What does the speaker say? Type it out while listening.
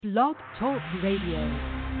Blog Talk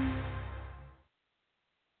Radio.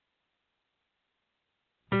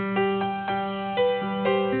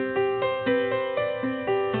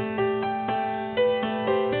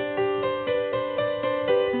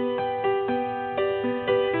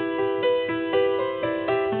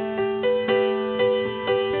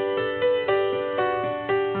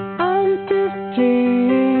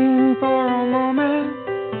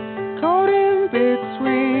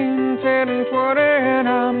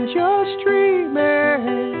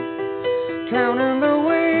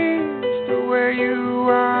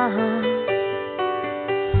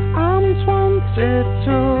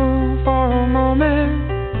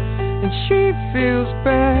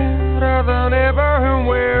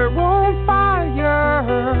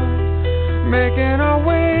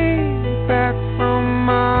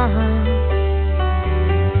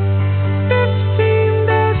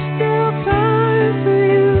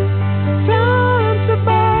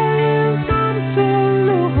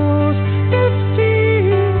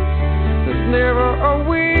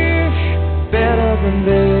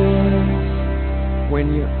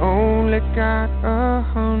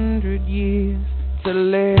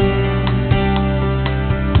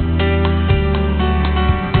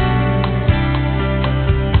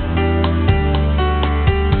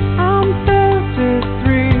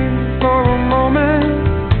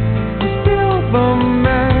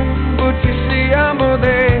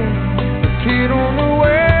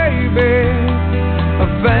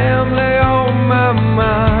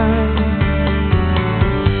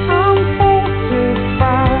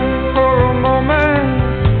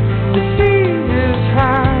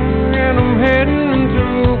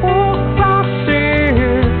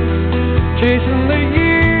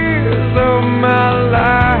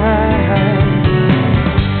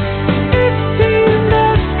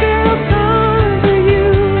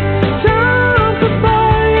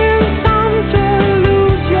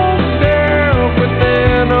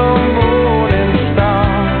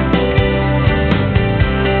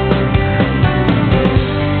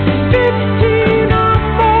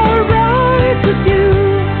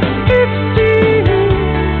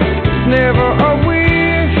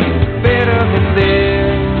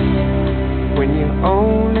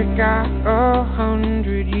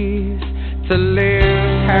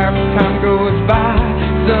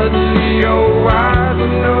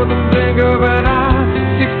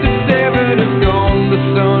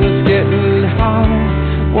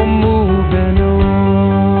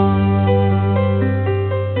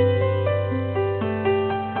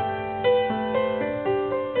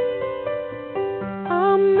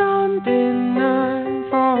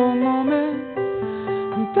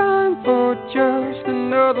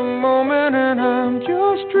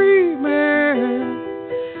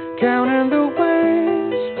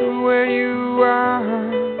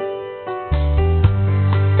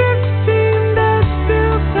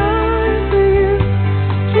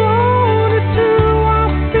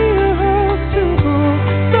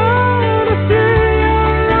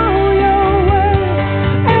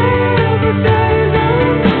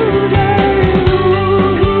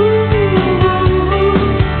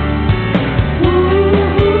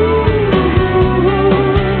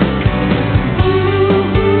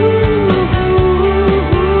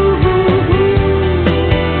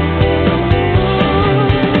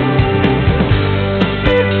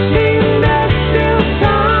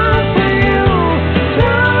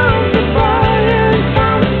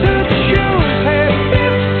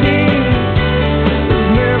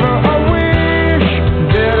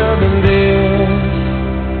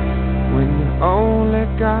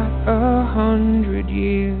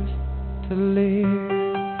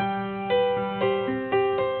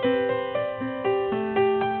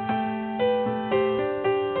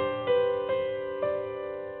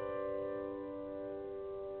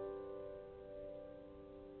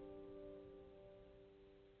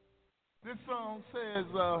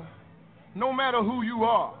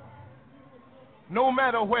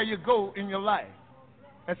 Where you go in your life,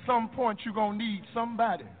 at some point you're going to need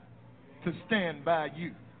somebody to stand by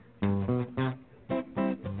you.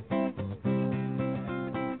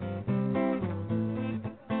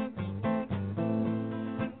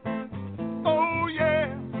 Oh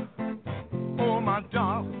yeah, oh my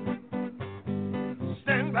darling,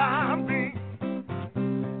 stand by me.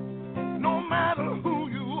 No matter who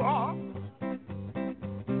you are,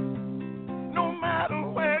 no matter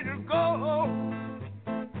where you go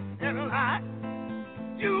in life,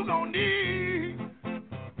 you gon' need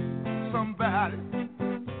somebody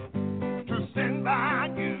to stand by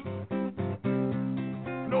you.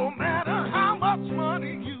 No matter how much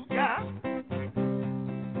money you got,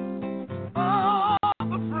 all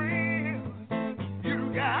the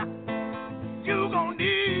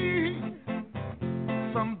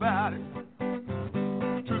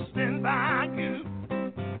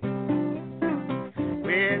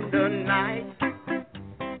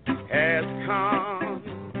has come,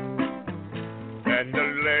 and the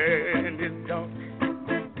land is dark,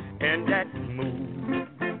 and that moon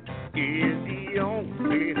is the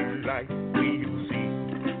only light we'll see.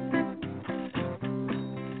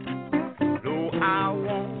 No, I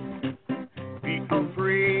won't be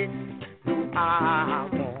afraid. No, I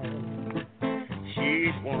won't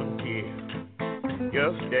shed one tear.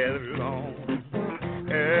 Just as long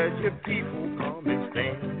as your people come and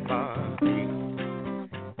stand by me.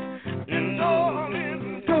 And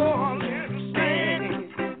darling, darling,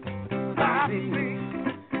 stand by me.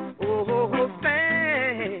 Oh,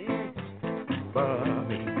 stand by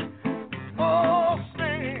me. Oh,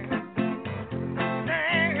 stand by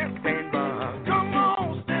me. Come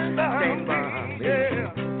on, stand by me.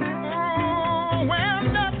 Yeah. Oh, when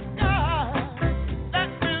the sky that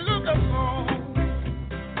we look upon,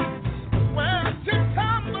 when it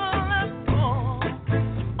tumble and fall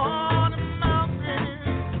on the mountain,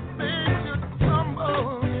 makes you tumble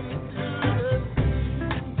into the sea.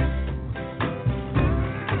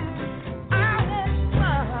 I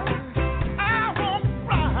won't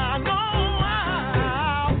cry, no, I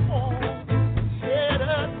won't shed a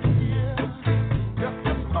tear, just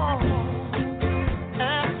as long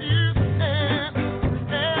as you stand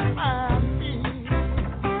by me.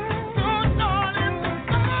 So darling,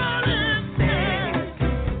 darling, stand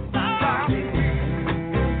by me.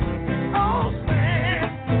 Oh,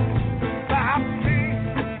 stand by me.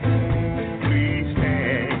 Please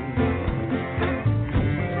stand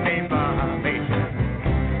by me.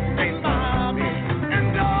 Stand by me. And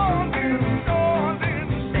darling, darling,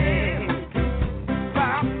 stand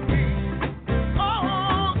by me.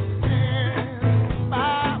 Oh, stand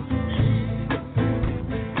by me.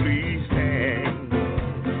 Please stand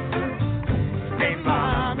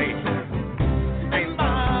by me. Stand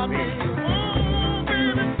by me. Oh,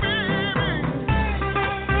 baby, baby.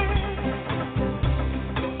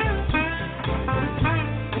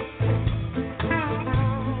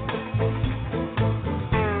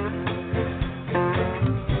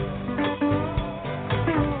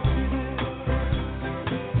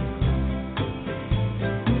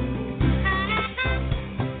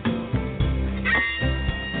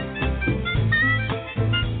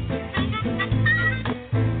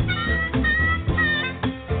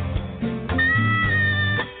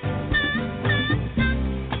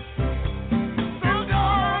 So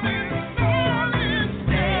darling, darling,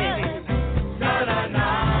 stand.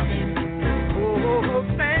 Da-da-na-me. Oh,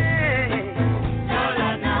 stand.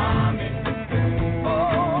 Da-da-na-me. Oh,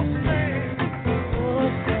 stand.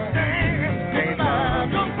 Stand by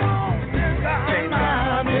me. Come on, stand by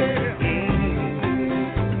me.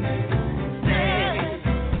 Stand.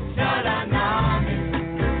 Da-da-na-me.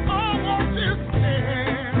 Oh, won't you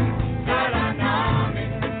stand? Da-da-na-me.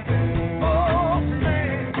 Oh,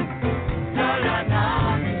 stand.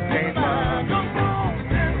 Da-da-na-me. Stand by. Come on,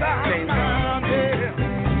 stand by me.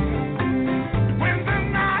 When the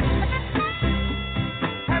night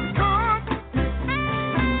has come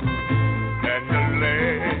and the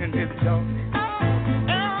land is dark,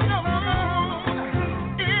 and the moon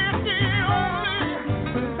is the only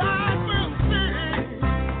light we'll see.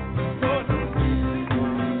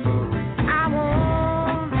 I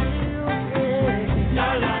won't be afraid.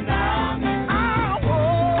 Da-da-na-me. I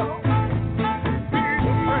won't be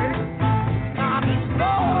afraid.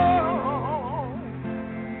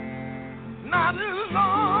 Not as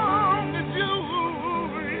long as you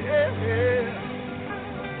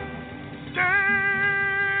stand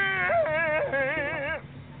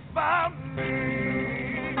by me.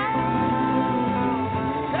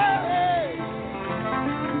 Hey,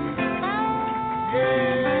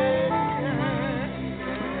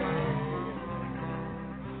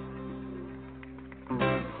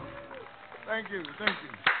 Thank you.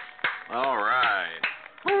 All right.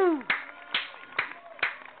 Woo.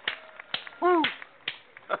 Woo.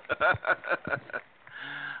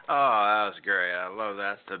 Oh, that was great. I love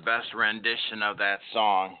that. It's the best rendition of that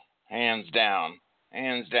song, hands down.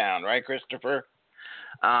 Hands down, right, Christopher?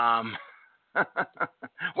 Welcome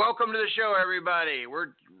to the show, everybody.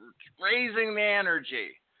 We're raising the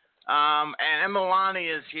energy. And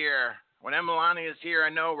Emalani is here. When Emalani is here, I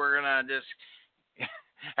know we're going to just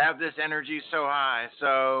have this energy so high.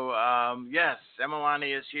 So, yes,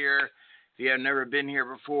 Emalani is here. If you have never been here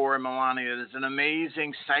before, Emalani is an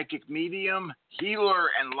amazing psychic medium, healer,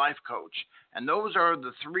 and life coach. And those are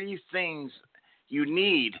the three things you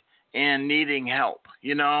need in needing help.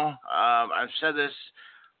 You know, I've said this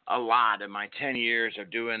a lot in my 10 years of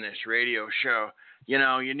doing this radio show. You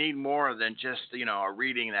know, you need more than just, you know, a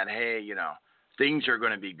reading that, hey, you know, things are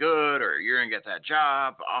going to be good or you're going to get that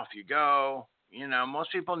job, off you go. You know,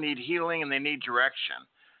 most people need healing and they need direction.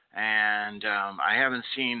 And I haven't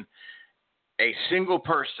seen a single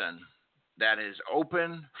person that is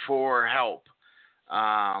open for help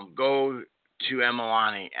go to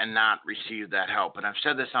Emalani and not receive that help. And I've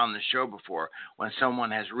said this on the show before. When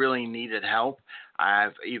someone has really needed help,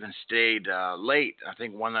 I've even stayed late. I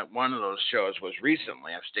think one of those shows was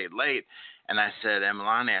recently. I've stayed late, and I said,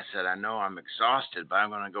 Emalani, I know I'm exhausted, but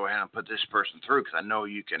I'm going to go ahead and put this person through because I know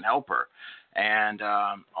you can help her. And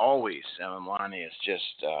always, Emalani is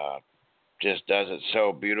just does it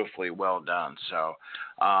so beautifully well done. So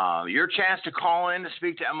your chance to call in to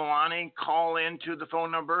speak to Emalani, call in to the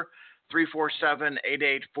phone number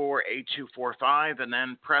 347-884-8245, and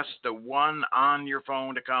then press the 1 on your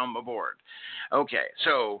phone to come aboard. Okay,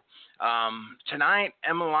 so tonight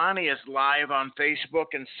Emalani is live on Facebook,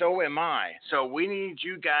 and so am I. So we need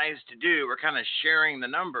you guys to do, we're kind of sharing the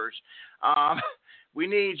numbers. We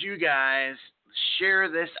need you guys share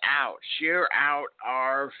this out. Share out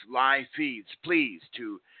our live feeds, please,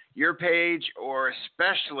 to your page or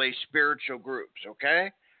especially spiritual groups,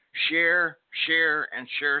 okay? Share, and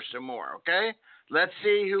share some more, okay? Let's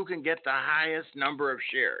see who can get the highest number of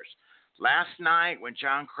shares. Last night when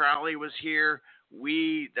John Crowley was here,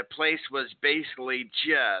 the place was basically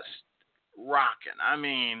just rocking. I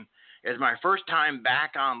mean, it's my first time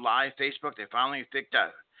back on live Facebook. They finally fixed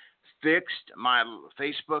my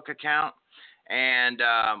Facebook account. And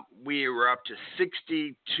we were up to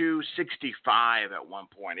 62, 65 at one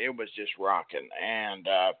point. It was just rocking. And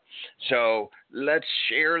so let's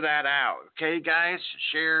share that out. Okay, guys?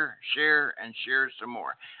 Share, and share some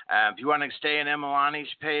more. If you want to stay in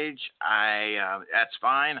Emalani's page, that's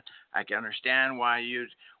fine. I can understand why you'd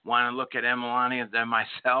want to look at Emalani than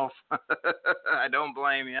myself. I don't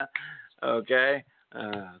blame you. Okay?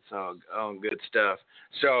 So, good stuff.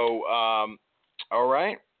 So, all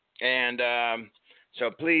right. And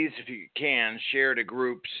so please, if you can, share to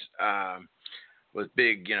groups with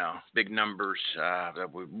big numbers.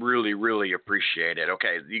 That would really, really appreciate it.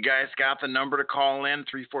 Okay, you guys got the number to call in,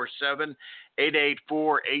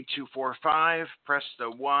 347-884-8245. Press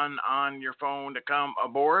the 1 on your phone to come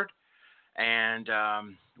aboard, and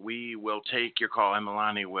we will take your call.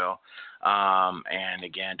 Emalani will. And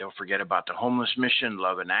again, don't forget about the homeless mission,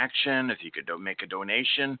 Love in Action. If you could make a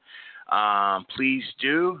donation, please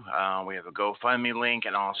do. We have a GoFundMe link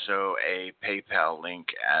and also a PayPal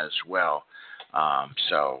link as well.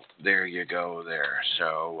 So there you go there.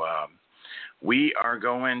 So we are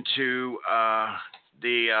going to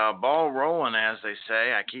the ball rolling, as they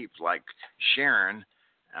say. I keep sharing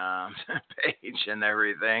page and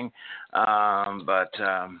everything. But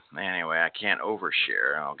anyway, I can't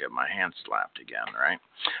overshare. I'll get my hand slapped again, right?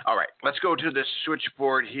 All right, let's go to the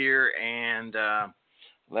switchboard here and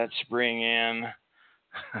let's bring in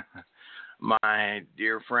my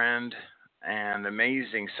dear friend and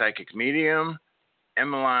amazing psychic medium,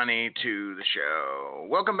 Emalani, to the show.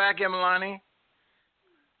 Welcome back, Emalani.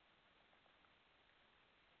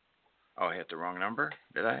 Oh, I hit the wrong number,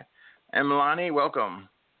 did I? Emalani, welcome.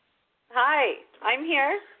 Hi, I'm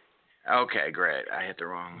here. Okay, great. I hit the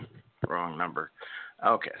wrong number.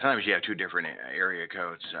 Okay, sometimes you have two different area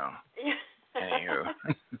codes, so anywho,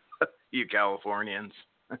 you Californians.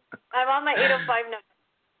 I'm on my 805 number.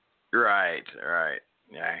 Right.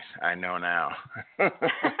 Yeah, I know now.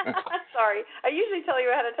 Sorry, I usually tell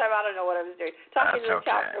you ahead of time. I don't know what I was doing. Talking That's to the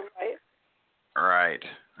chat room, right? Right.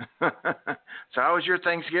 So how was your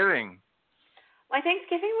Thanksgiving? My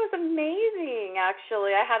Thanksgiving was amazing,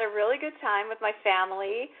 actually. I had a really good time with my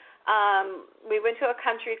family. We went to a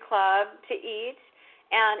country club to eat,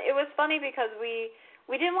 and it was funny because we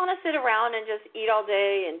didn't want to sit around and just eat all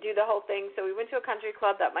day and do the whole thing, so we went to a country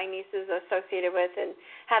club that my niece is associated with and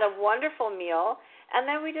had a wonderful meal. And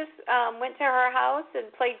then we just went to her house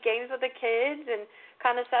and played games with the kids and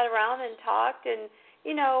kind of sat around and talked and,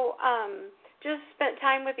 just spent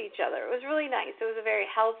time with each other. It was really nice. It was a very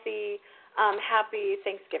healthy, happy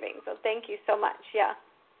Thanksgiving. So thank you so much. Yeah.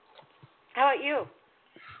 How about you?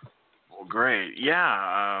 Well, great.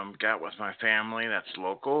 Yeah, got with my family that's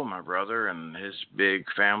local, my brother and his big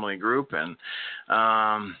family group. And,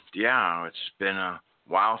 it's been a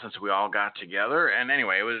while since we all got together. And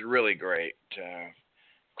anyway, it was really great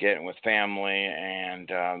getting with family. And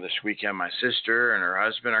this weekend, my sister and her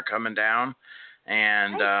husband are coming down.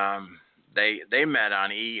 And they met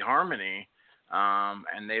on eHarmony.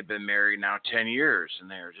 And they've been married now 10 years.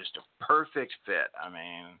 And they're just a perfect fit. I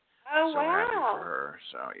mean... Oh, so wow. happy for her.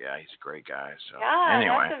 So, yeah, he's a great guy. So, yeah,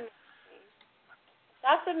 anyway.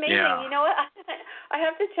 That's amazing. Yeah. You know what? I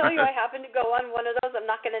have to tell you, I happened to go on one of those. I'm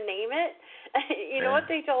not going to name it. You know what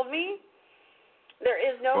they told me? There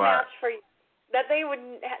is no match for you. that they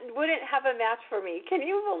wouldn't have a match for me. Can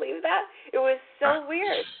you believe that? It was so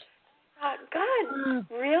weird. God,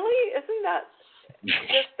 really? Isn't that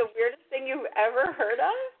just the weirdest thing you've ever heard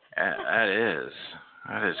of? That is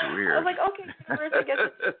weird. I was like, okay, universe, I guess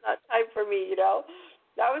it's not time for me, you know?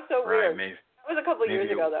 That was so weird. Maybe, that was a couple of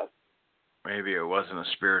years ago, though. Maybe it wasn't a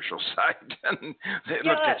spiritual side. They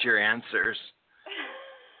looked at your answers.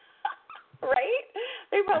 Right?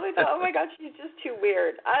 They probably thought, oh, my God, she's just too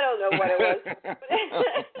weird. I don't know what it was. But it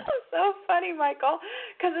was so funny, Michael,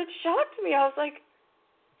 because it shocked me. I was like,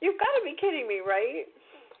 you've got to be kidding me, right?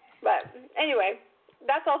 But anyway,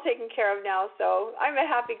 that's all taken care of now, so I'm a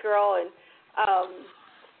happy girl, and I don't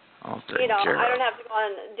have to go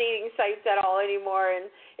on dating sites at all anymore, and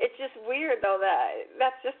it's just weird, though,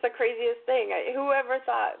 that's just the craziest thing. Whoever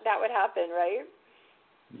thought that would happen, right?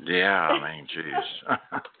 Yeah, I mean, jeez.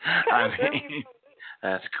 I mean,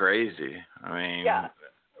 that's crazy. I mean,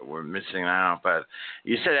 we're missing out, but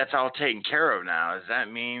you said that's all taken care of now. Does that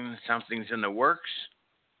mean something's in the works?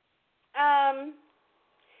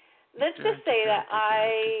 Let's just say that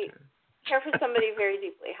I care for somebody very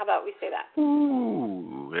deeply. How about we say that?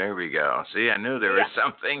 Ooh, there we go. See, I knew there was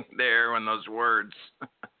something there in those words.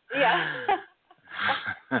 Yeah.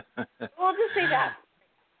 We'll just say that.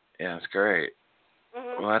 Yeah, that's great.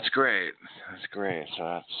 Mm-hmm. Well, that's great. That's great. So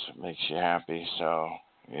that makes you happy. So,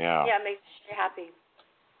 yeah. Yeah, it makes me happy.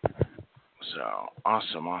 So,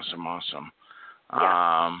 awesome.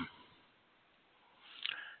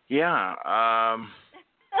 Yeah.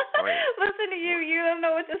 Wait. Listen to you. You don't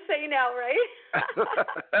know what to say now, right?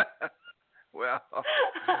 Well, that's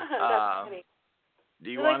funny. Do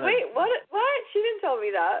you You're want like, wait, what? She didn't tell me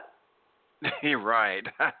that. You're right.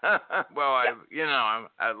 Well, I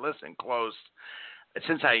listen close.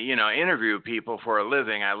 Since I, interview people for a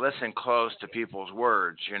living, I listen close to people's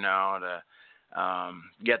words, to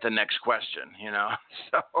get the next question,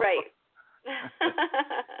 So. Right.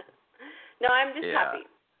 No, I'm just happy.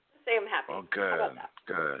 Just say I'm happy. Well,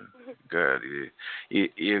 good.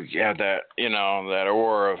 You have that, that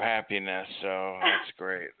aura of happiness, so that's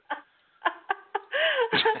great.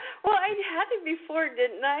 Well, I had it before,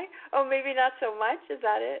 didn't I? Oh, maybe not so much. Is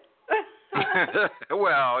that it?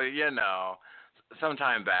 Well,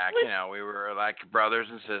 sometime back, we were like brothers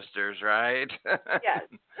and sisters, right? Yes.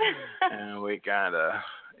 And we kind of,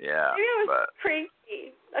 Maybe I was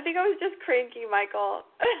cranky. I think I was just cranky, Michael.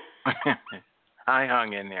 I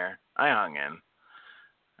hung in there.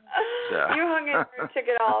 So. You hung in there and took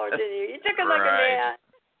it all, didn't you? You took it like a man.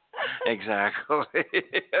 Exactly.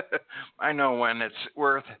 I know when it's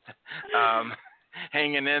worth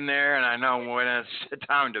hanging in there, and I know when it's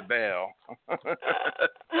time to bail. Oh,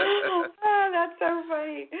 that's so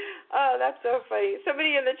funny. Oh, that's so funny.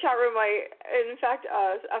 Somebody in the chat room, in fact,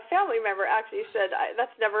 a family member actually said,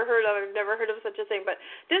 that's never heard of. I've never heard of such a thing. But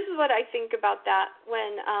this is what I think about that.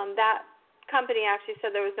 When that company actually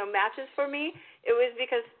said there was no matches for me, it was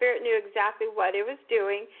because Spirit knew exactly what it was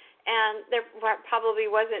doing, and there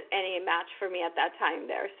probably wasn't any match for me at that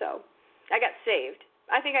time there. So I got saved.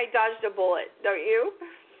 I think I dodged a bullet, don't you?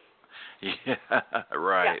 Yeah,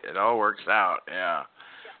 right. Yeah. It all works out,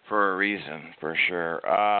 for a reason, for sure.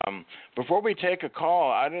 Before we take a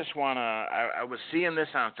call, I just want to, I was seeing this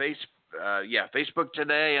on Facebook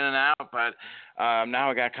today, in and out, but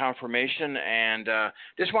now I got confirmation, and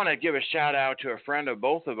just want to give a shout out to a friend of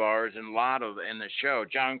both of ours in the show.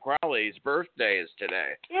 John Crowley's birthday is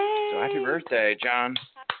today. Yay! So happy birthday, John.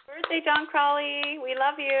 Happy birthday, John Crowley. We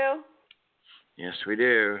love you. Yes, we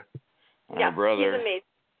do. Yeah, our brother. He's amazing.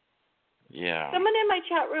 Yeah. Someone in my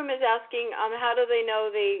chat room is asking, how do they know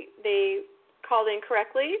they called in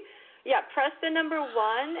correctly? Yeah, press the number 1,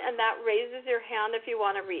 and that raises your hand if you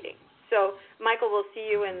want a reading. So Michael will see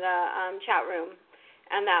you in the chat room,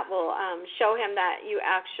 and that will show him that you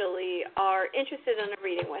actually are interested in a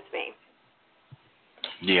reading with me.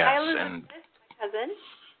 Yes, Hi, Elizabeth, my cousin.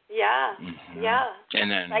 Yeah, yeah. And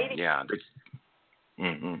then, exciting.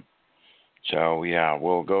 So,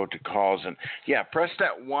 we'll go to calls. And, press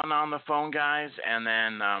that 1 on the phone, guys, and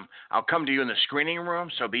then I'll come to you in the screening room,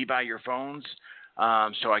 so be by your phones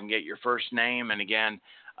so I can get your first name. And, again,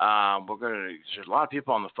 there's a lot of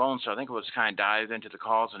people on the phone, so I think we'll just kind of dive into the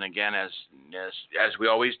calls. And, again, as we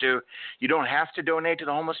always do, you don't have to donate to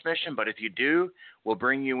the homeless mission, but if you do, we'll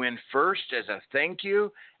bring you in first as a thank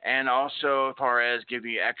you, and also as far as giving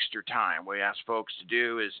you extra time. What we ask folks to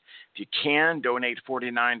do is, if you can, donate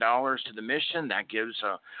 $49 to the mission. That gives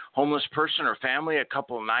a homeless person or family a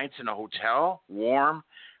couple of nights in a hotel, warm,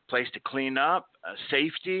 place to clean up,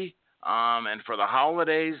 safety, and for the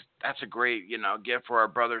holidays, that's a great, gift for our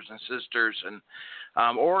brothers and sisters. And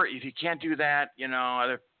Or if you can't do that,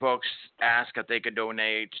 other folks ask if they could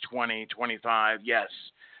donate 20, 25. Yes.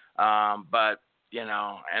 But,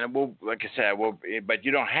 and we'll, like I said, but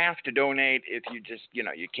you don't have to donate if you just,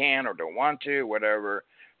 you can or don't want to, whatever.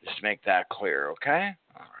 Just make that clear, okay?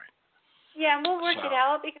 All right. Yeah, and we'll work it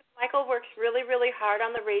out because Michael works really, really hard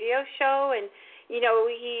on the radio show, and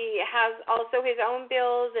he has also his own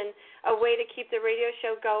bills and a way to keep the radio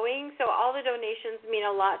show going. So all the donations mean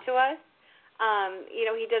a lot to us.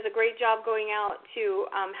 He does a great job going out to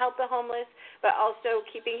help the homeless, but also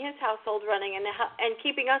keeping his household running and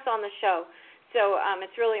keeping us on the show. So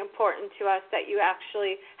it's really important to us that you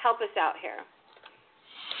actually help us out here.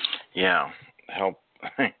 Yeah, help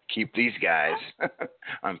keep these guys.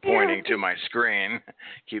 I'm pointing to my screen.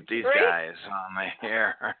 Keep these guys on the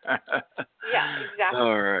air. Yeah, exactly.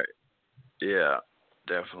 All right. Yeah,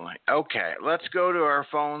 definitely. Okay, let's go to our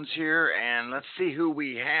phones here and let's see who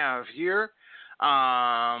we have here.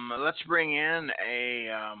 Let's bring in a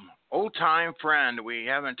old-time friend we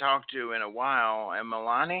haven't talked to in a while,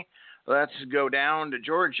 Emalani. Let's go down to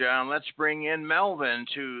Georgia and let's bring in Melvin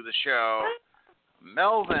to the show.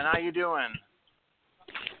 Melvin, how you doing?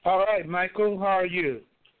 All right, Michael, how are you?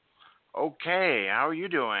 Okay, how are you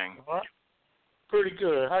doing? Pretty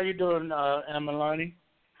good. How you doing, Emalani?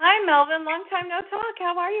 Hi, Melvin. Long time no talk.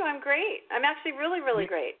 How are you? I'm great. I'm actually really, really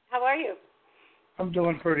great. How are you? I'm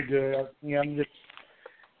doing pretty good. I'm just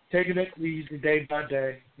taking it easy day by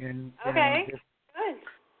day. Okay, good.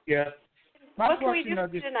 Yeah. What can we do for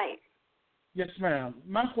you tonight? Yes, ma'am.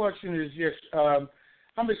 My question is just,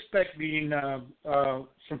 I'm expecting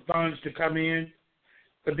some funds to come in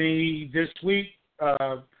for me this week.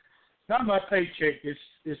 Not my paycheck.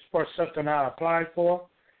 It's for something I applied for.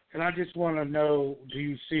 And I just want to know, do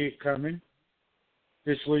you see it coming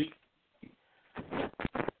this week?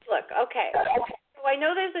 Look, okay. So I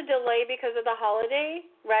know there's a delay because of the holiday,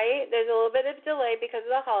 right? There's a little bit of delay because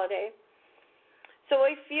of the holiday. So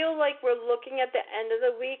I feel like we're looking at the end of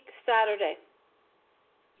the week, Saturday.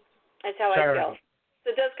 That's how I feel.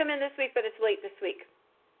 So it does come in this week, but it's late this week,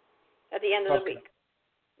 at the end of the week.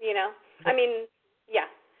 I mean, yeah.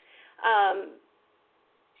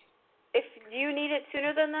 If you need it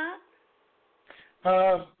sooner than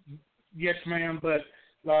that? Yes, ma'am, but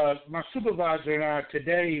my supervisor and I,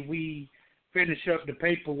 today, we finished up the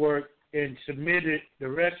paperwork and submitted the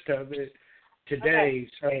rest of it today.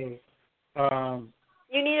 Okay. So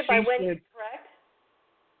you need it by Wednesday, correct?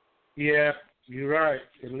 Yeah, you're right.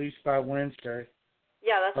 At least by Wednesday.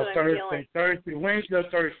 Yeah, that's what I'm feeling. Wednesday or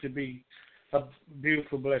Thursday be a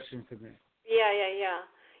beautiful blessing for me.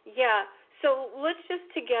 Yeah. So let's just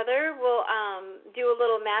together, we'll do a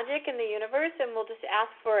little magic in the universe, and we'll just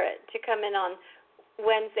ask for it to come in on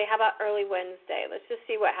Wednesday. How about early Wednesday? Let's just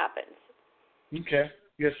see what happens. Okay.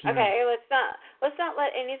 Yes, ma'am. Okay. Let's not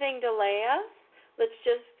let anything delay us. Let's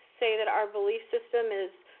just say that our belief system is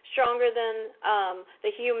stronger than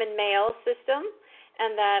the human male system,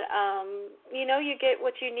 and that you get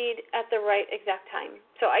what you need at the right exact time.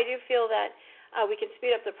 So I do feel that we can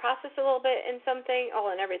speed up the process a little bit in something,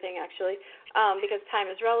 and everything actually, because time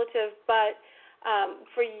is relative. But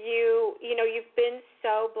for you, you've been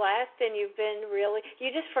so blessed, and you've been you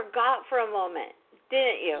just forgot for a moment,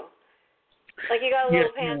 didn't you? Like you got a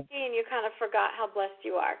little panty, and you kind of forgot how blessed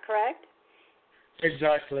you are, correct?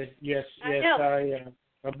 Exactly. Yes.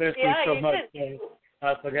 I've been through so much.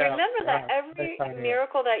 I forgot. Remember that every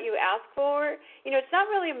miracle that you ask for, it's not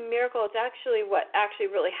really a miracle. It's actually what actually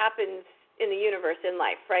really happens in the universe, in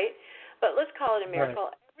life, right? But let's call it a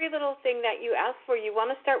miracle. Right. Every little thing that you ask for, you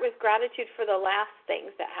want to start with gratitude for the last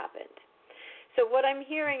things that happened. So what I'm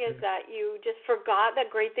hearing is that you just forgot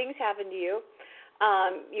that great things happened to you.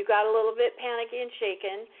 You got a little bit panicky and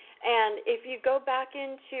shaken. And if you go back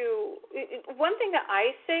into, one thing that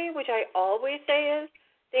I say, which I always say is,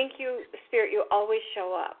 thank you, Spirit, you always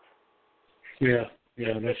show up. Yeah,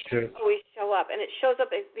 that's true. You always show up. And it shows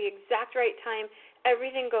up at the exact right time.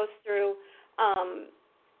 Everything goes through.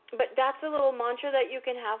 But that's a little mantra that you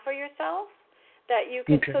can have for yourself, that you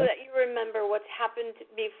can, so that you remember what's happened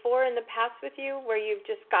before in the past with you, where you've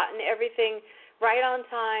just gotten everything right on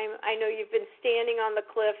time. I know you've been standing on the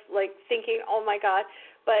cliff, like thinking, oh my God,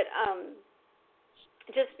 but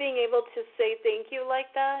just being able to say thank you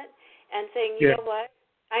like that and saying, you know what,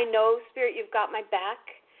 I know, Spirit, you've got my back,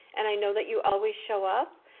 and I know that you always show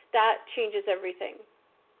up, that changes everything.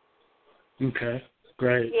 Okay,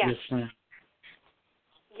 great. Yeah. Yes, ma'am.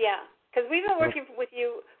 Yeah, because we've been working with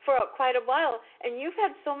you for quite a while, and you've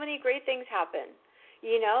had so many great things happen.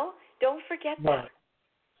 Don't forget that.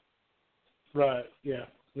 Right. Yeah.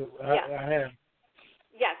 I have.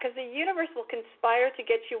 Yeah, because the universe will conspire to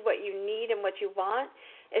get you what you need and what you want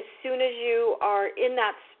as soon as you are in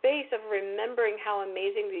that space of remembering how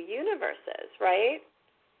amazing the universe is, right?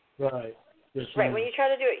 Right. Yes, right. When you try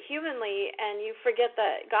to do it humanly and you forget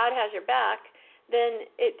that God has your back, then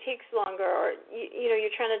it takes longer, or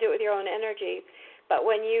you're trying to do it with your own energy. But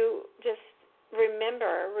when you just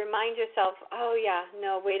remind yourself, oh yeah,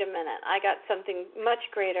 no, wait a minute, I got something much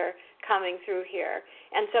greater coming through here,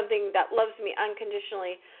 and something that loves me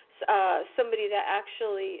unconditionally, somebody that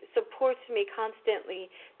actually supports me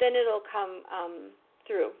constantly, then it'll come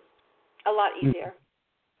through a lot easier.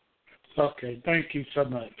 Okay, thank you so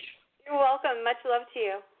much. You're welcome. Much love to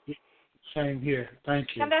you. Same here.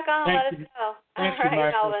 Thank you. Come back on and let us know. Thank All you,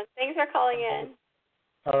 right, Michael. Melvin. Thanks for calling in.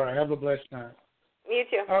 All right, have a blessed night. You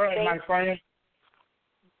too. All right, Thanks. my friend.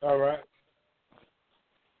 All right.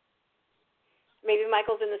 Maybe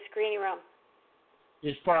Michael's in the screening room.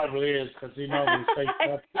 It probably is, because he normally says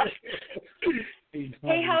something.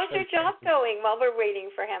 Hey, how's your job going while we're waiting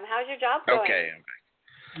for him? How's your job going? Okay.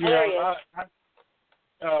 Yeah,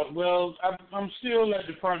 well, I'm still at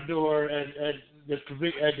the front door at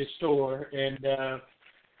the store, and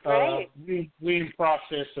right. we in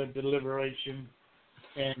process of deliberation.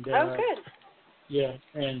 And oh, good. Yeah,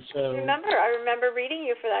 and so. I remember reading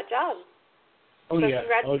you for that job. Oh, so yeah.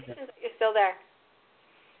 Congratulations that you're still there.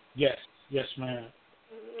 Yes, ma'am.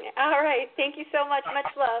 All right. Thank you so much.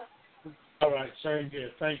 Much love. All right. Same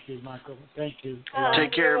here. Thank you, Michael. Thank you.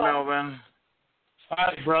 Take care, Melvin. All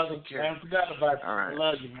right, brother. I forgot about you. All right. I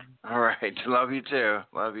love you, man. All right. Love you too.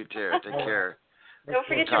 Take care. Don't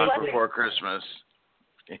forget your blessing. Before Christmas.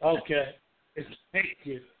 Okay. Thank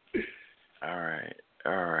you. All right.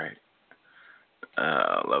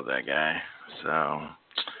 Love that guy. So,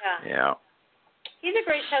 yeah. He's a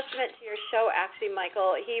great testament to your show, actually,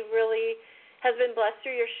 Michael. He really has been blessed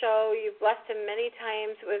through your show. You've blessed him many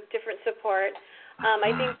times with different support.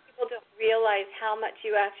 I think people don't realize how much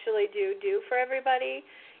you actually do for everybody,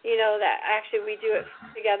 that actually we do it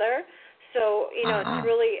together. So, it's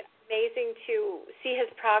really amazing to see his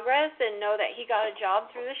progress and know that he got a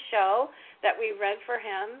job through the show, that we read for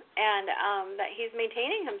him, and that he's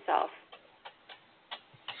maintaining himself.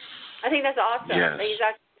 I think that's awesome. Yes. That he's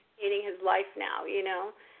actually maintaining his life now,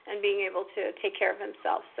 and being able to take care of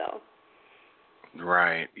himself. So.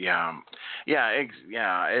 Right. Yeah.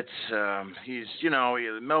 It's he's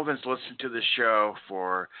Melvin's listened to the show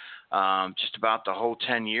for just about the whole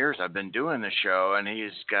 10 years I've been doing the show, and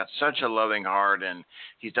he's got such a loving heart, and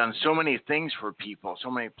he's done so many things for people, so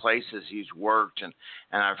many places he's worked, and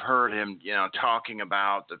I've heard him talking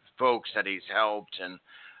about the folks that he's helped, and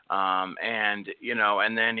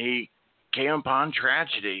then he came upon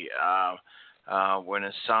tragedy when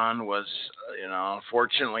his son was,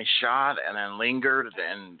 unfortunately shot and then lingered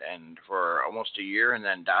and for almost a year and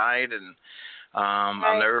then died. And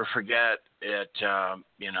I'll never forget it, and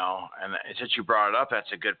since you brought it up,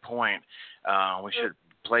 that's a good point. We should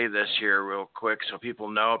play this here real quick so people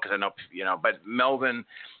know, because I know, but Melvin,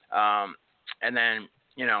 and then,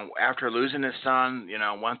 after losing his son,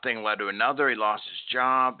 one thing led to another. He lost his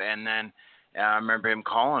job, and then I remember him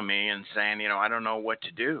calling me and saying, I don't know what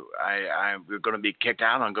to do. I'm going to be kicked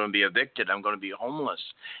out. I'm going to be evicted. I'm going to be homeless.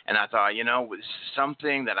 And I thought, this is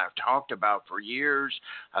something that I've talked about for years.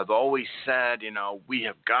 I've always said, we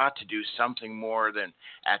have got to do something more than,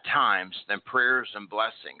 at times, than prayers and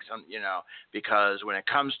blessings, because when it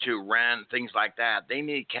comes to rent, things like that, they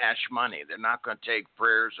need cash money. They're not going to take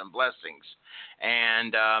prayers and blessings.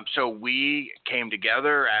 And so we came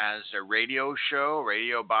together as a radio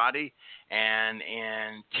body, and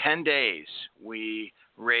in 10 days we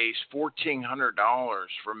raised $1,400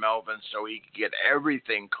 for Melvin so he could get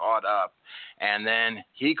everything caught up. And then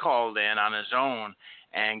he called in on his own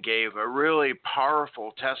and gave a really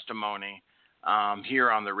powerful testimony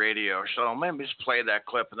here on the radio. So let me just play that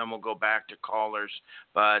clip, and then we'll go back to callers.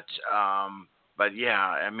 But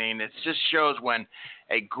yeah, it just shows when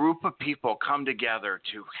a group of people come together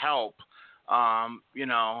to help, a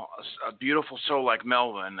beautiful soul like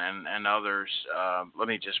Melvin and others. Let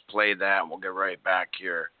me just play that, and we'll get right back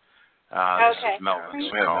here. This is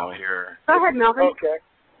Melvin's call here. Go ahead, Melvin. Okay.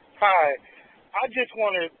 Hi. I just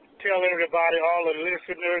want to tell everybody, all the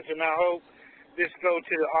listeners, and I hope this go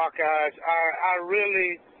to the archives.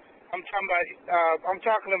 I'm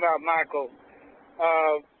talking about Michael.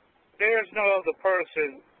 There's no other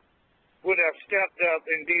person would have stepped up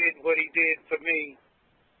and did what he did for me,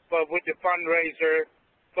 but with the fundraiser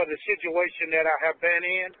for the situation that I have been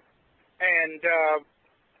in, and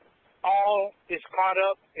all is caught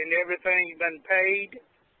up and everything's been paid,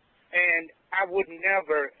 and I would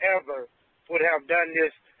never, ever would have done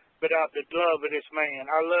this without the love of this man.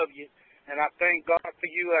 I love you, and I thank God for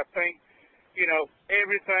you. I thank,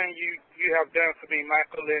 everything you have done for me,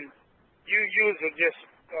 Michael, and you are just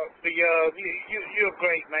you're a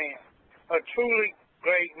great man, a truly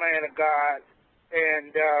great man of God.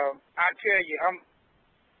 And I tell you,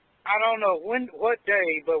 I don't know what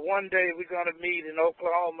day, but one day we're gonna meet in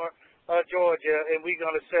Oklahoma, Georgia, and we're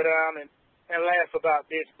gonna sit down and laugh about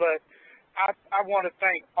this. But I want to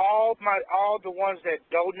thank all the ones that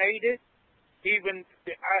donated. Even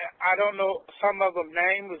I don't know, some of them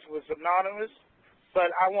name was anonymous,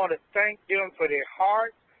 but I want to thank them for their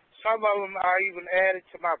heart. Some of them I even added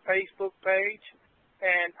to my Facebook page,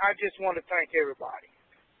 and I just want to thank everybody.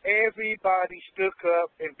 Everybody stood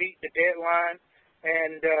up and beat the deadline,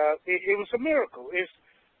 and it was a miracle.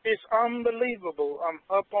 It's unbelievable. I'm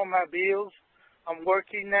up on my bills. I'm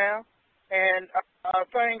working now, and I'm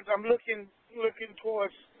looking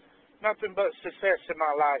towards nothing but success in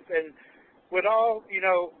my life. And with all,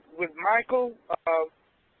 with Michael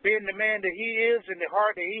being the man that he is and the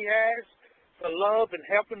heart that he has for love and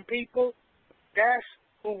helping people, that's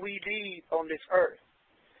who we need on this earth.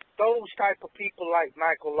 Those type of people like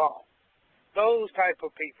Michael Law. Those type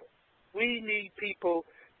of people. We need people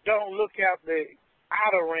don't look out the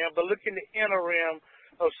outer rim, but look in the inner rim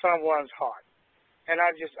of someone's heart. And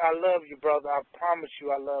I love you, brother. I promise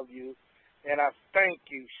you I love you. And I thank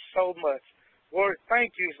you so much. Word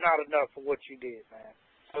thank you is not enough for what you did, man.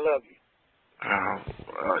 I love you.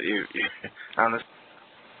 Well, you honest.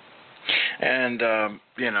 And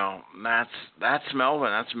that's Melvin.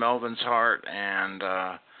 That's Melvin's heart, and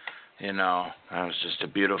that was just a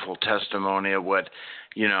beautiful testimony of what,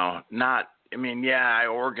 I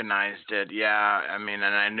organized it. Yeah, and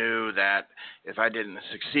I knew that if I didn't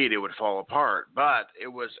succeed, it would fall apart. But it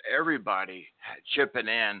was everybody chipping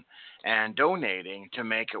in and donating to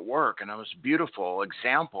make it work. And it was a beautiful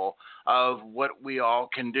example of what we all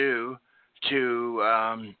can do to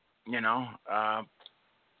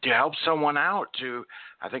help someone out.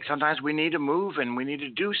 I think sometimes we need to move and we need to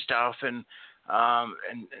do stuff. And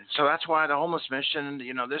so that's why the homeless mission,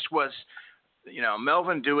 this was,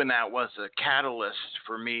 Melvin doing that was a catalyst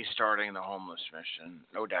for me starting the homeless mission.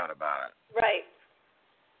 No doubt about it. Right.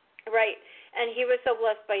 And he was so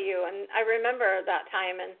blessed by you. And I remember that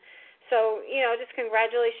time. And so, just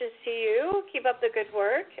congratulations to you. Keep up the good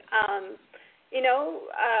work.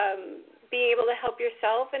 Being able to help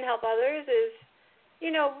yourself and help others is,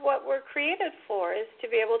 what we're created for, is to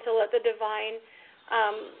be able to let the divine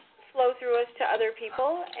flow through us to other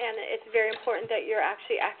people, and it's very important that you're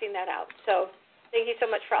actually acting that out. So thank you so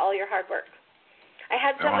much for all your hard work. I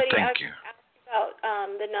had somebody ask about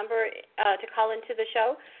the number to call into the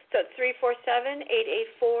show. So it's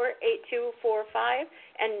 347-884-8245,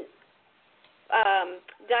 and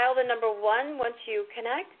dial the number 1 once you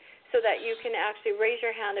connect so that you can actually raise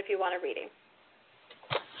your hand if you want a reading.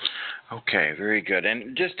 Okay, very good.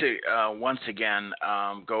 And just to once again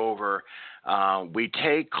go over, we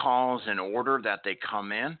take calls in order that they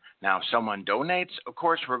come in. Now, if someone donates, of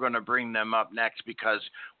course, we're going to bring them up next, because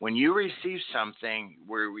when you receive something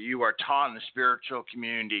where you are taught in the spiritual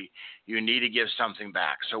community, you need to give something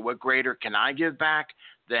back. So what greater can I give back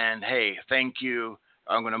than, hey, thank you,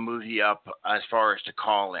 I'm going to move you up as far as to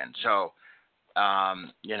call in. So,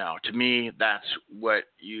 to me, that's what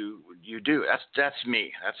you do. That's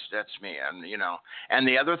me. That's me. And, and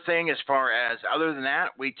the other thing, as far as other than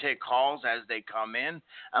that, we take calls as they come in,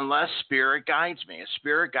 unless Spirit guides me. If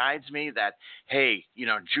Spirit guides me that, hey,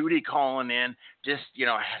 Judy calling in, just,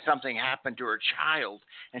 something happened to her child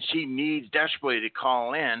and she needs desperately to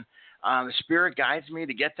call in. The Spirit guides me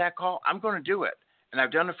to get that call. I'm going to do it. And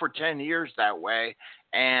I've done it for 10 years that way.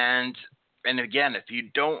 And again, if you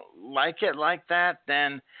don't like it like that,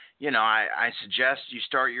 then, I suggest you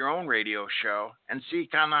start your own radio show and see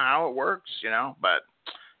kind of how it works, But,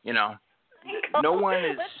 no one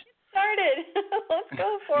is. Let's get started. Let's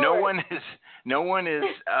go forward. No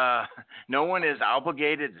one is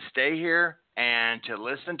obligated to stay here and to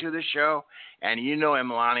listen to the show. And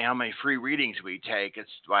Emalani, how many free readings we take.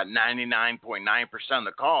 It's about 99.9% of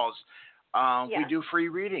the calls. We do free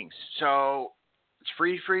readings. So it's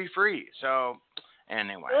free. So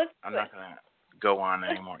anyway, I'm not going to go on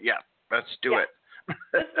anymore. Yeah, let's do it.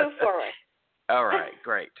 Let's move forward. All right,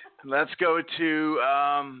 great. Let's go to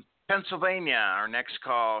Pennsylvania, our next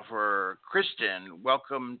call for Kristen.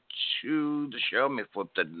 Welcome to the show. Let me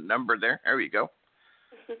flip the number there. There you go.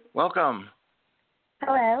 Welcome.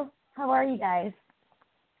 Hello. How are you guys?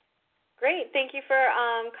 Great. Thank you for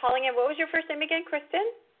calling in. What was your first name again,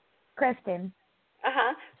 Kristen? Kristen.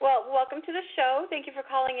 Well, welcome to the show. Thank you for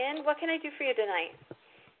calling in. What can I do for you tonight?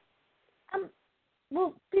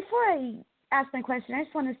 Well, before I ask my question, I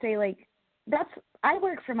just want to say, like, I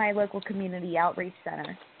work for my local community outreach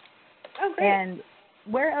center. Oh, great. And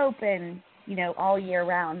we're open, all year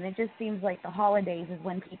round. And it just seems like the holidays is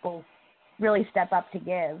when people really step up to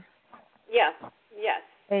give. Yes,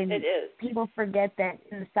 and it is. People forget that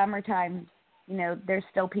in the summertime, there's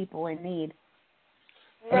still people in need.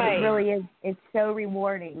 Right. And it really is. It's so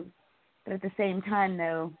rewarding. But at the same time,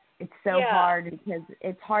 though, it's so hard because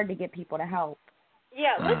it's hard to get people to help.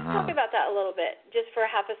 Yeah, let's talk about that a little bit, just for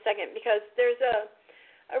half a second, because there's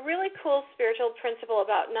a really cool spiritual principle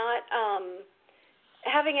about not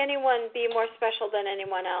having anyone be more special than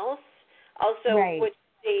anyone else. Also, which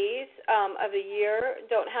days of the year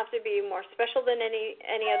don't have to be more special than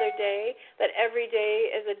any other day, that every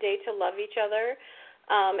day is a day to love each other,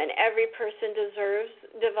 and every person deserves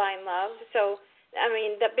divine love. So, I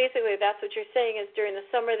mean, that's what you're saying is during the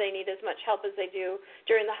summer they need as much help as they do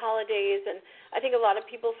during the holidays. And I think a lot of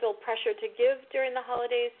people feel pressure to give during the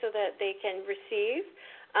holidays so that they can receive.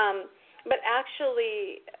 But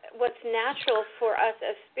actually what's natural for us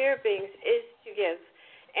as spirit beings is to give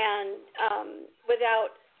and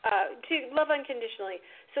to love unconditionally.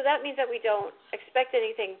 So that means that we don't expect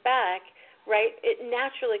anything back, right? It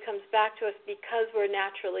naturally comes back to us because we're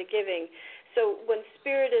naturally giving. So when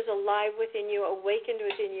spirit is alive within you, awakened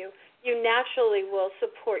within you, you naturally will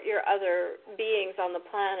support your other beings on the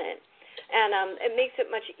planet. And it makes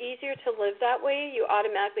it much easier to live that way. You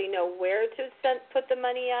automatically know where to put the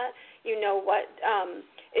money at. You know what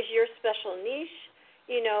is your special niche.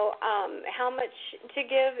 How much to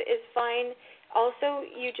give is fine. Also,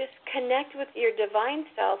 you just connect with your divine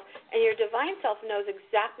self, and your divine self knows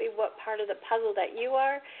exactly what part of the puzzle that you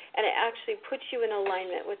are, and it actually puts you in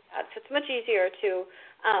alignment with that. So it's much easier to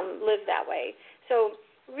live that way. So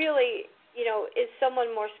really, is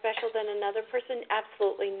someone more special than another person?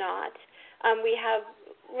 Absolutely not. We have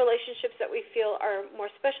relationships that we feel are more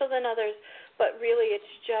special than others, but really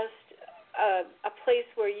it's just a place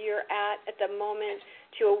where you're at the moment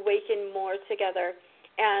to awaken more together.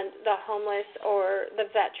 And the homeless or the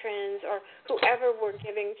veterans or whoever we're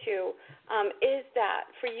giving to is that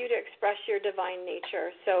for you to express your divine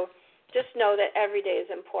nature. So just know that every day is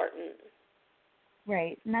important.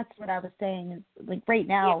 Right, and that's what I was saying. Like right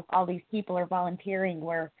now, all these people are volunteering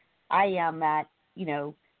where I am at,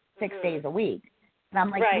 6 days a week. And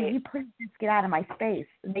I'm like, will you please just get out of my space?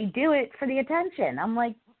 And they do it for the attention. I'm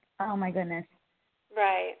like, oh my goodness.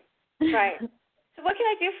 Right. So what can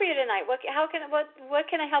I do for you tonight? What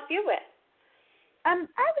can I help you with? I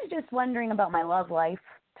was just wondering about my love life,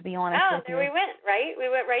 to be honest with you. Oh, there we went, right?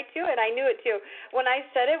 We went right to it. I knew it, too. When I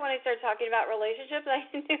started talking about relationships, I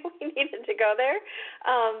knew we needed to go there.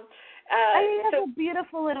 I have a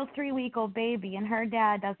beautiful little 3-week-old baby, and her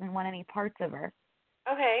dad doesn't want any parts of her.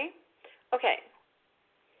 Okay.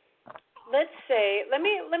 Let's say, let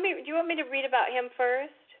me. Do you want me to read about him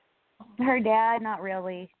first? Her dad, not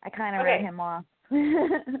really. I kind of read him off.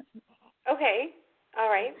 Okay. All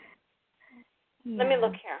right. Yeah. Let me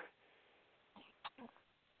look here.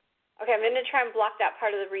 Okay, I'm going to try and block that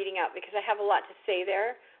part of the reading out because I have a lot to say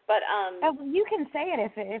there. But you can say it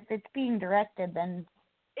if it's being directed, then.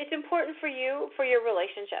 It's important for you for your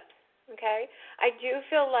relationships. Okay, I do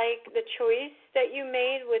feel like the choice that you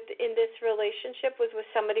made in this relationship was with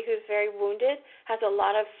somebody who's very wounded, has a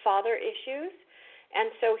lot of father issues,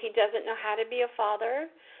 and so he doesn't know how to be a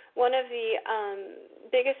father. One of the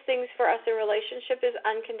biggest things for us in relationship is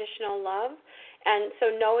unconditional love, and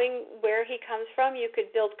so knowing where he comes from, you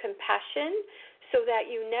could build compassion so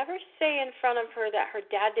that you never say in front of her that her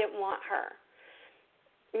dad didn't want her.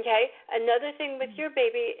 Okay, another thing with your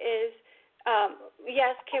baby is,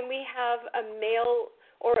 yes, can we have a male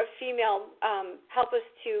or a female help us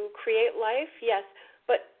to create life? Yes,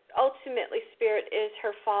 but ultimately Spirit is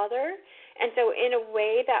her father, and so in a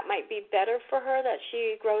way that might be better for her that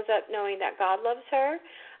she grows up knowing that God loves her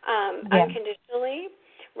unconditionally,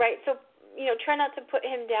 right? So, try not to put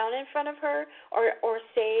him down in front of her or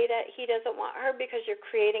say that he doesn't want her because you're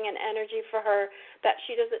creating an energy for her that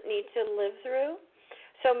she doesn't need to live through.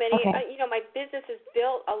 So many, my business is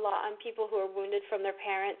built a lot on people who are wounded from their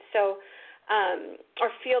parents, or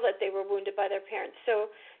feel that they were wounded by their parents.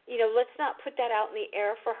 So, let's not put that out in the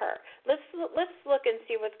air for her. Let's look and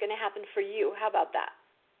see what's going to happen for you. How about that?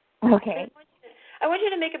 Okay. I want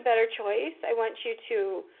you to make a better choice. I want you to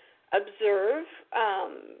observe,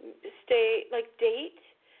 date,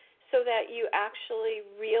 so that you actually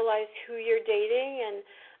realize who you're dating,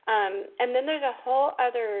 and then there's a whole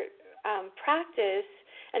other practice.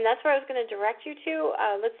 And that's where I was going to direct you to.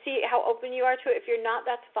 Let's see how open you are to it. If you're not,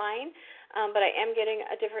 that's fine. But I am getting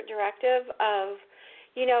a different directive of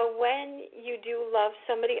You know, when you do love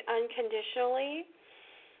somebody unconditionally,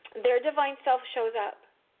 their divine self shows up,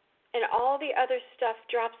 and all the other stuff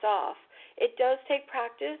drops off. It does take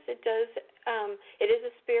practice. It is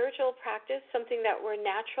a spiritual practice, something that we're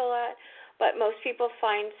natural at, but most people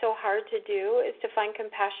find so hard to do is to find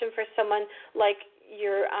compassion for someone like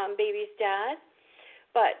your baby's dad.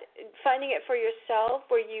 But finding it for yourself,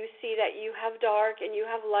 where you see that you have dark and you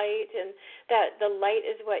have light, and that the light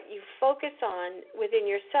is what you focus on within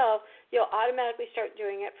yourself, you'll automatically start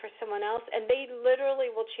doing it for someone else, and they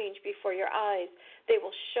literally will change before your eyes. They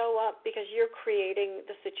will show up because you're creating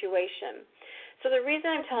the situation. So the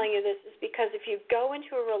reason I'm telling you this is because if you go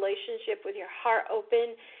into a relationship with your heart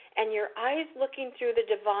open and your eyes looking through the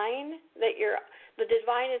divine, the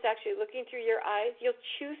divine is actually looking through your eyes, you'll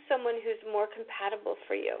choose someone who's more compatible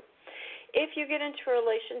for you. If you get into a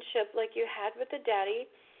relationship like you had with the daddy,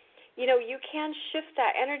 you know, you can shift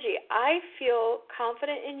that energy. I feel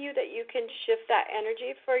confident in you that you can shift that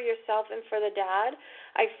energy for yourself and for the dad.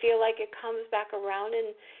 I feel like it comes back around,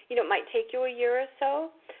 and, you know, it might take you a year or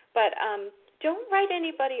so, but don't write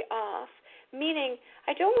anybody off. Meaning,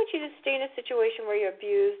 I don't want you to stay in a situation where you're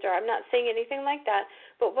abused, or I'm not saying anything like that,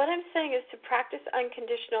 but what I'm saying is to practice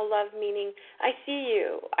unconditional love, meaning I see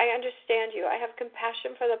you, I understand you, I have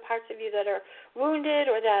compassion for the parts of you that are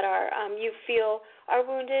wounded or that are you feel are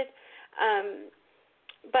wounded,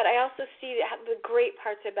 but I also see the great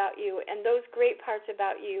parts about you, and those great parts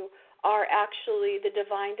about you are actually the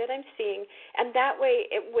divine that I'm seeing, and that way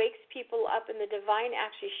it wakes people up, and the divine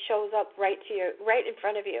actually shows up right in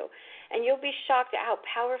front of you, and you'll be shocked at how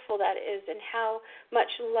powerful that is and how much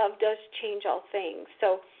love does change all things.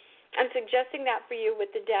 So I'm suggesting that for you with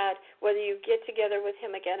the dad, whether you get together with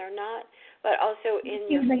him again or not, but also in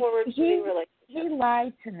your forward-moving relationship. He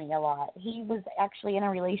lied to me a lot. He was actually in a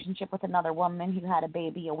relationship with another woman who had a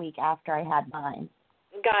baby a week after I had mine.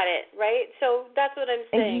 Got it, right? So that's what I'm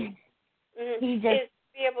saying. He just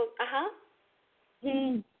be able,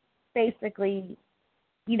 he basically,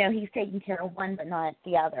 you know, he's taking care of one but not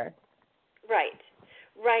the other.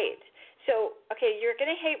 Right. So, okay, you're going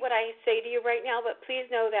to hate what I say to you right now, but please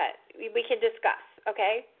know that we can discuss,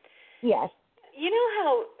 okay? Yes. You know how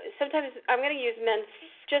sometimes, I'm going to use men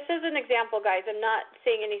just as an example, guys. I'm not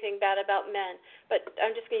saying anything bad about men, but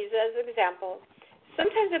I'm just going to use it as an example.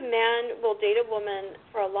 Sometimes a man will date a woman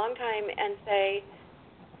for a long time and say,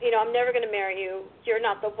 you know, I'm never going to marry you, you're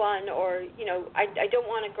not the one, or, you know, I don't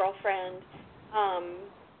want a girlfriend.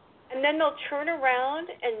 And then they'll turn around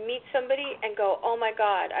and meet somebody and go, oh, my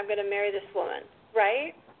God, I'm going to marry this woman,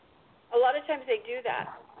 right? A lot of times they do that.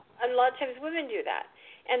 And a lot of times women do that.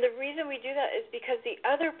 And the reason we do that is because the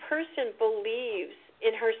other person believes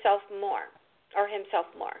in herself more, or himself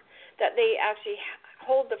more, that they actually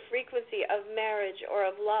hold the frequency of marriage or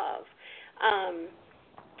of love.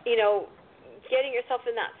 You know, getting yourself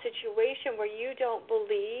in that situation where you don't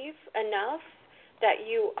believe enough that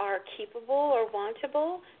you are keepable or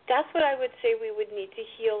wantable, that's what I would say we would need to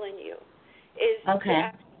heal in you, is to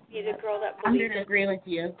actually be the girl that believes. I'm going to agree with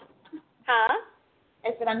you. Huh?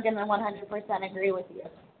 I said I'm going to 100% agree with you.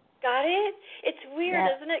 Got it? It's weird,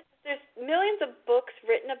 isn't it? There's millions of books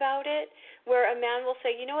written about it where a man will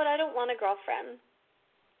say, you know what, I don't want a girlfriend.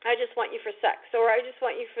 I just want you for sex, or I just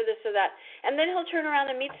want you for this or that. And then he'll turn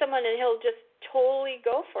around and meet someone and he'll just totally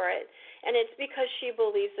go for it. And it's because she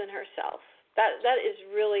believes in herself. That is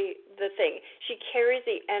really the thing. She carries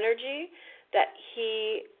the energy that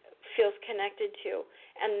he feels connected to.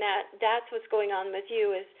 And that's what's going on with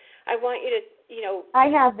you is I want you to, you know.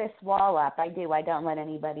 I have this wall up. I do. I don't let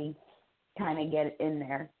anybody kind of get in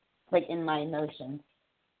there, like in my emotions.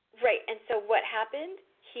 Right. And so what happened?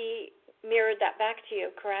 He mirrored that back to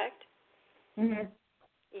you, correct? Mhm.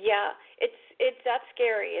 Yeah. It's that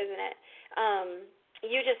scary, isn't it?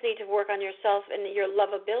 You just need to work on yourself and your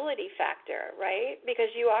lovability factor, right? Because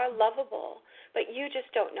you are lovable, but you just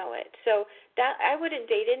don't know it. So that I wouldn't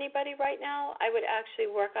date anybody right now. I would actually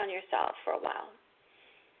work on yourself for a while.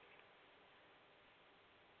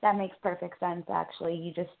 That makes perfect sense, actually.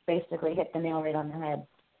 You just basically hit the nail right on the head.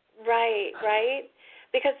 Right.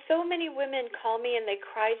 Because so many women call me and they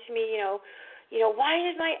cry to me, you know, why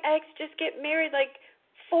did my ex just get married like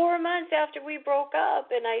 4 months after we broke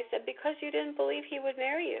up? And I said, because you didn't believe he would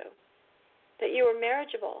marry you, that you were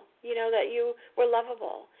marriageable, you know, that you were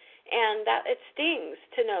lovable. And that it stings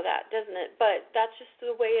to know that, doesn't it? But that's just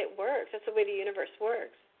the way it works. That's the way the universe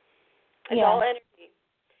works. It's all energy.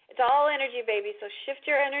 It's all energy, baby. So shift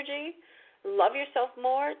your energy. Love yourself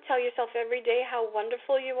more. Tell yourself every day how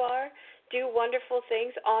wonderful you are. Do wonderful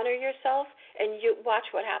things. Honor yourself. And you watch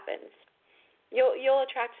what happens. You'll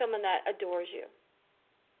attract someone that adores you.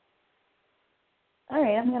 All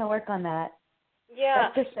right, I'm going to work on that. Yeah.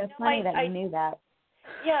 That's just so funny that you knew that.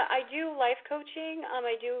 Yeah, I do life coaching.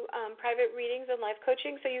 I do private readings and life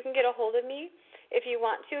coaching, so you can get a hold of me if you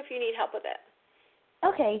want to, if you need help with it.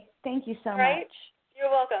 Okay, thank you so much. You're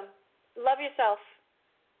welcome. Love yourself.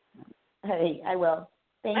 Hey, I will.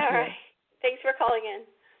 Thank you. All right. Thanks for calling in.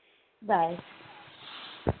 Bye.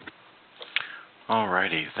 All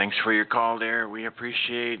righty. Thanks for your call there. We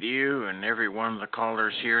appreciate you and every one of the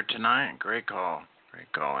callers here tonight. Great call.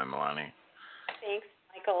 Great call, Emalani. Thanks,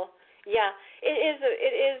 Michael. Yeah, it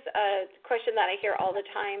is a question that I hear all the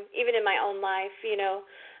time, even in my own life.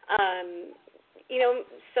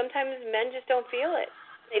 Sometimes men just don't feel it.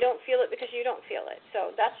 They don't feel it because you don't feel it.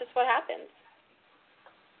 So that's just what happens.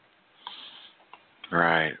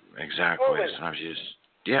 Right. Exactly. Sometimes you just,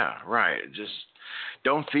 right. Just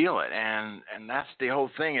don't feel it, and that's the whole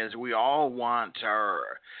thing. Is we all want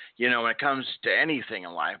our, when it comes to anything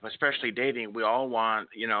in life, especially dating, we all want,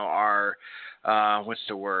 our, what's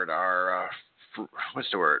the word? Our,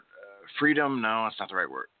 freedom? No, that's not the right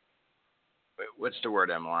word. What's the word,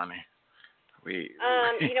 Emalani? You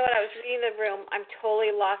know what? I was reading the room. I'm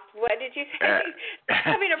totally lost. What did you say? I'm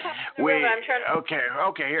having a problem in the room. I'm trying to.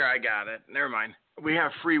 Okay. Here, I got it. Never mind. We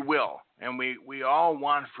have free will, and we all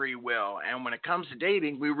want free will. And when it comes to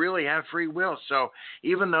dating, we really have free will. So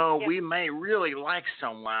even though we may really like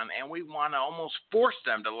someone and we want to almost force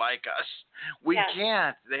them to like us, we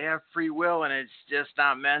can't. They have free will, and it's just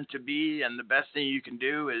not meant to be. And the best thing you can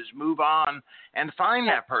do is move on and find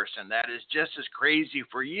that person that is just as crazy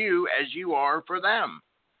for you as you are for them.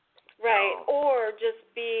 Right. So. Or just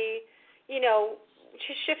be,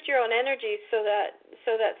 to shift your own energy so that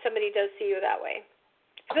somebody does see you that way.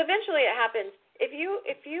 Because eventually it happens. If you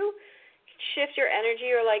shift your energy,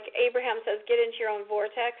 or like Abraham says, get into your own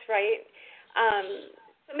vortex, right?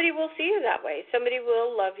 Somebody will see you that way. Somebody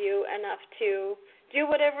will love you enough to do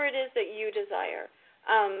whatever it is that you desire.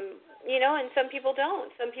 And some people don't.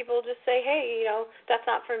 Some people just say, hey, that's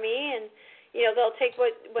not for me, and they'll take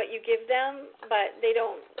what you give them, but they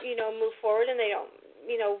don't, move forward, and they don't,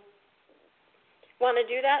 want to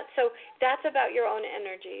do that. So that's about your own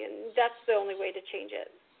energy, and that's the only way to change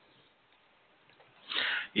it.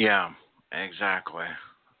 Yeah, exactly.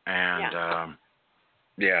 And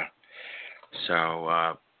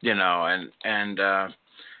so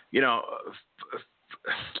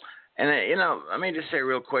let me just say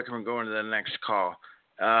real quick, and we're going to the next call.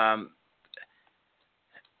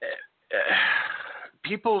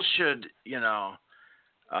 People should,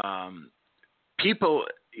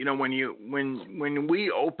 when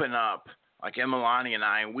we open up, like Emalani and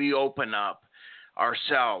I, we open up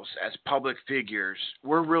ourselves as public figures,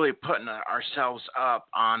 we're really putting ourselves up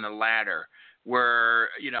on the ladder where,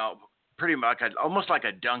 pretty much almost like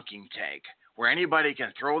a dunking tank, where anybody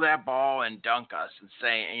can throw that ball and dunk us and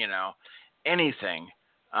say, anything.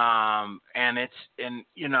 And it's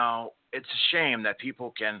a shame that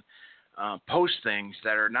people can post things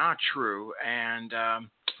that are not true. And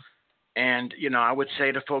I would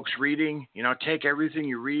say to folks reading, take everything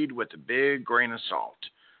you read with a big grain of salt.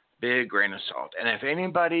 And if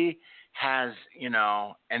anybody has,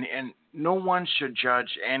 and no one should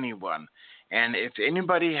judge anyone. And if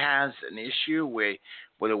anybody has an issue with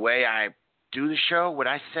the way I do the show, what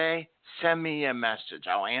I say, send me a message.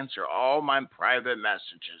 I'll answer all my private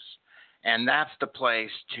messages. And that's the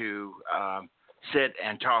place to sit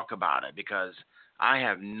and talk about it, because I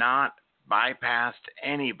have not bypassed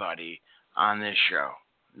anybody on this show.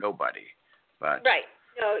 Nobody. But right.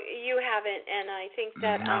 No, you haven't. And I think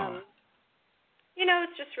that, no.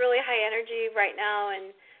 It's just really high energy right now,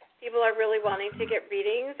 and people are really wanting to get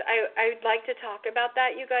readings. I'd like to talk about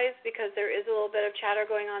that, you guys, because there is a little bit of chatter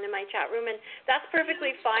going on in my chat room, and that's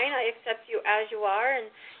perfectly fine. I accept you as you are,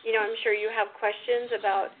 and, I'm sure you have questions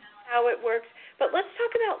about how it works. But let's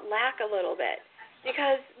talk about lack a little bit,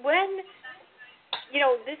 because when,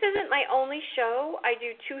 this isn't my only show. I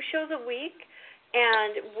do 2 shows a week.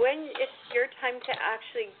 And when it's your time to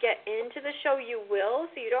actually get into the show, you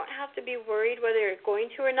will. So you don't have to be worried whether you're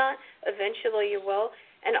going to or not. Eventually you will.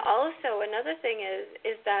 And also another thing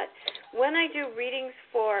is that when I do readings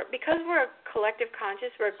because we're a collective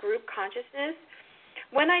conscious, we're a group consciousness,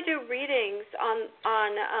 when I do readings on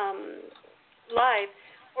live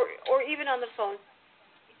or even on the phone,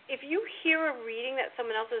 if you hear a reading that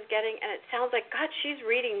someone else is getting and it sounds like, God, she's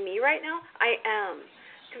reading me right now, I am.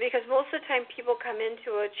 Because most of the time people come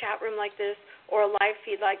into a chat room like this or a live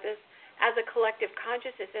feed like this as a collective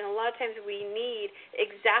consciousness, and a lot of times we need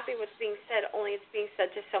exactly what's being said, only it's being said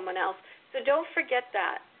to someone else. So don't forget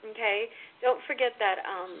that. Okay? Don't forget that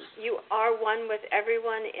you are one with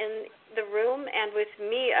everyone in the room and with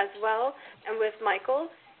me as well and with Michael,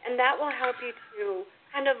 and that will help you to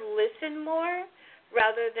kind of listen more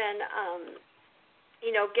rather than,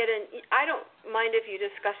 get in. I don't mind if you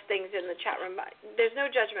discuss things in the chat room. There's no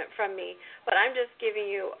judgment from me, but I'm just giving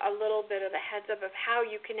you a little bit of a heads up of how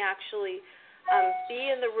you can actually be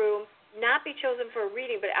in the room, not be chosen for a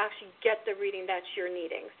reading, but actually get the reading that you're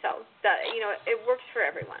needing. So that it works for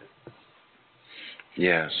everyone.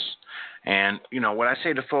 Yes. And, what I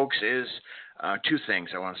say to folks is two things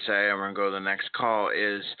I want to say. I'm going to go to the next call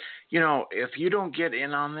is, if you don't get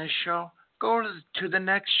in on this show, go to the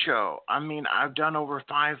next show. I mean, I've done over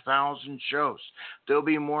 5,000 shows. There'll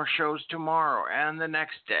be more shows tomorrow and the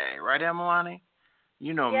next day. Right, Emalani?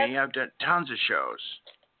 You know Yes. me. I've done tons of shows.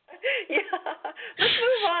 Yeah. Let's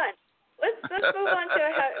move on. Let's move on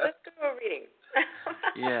let's go to a reading.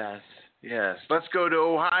 Yes. Let's go to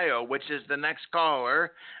Ohio, which is the next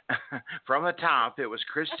caller. From the top, it was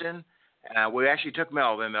Kristen. We actually took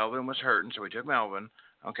Melvin. Melvin was hurting, so we took Melvin.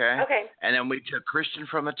 Okay? Okay. And then we took Kristen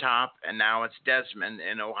from the top, and now it's Desmond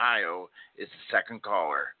in Ohio is the second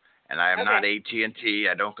caller. And I am not AT&T.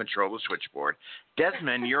 I don't control the switchboard.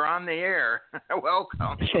 Desmond, you're on the air.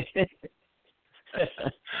 Welcome.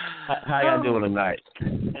 How y'all doing tonight?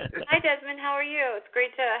 Hi, Desmond. How are you? It's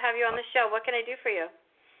great to have you on the show. What can I do for you?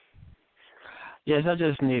 Yes, I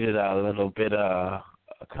just needed a little bit of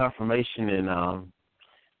confirmation and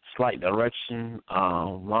slight direction.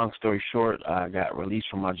 Long story short, I got released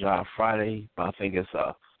from my job Friday, but I think it's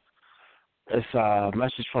a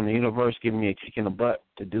message from the universe giving me a kick in the butt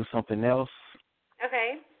to do something else.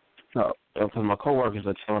 Okay. So, because my coworkers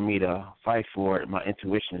are telling me to fight for it, my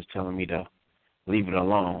intuition is telling me to leave it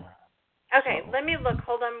alone. Okay, let me look.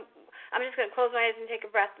 Hold on. I'm just going to close my eyes and take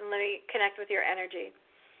a breath and let me connect with your energy.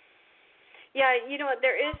 Yeah, you know what?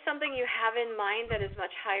 There is something you have in mind that is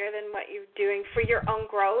much higher than what you're doing for your own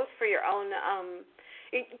growth, for your own,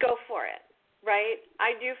 go for it, right?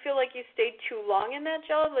 I do feel like you stayed too long in that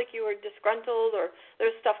job, like you were disgruntled or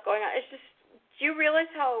there's stuff going on. It's just, do you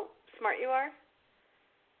realize how smart you are?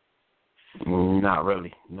 Not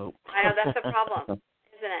really, nope. I know, that's the problem,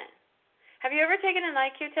 isn't it? Have you ever taken an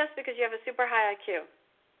IQ test because you have a super high IQ?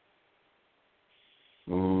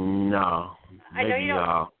 No. I know you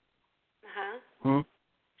don't.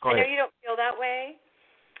 Go I know ahead. you don't feel that way,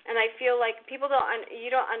 and I feel like you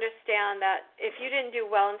don't understand that if you didn't do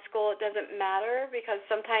well in school, it doesn't matter because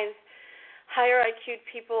sometimes higher IQ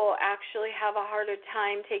people actually have a harder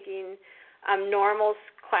time taking normal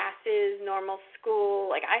classes, normal school.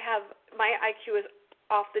 Like my IQ is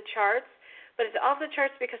off the charts. But it's off the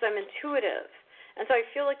charts because I'm intuitive. And so I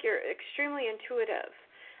feel like you're extremely intuitive,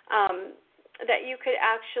 that you could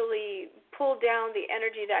actually pull down the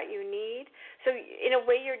energy that you need. So in a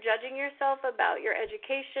way, you're judging yourself about your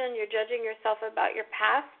education, you're judging yourself about your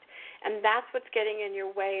past, and that's what's getting in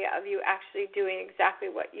your way of you actually doing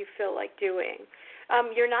exactly what you feel like doing.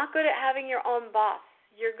 You're not good at having your own boss.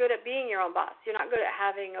 You're good at being your own boss. You're not good at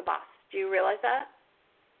having a boss. Do you realize that?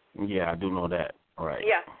 Yeah, I do know that. All right.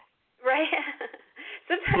 Yeah. Right?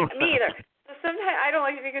 Sometimes, me either. So sometimes I don't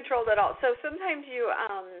like to be controlled at all. So sometimes you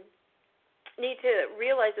need to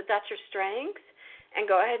realize that that's your strength and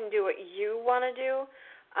go ahead and do what you want to do.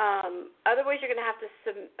 Otherwise, you're going to have to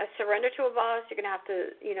surrender to a boss. You're going to have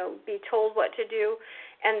to, be told what to do.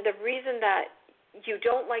 And the reason that you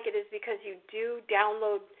don't like it is because you do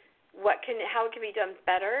download how it can be done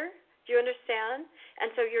better. Do you understand? And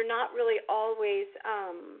so you're not really always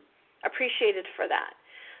appreciated for that.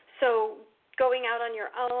 So going out on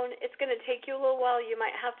your own, it's going to take you a little while. You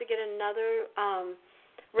might have to get another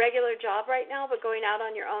regular job right now, but going out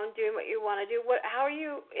on your own, doing what you want to do. How are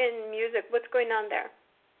you in music? What's going on there?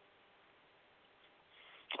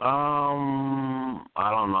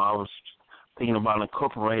 I don't know. I was thinking about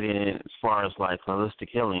incorporating it as far as like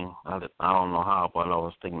holistic healing. I don't know how, but I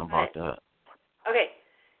was thinking about that. Okay.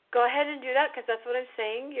 Go ahead and do that because that's what I'm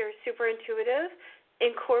saying. You're super intuitive.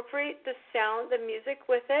 Incorporate the sound, the music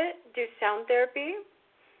with it. Do sound therapy,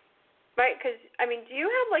 right? Because, do you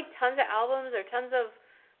have like tons of albums or tons of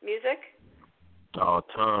music? Oh,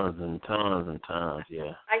 tons and tons and tons,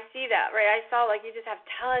 yeah. I see that, right? I saw like you just have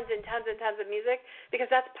tons and tons and tons of music because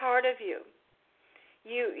that's part of you.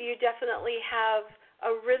 You definitely have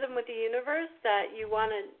a rhythm with the universe that you want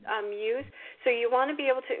to use. So you want to be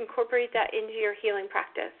able to incorporate that into your healing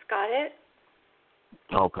practice. Got it?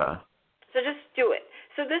 Okay. So just do it.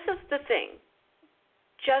 So this is the thing.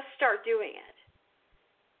 Just start doing it.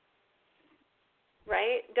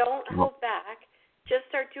 Right? Don't hold back. Just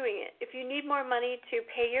start doing it. If you need more money to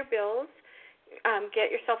pay your bills,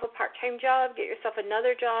 get yourself a part-time job, get yourself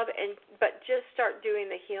another job, but just start doing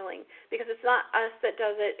the healing, because it's not us that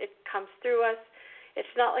does it. It comes through us.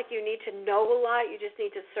 It's not like you need to know a lot. You just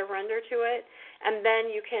need to surrender to it, and then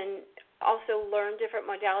you can also learn different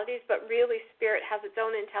modalities, but really Spirit has its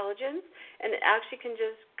own intelligence, and it actually can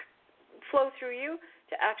just flow through you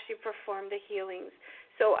to actually perform the healings.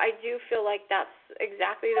 So I do feel like that's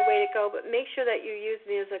exactly the way to go, but make sure that you use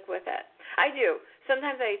music with it. I do.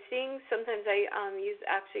 Sometimes I sing. Sometimes I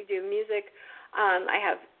do music. I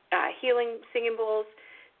have healing singing bowls,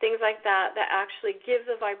 things like that actually gives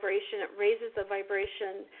a vibration. It raises the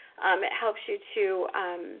vibration. It helps you to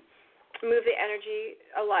move the energy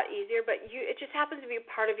a lot easier, but it just happens to be a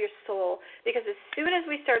part of your soul, because as soon as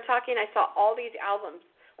we started talking, I saw all these albums,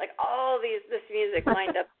 like this music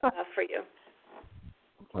lined up for you.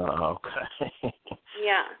 Oh, okay.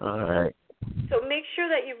 Yeah. All right. So make sure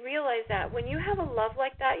that you realize that when you have a love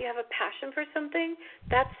like that, you have a passion for something,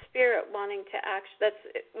 that's Spirit wanting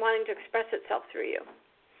to express itself through you.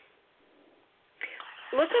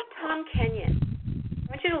 Look up Tom Kenyon.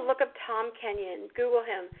 I want you to look up Tom Kenyon. Google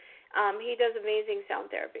him. He does amazing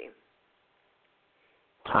sound therapy.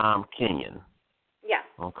 Tom Kenyon. Yeah.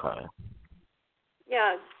 Okay.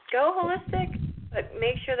 Yeah. Go holistic, but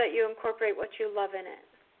make sure that you incorporate what you love in it.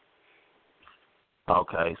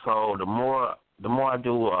 Okay, so the more I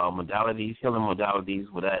do modalities, healing modalities,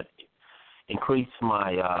 will that increase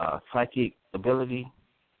my psychic ability?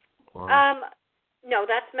 Or? No,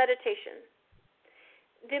 that's meditation.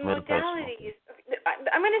 The modalities,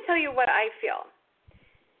 I'm going to tell you what I feel.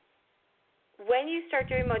 When you start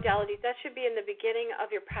doing modalities, that should be in the beginning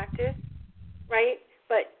of your practice, right?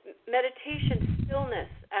 But meditation, stillness,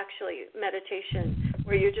 meditation,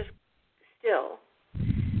 where you're just still,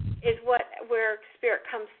 is where Spirit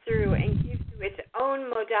comes through and gives you its own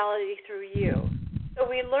modality through you. So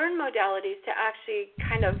we learn modalities to actually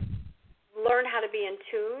kind of learn how to be in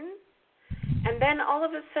tune, and then all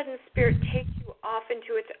of a sudden Spirit takes you off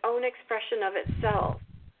into its own expression of itself.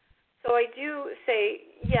 So I do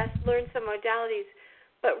say, yes, learn some modalities,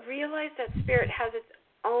 but realize that Spirit has its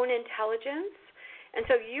own intelligence. And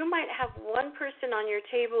so you might have one person on your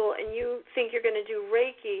table and you think you're going to do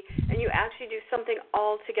Reiki, and you actually do something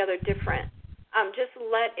altogether different. Just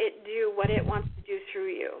let it do what it wants to do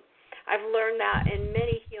through you. I've learned that in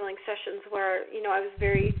many healing sessions where, I was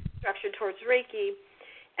very structured towards Reiki,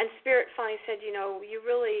 and Spirit finally said, you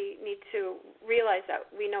really need to realize that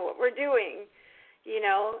we know what we're doing,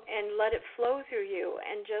 and let it flow through you,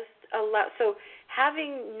 and just allow. So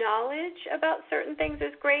having knowledge about certain things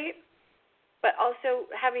is great, but also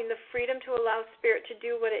having the freedom to allow Spirit to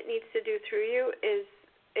do what it needs to do through you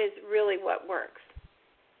is really what works.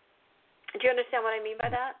 Do you understand what I mean by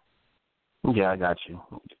that? Yeah, I got you.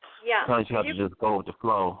 Yeah. Sometimes you have to just go with the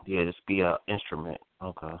flow. Yeah, just be an instrument.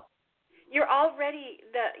 Okay. You're already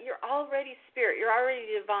Spirit. You're already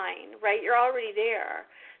divine, right? You're already there.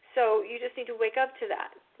 So you just need to wake up to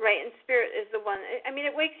that, right? And Spirit is the one.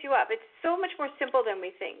 It wakes you up. It's so much more simple than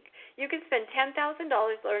we think. You can spend $10,000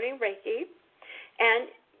 learning Reiki,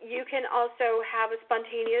 and you can also have a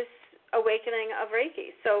spontaneous awakening of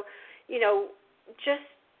Reiki. So, just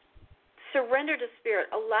surrender to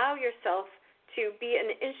Spirit. Allow yourself to be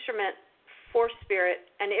an instrument for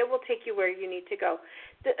Spirit, and it will take you where you need to go.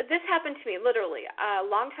 This happened to me literally. A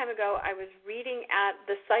long time ago, I was reading at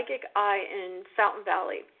the Psychic Eye in Fountain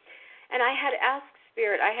Valley, and I had asked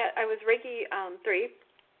Spirit, I was Reiki 3.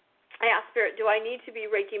 I asked Spirit, do I need to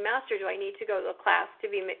be Reiki Master? Do I need to go to the class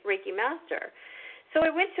to be Reiki Master? So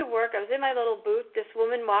I went to work. I was in my little booth. This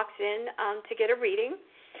woman walks in to get a reading,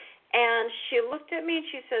 and she looked at me and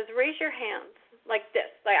she says, raise your hands like this.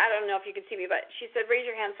 Like, I don't know if you can see me, but she said, raise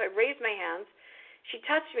your hands. So I raised my hands. She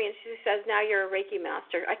touched me and she says, now you're a Reiki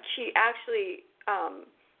Master. She actually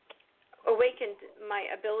awakened my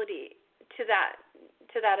ability to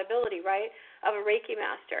that ability, right, of a Reiki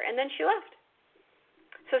Master. And then she left.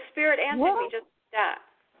 So Spirit answered me just like that.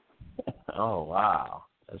 Oh, wow.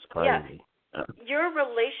 That's crazy. Yeah. Your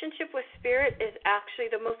relationship with Spirit is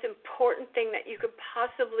actually the most important thing that you could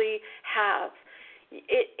possibly have.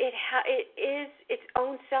 It is its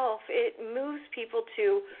own self. It moves people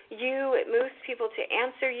to you. It moves people to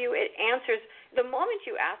answer you. It answers. The moment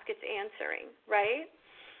you ask, it's answering, right?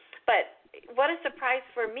 But what a surprise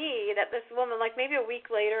for me that this woman, like maybe a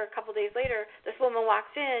week later, a couple days later, this woman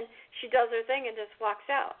walks in, she does her thing and just walks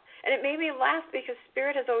out. And it made me laugh because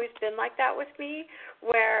Spirit has always been like that with me,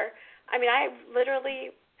 where I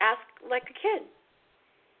literally ask like a kid.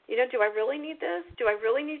 Do I really need this? Do I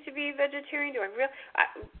really need to be vegetarian?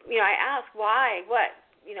 I ask why, what,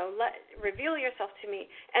 reveal yourself to me,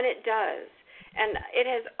 and it does. And it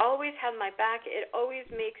has always had my back. It always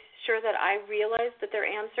makes sure that I realize that they're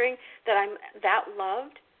answering, that I'm that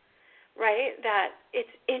loved, right? That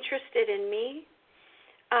it's interested in me.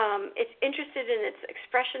 It's interested in its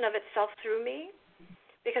expression of itself through me,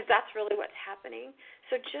 because that's really what's happening.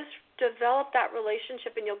 So just develop that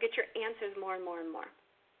relationship, and you'll get your answers more and more and more.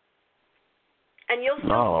 And you'll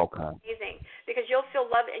feel amazing, because you'll feel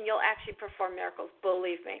love and you'll actually perform miracles.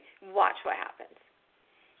 Believe me. Watch what happens.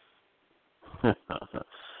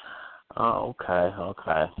 Okay.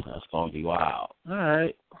 That's going to be wild. All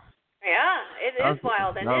right. Yeah, it is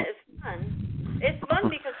wild, and it is fun. It's fun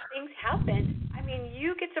because things happen. I mean,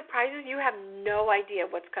 you get surprises. You have no idea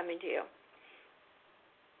what's coming to you.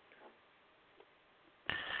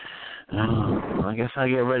 I guess I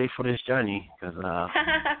get ready for this journey. Cause, right.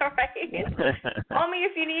 Call me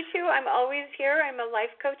if you need to. I'm always here. I'm a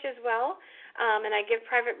life coach as well, and I give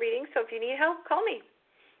private readings. So if you need help, call me.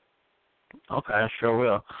 Okay, I sure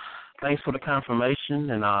will. Thanks for the confirmation,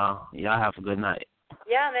 and y'all have a good night.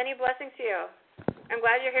 Yeah, many blessings to you. I'm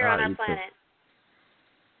glad you're here on our planet.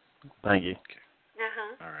 Too. Thank you.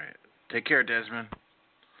 Uh-huh. All right. Take care, Desmond.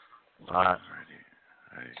 All right.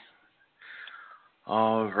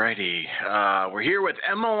 Alrighty. We're here with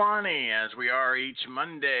Emalani, as we are each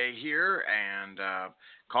Monday here, and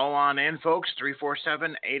call on in, folks,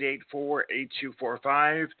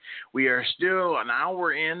 347-884-8245. We are still an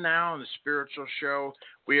hour in now in the spiritual show.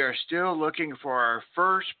 We are still looking for our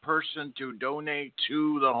first person to donate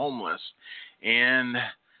to the homeless in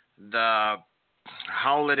the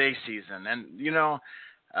holiday season. And,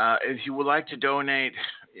 if you would like to donate,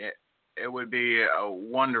 it would be a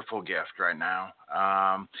wonderful gift right now.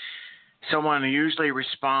 Someone usually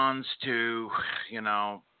responds to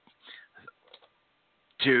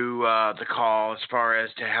the call as far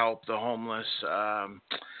as to help the homeless.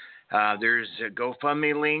 There's a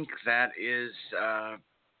GoFundMe link that is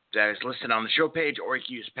listed on the show page, or you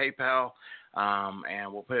can use PayPal,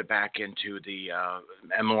 and we'll put it back into the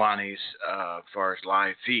Emalani's as far as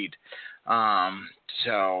live feed.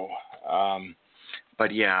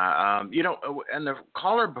 But yeah, and the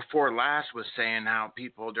caller before last was saying how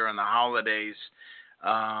people during the holidays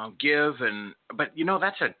give, but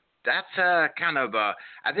that's a kind of I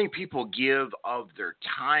think people give of their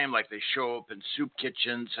time, like they show up in soup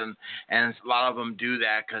kitchens, and a lot of them do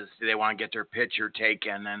that because they want to get their picture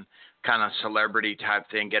taken and kind of celebrity type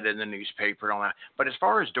thing, get it in the newspaper and all that. But as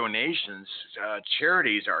far as donations,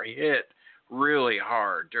 charities are hit really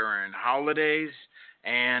hard during holidays.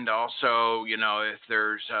 And also, if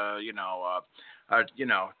there's,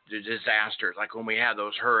 disasters, like when we had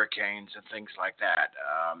those hurricanes and things like that,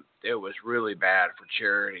 it was really bad for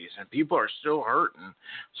charities, and people are still hurting.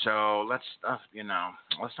 So let's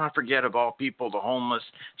not forget of all people, the homeless,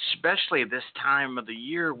 especially this time of the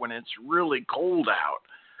year when it's really cold out.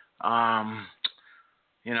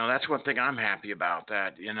 That's one thing I'm happy about,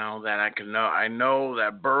 that I know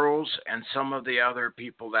that Burroughs and some of the other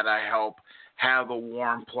people that I help have a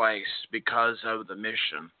warm place because of the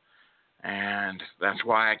mission. And that's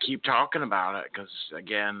why I keep talking about it, because,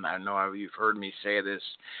 again, I know you've heard me say this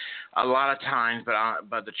a lot of times,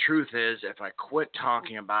 but the truth is, if I quit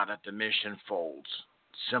talking about it, the mission folds.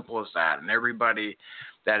 Simple as that. And everybody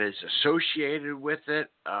that is associated with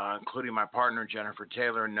it, including my partner, Jennifer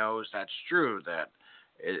Taylor, knows that's true, that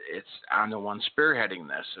I'm the one spearheading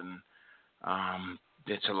this. And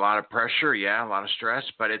it's a lot of pressure, a lot of stress,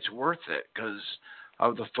 but it's worth it because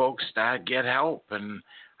of the folks that get help. And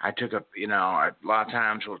I took a lot of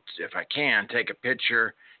times, if I can, take a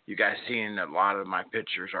picture. You guys seen a lot of my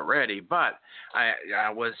pictures already, but I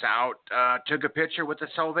was out, took a picture with the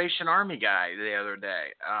Salvation Army guy the other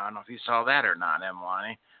day. I don't know if you saw that or not,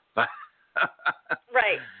 Emalani, but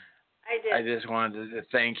right. I did. I just wanted to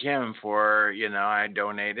thank him for, I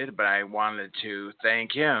donated, but I wanted to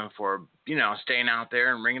thank him for, staying out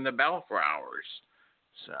there and ringing the bell for hours.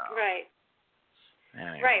 So. Right.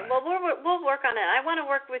 Anyway. Right. Well, we'll work on it. I want to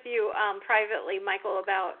work with you privately, Michael,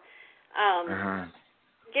 about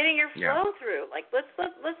getting your flow through. Like, let's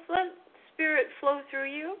let spirit flow through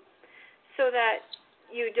you, so that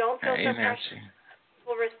you don't feel so pressure.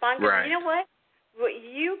 Will respond. Right. You know what?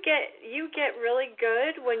 You get really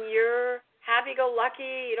good when you're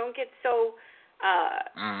happy-go-lucky. You don't get so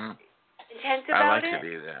intense about it. I like to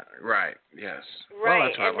be that. Right. Yes. Right. Well,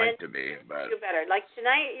 that's what I like to be. But do better. Like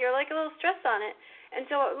tonight, you're like a little stressed on it, and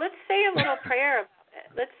so let's say a little prayer about it.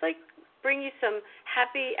 Let's bring you some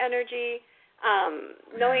happy energy,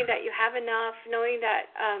 knowing that you have enough, knowing that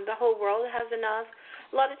the whole world has enough.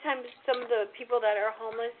 A lot of times, some of the people that are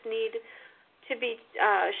homeless need to be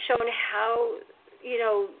shown how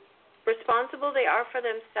responsible they are for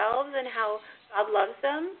themselves and how God loves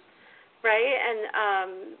them, right?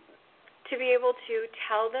 And to be able to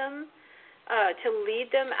tell them, to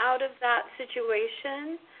lead them out of that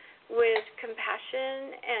situation with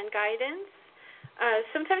compassion and guidance.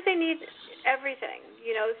 Sometimes they need everything,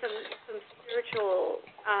 some spiritual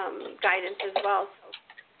guidance as well. So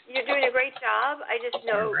you're doing a great job. I just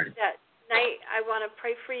know that tonight I want to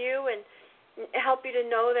pray for you and help you to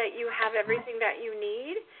know that you have everything that you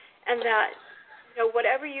need, and that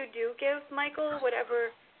whatever you do give, Michael,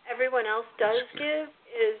 whatever everyone else does give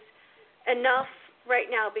is enough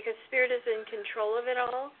right now, because Spirit is in control of it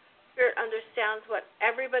all. Spirit understands what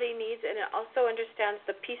everybody needs, and it also understands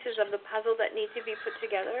the pieces of the puzzle that need to be put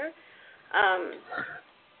together.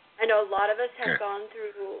 I know a lot of us have gone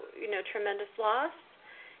through tremendous loss,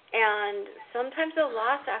 and sometimes the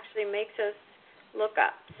loss actually makes us look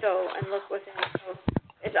up, and look within. So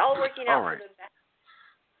it's all working out for the best.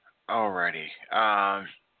 All righty.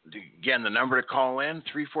 Again, the number to call in,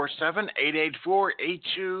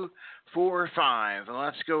 347-884-8245. And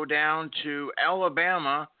let's go down to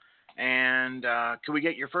Alabama. And can we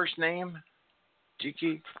get your first name?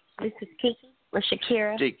 Tiki? This is Tiki or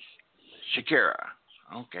Shakira. Shakira.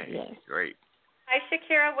 Okay, yes. Great. Hi,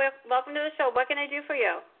 Shakira. Welcome to the show. What can I do for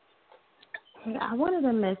you? I wanted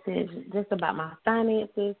a message just about my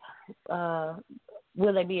finances.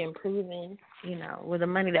 Will they be improving? Will the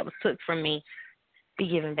money that was took from me be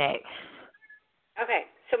given back? Okay,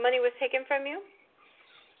 so money was taken from you?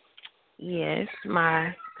 Yes,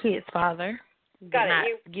 my kid's father did not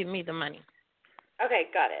give me the money. Okay,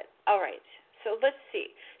 got it. All right. So let's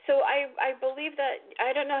see. So I believe that,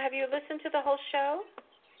 I don't know, have you listened to the whole show?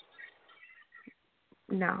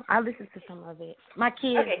 No, I listened to some of it. My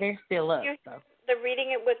kids, they're still up. So. The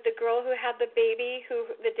reading it with the girl who had the baby, who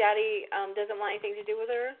the daddy doesn't want anything to do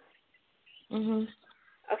with her? Mhm.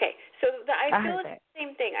 Okay, so I feel it's the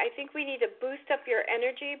same thing. I think we need to boost up your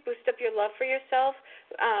energy, boost up your love for yourself,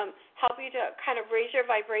 help you to kind of raise your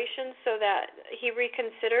vibration so that he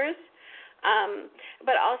reconsiders,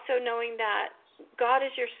 but also knowing that God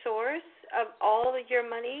is your source of all of your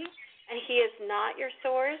money, and he is not your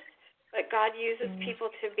source, but God uses people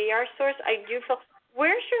to be our source. I do feel.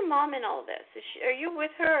 Where's your mom in all this? Are you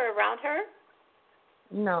with her or around her?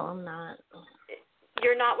 No, I'm not.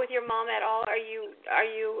 You're not with your mom at all? Are you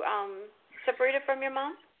separated from your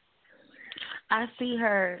mom? I see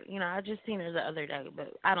her, I just seen her the other day,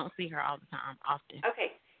 but I don't see her all the time, often.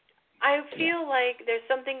 Okay. I feel like there's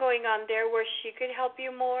something going on there where she could help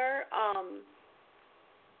you more,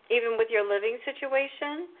 even with your living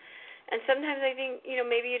situation. And sometimes I think,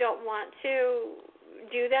 maybe you don't want to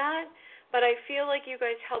do that, but I feel like you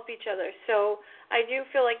guys help each other. So I do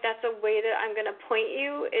feel like that's a way that I'm going to point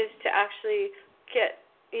you, is to actually get,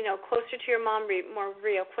 closer to your mom, more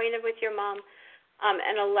reacquainted with your mom,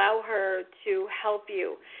 and allow her to help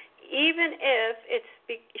you. Even if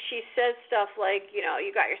she says stuff like, you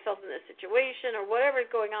got yourself in this situation or whatever is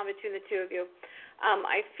going on between the two of you,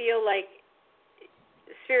 I feel like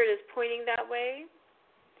Spirit is pointing that way,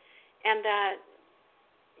 and that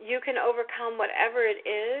you can overcome whatever it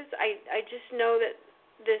is. I just know that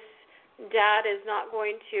this dad is not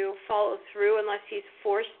going to follow through unless he's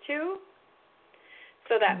forced to.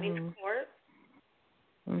 So that means court.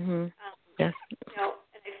 Yes. And I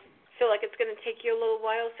feel like it's going to take you a little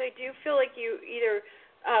while. So I do feel like you either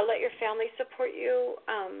let your family support you,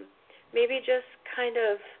 maybe just kind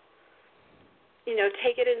of,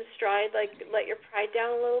 take it in stride, like let your pride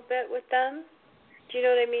down a little bit with them. Do you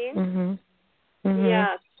know what I mean?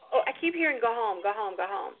 Yeah. Oh, I keep hearing go home, go home, go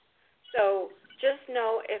home. So just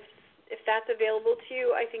know if that's available to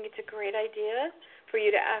you, I think it's a great idea for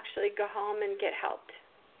you to actually go home and get helped.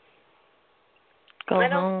 I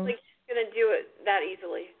don't think she's going to do it that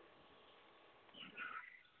easily.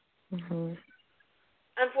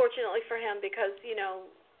 Unfortunately for him, because,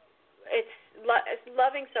 it's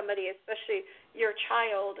loving somebody, especially your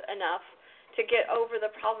child, enough to get over the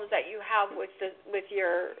problems that you have with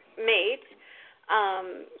your mate.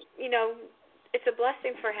 It's a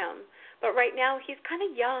blessing for him. But right now, he's kind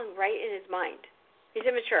of young, right, in his mind. He's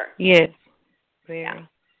immature. Yes. Very. Yeah,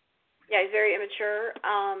 he's very immature.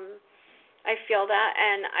 I feel that,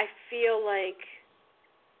 and I feel like,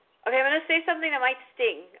 okay, I'm going to say something that might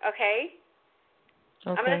sting, okay?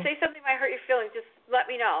 I'm going to say something that might hurt your feelings. Just let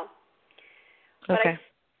me know. But I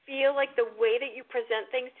feel like the way that you present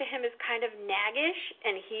things to him is kind of naggish,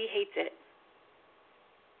 and he hates it.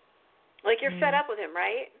 Like you're fed up with him,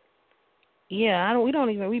 right? Yeah, we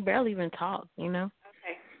barely even talk,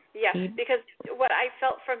 Okay. Yeah, because what I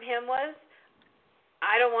felt from him was,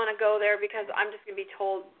 I don't want to go there because I'm just going to be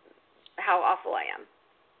told how awful I am.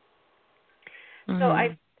 So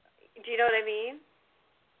do you know what I mean?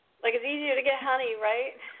 Like, it's easier to get honey,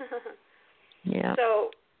 right? Yeah.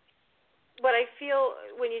 So what I feel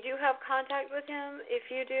when you do have contact with him, if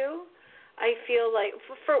you do, I feel like,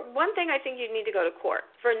 for one thing, I think you need to go to court.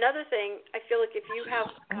 For another thing, I feel like if you have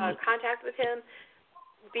contact with him,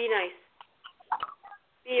 be nice.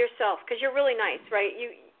 Be yourself, because you're really nice, right?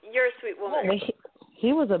 You're a sweet woman. Yeah,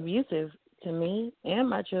 he was abusive to me and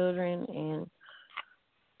my children, and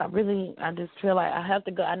I just feel like I have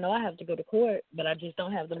to go. I know I have to go to court, but I just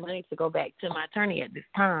don't have the money to go back to my attorney at this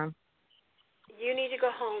time. You need to go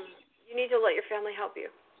home. You need to let your family help you.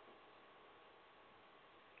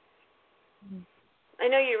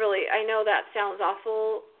 I know that sounds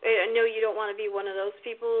awful. I know you don't want to be one of those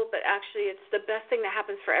people, but actually it's the best thing that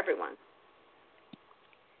happens for everyone.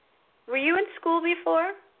 Were you in school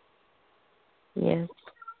before? Yes.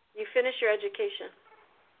 You finish your education.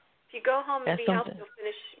 If you go home and be healthy,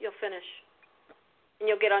 you'll finish. And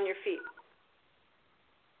you'll get on your feet.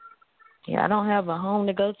 Yeah, I don't have a home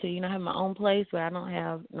to go to. I have my own place, but I don't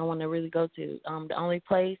have no one to really go to. The only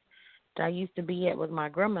place that I used to be at was my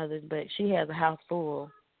grandmother's, but she has a house full,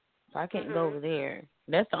 so I can't go over there.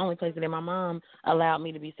 That's the only place that my mom allowed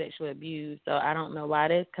me to be sexually abused, so I don't know why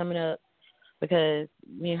that's coming up, because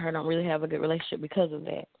me and her don't really have a good relationship because of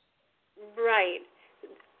that. Right.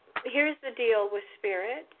 Here's the deal with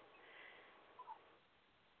Spirit.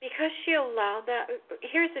 Because she allowed that,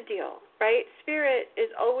 here's the deal, right? Spirit is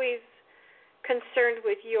always concerned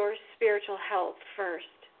with your spiritual health first.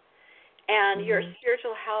 And your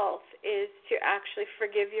spiritual health is to actually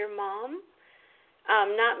forgive your mom,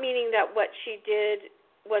 not meaning that what she did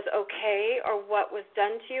was okay or what was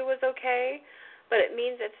done to you was okay, but it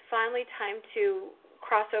means it's finally time to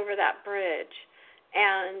cross over that bridge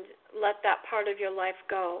and let that part of your life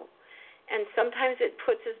go. And sometimes it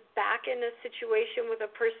puts us back in a situation with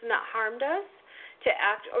a person that harmed us to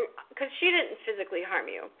act, because she didn't physically harm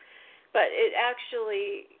you, but it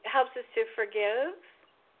actually helps us to forgive,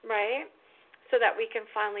 right, so that we can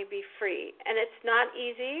finally be free. And it's not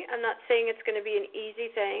easy. I'm not saying it's going to be an easy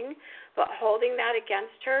thing, but holding that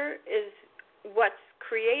against her is what's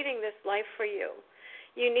creating this life for you.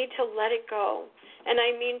 You need to let it go. And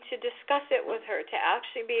I mean to discuss it with her, to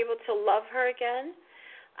actually be able to love her again,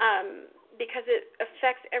 because it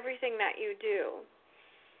affects everything that you do.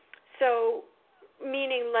 So,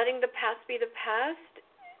 meaning letting the past be the past,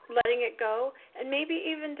 letting it go, and maybe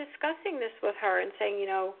even discussing this with her and saying,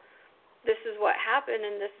 this is what happened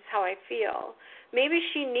and this is how I feel. Maybe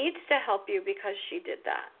she needs to help you because she did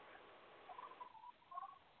that.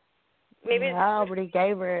 Maybe I already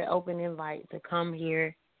gave her an open invite to come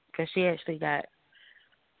here, because she actually got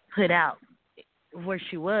put out where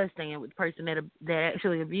she was staying with the person that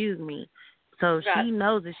actually abused me. So she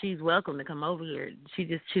knows that she's welcome to come over here. She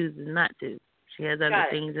just chooses not to. She has other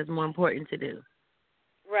things that's more important to do.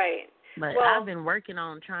 Right. But I've been working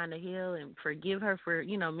on trying to heal and forgive her for,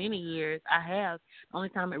 many years. I have. The only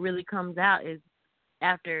time it really comes out is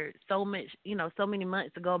after so many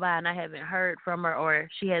months to go by and I haven't heard from her, or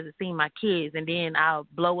she hasn't seen my kids, and then I'll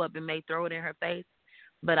blow up and may throw it in her face.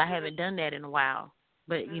 But I haven't done that in a while.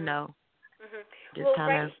 But, just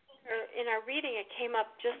kind of. In our reading, it came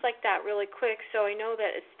up just like that really quick, so I know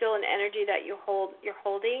that it's still an energy that you're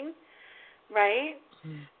holding, right?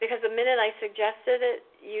 Because the minute I suggested it,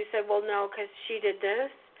 you said, well, no, because she did this.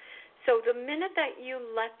 So the minute that you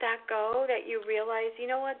let that go, that you realize, you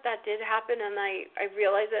know what, that did happen, and I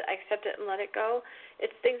realize it, I accept it and let it go,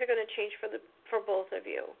 things are going to change for both of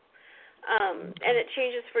you. And it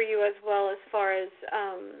changes for you as well, as far as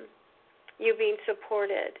you being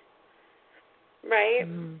supported, right?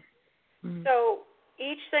 So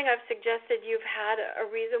each thing I've suggested, you've had a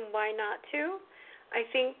reason why not to. I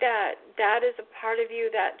think that is a part of you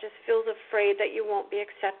that just feels afraid that you won't be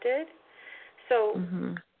accepted. So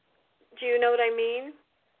do you know what I mean?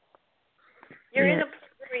 You're in a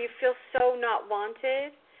place where you feel so not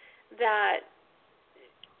wanted that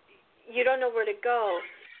you don't know where to go.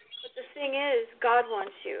 But the thing is, God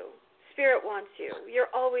wants you. Spirit wants you.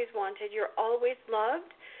 You're always wanted. You're always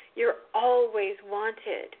loved. You're always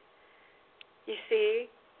wanted. You see,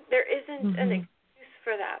 there isn't an excuse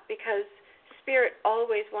for that, because Spirit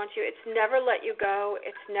always wants you. It's never let you go.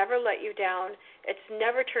 It's never let you down. It's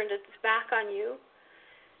never turned its back on you.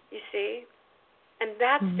 You see? And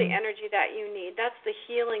that's the energy that you need. That's the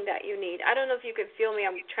healing that you need. I don't know if you can feel me.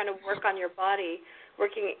 I'm trying to work on your body,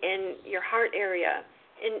 working in your heart area,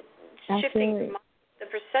 in shifting the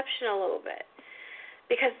perception a little bit.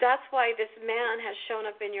 Because that's why this man has shown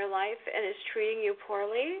up in your life and is treating you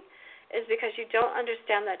poorly, is because you don't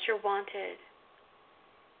understand that you're wanted.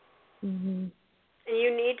 And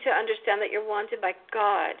you need to understand that you're wanted by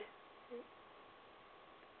God.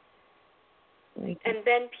 And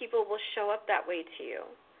then people will show up that way to you.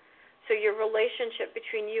 So your relationship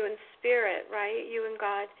between you and Spirit, right, you and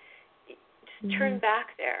God, just turn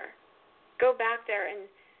back there. Go back there,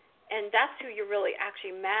 and that's who you're really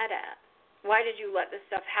actually mad at. Why did you let this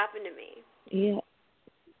stuff happen to me? Yeah.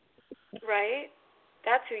 Right?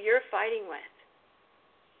 That's who you're fighting with.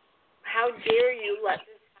 How dare you let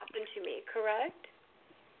this happen to me, correct?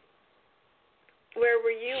 Where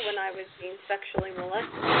were you when I was being sexually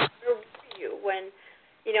molested? Where were you when,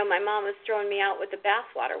 my mom was throwing me out with the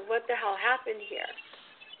bathwater? What the hell happened here?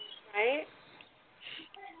 Right?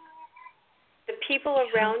 The people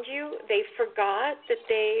around you, they forgot that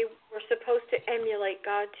they were supposed to emulate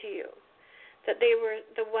God to you, that they were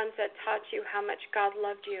the ones that taught you how much God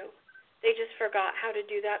loved you. They just forgot how to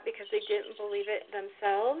do that because they didn't believe it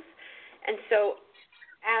themselves. And so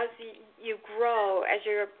as you grow,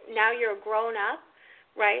 now you're grown up,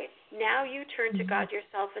 right? Now you turn to God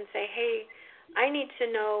yourself and say, hey, I need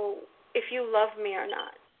to know if you love me or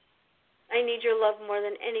not. I need your love more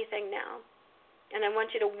than anything now. And I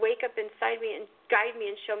want you to wake up inside me and guide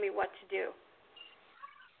me and show me what to do.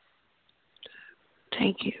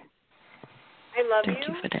 Thank you. I love you. Thank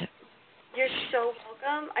you for that. You're so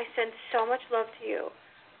welcome. I send so much love to you.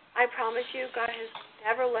 I promise you, God has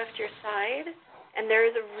never left your side, and there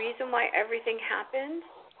is a reason why everything happened,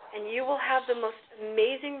 and you will have the most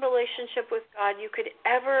amazing relationship with God you could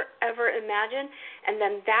ever imagine, and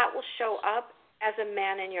then that will show up as a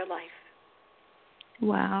man in your life.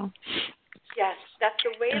 Wow. Yes, that's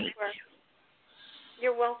the way it works.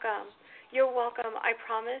 You're welcome. You're welcome. I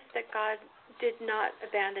promise that God did not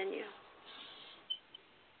abandon you.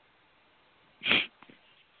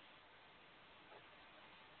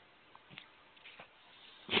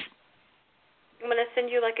 I'm going to send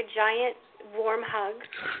you like a giant warm hug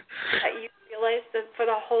that you realize that for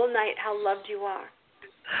the whole night how loved you are.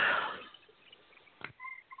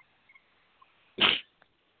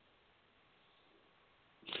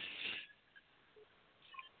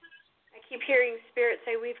 I keep hearing Spirit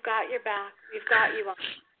say, we've got your back. We've got you on.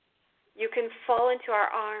 You can fall into our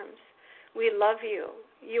arms. We love you.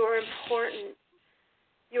 You are important.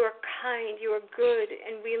 You are kind. You are good,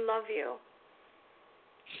 and we love you.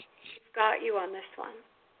 We've got you on this one.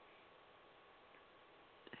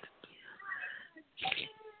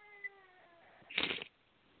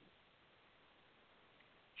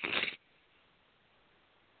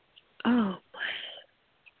 Oh.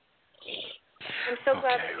 I'm so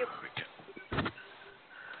glad that you.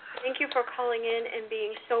 Thank you for calling in and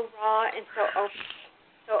being so raw and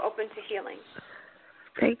so open to healing.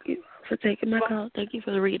 Thank you for taking my call. Thank you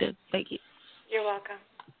for the reading. Thank you. You're welcome.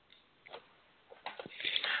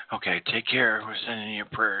 Okay, take care. We're sending you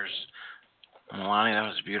prayers. Emalani, that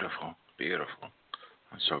was beautiful. Beautiful.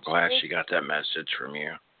 I'm so glad she got that message from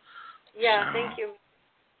you. Yeah, thank you.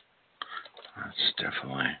 That's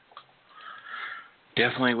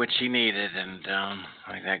definitely what she needed, and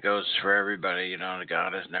like that goes for everybody.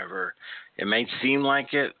 God has never. It may seem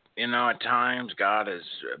like it, at times God has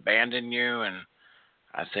abandoned you, and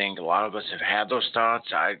I think a lot of us have had those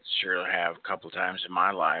thoughts. I sure have a couple of times in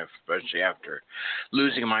my life, especially after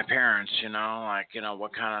losing my parents.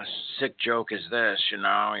 What kind of sick joke is this?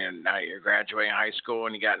 Now you're graduating high school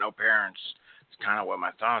and you got no parents. It's kind of what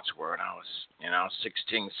my thoughts were when I was,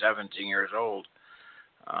 16, 17 years old.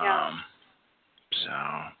 Yeah.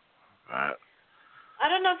 But I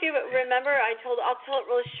don't know if you remember. I'll tell a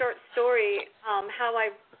really short story. How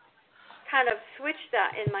I kind of switched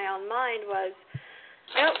that in my own mind was,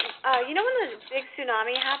 when the big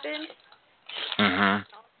tsunami happened.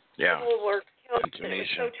 Yeah. People were killed. It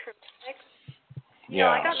was so traumatic.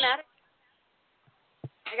 I got mad.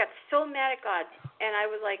 I got so mad at God, and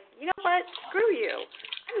I was like, you know what? Screw you.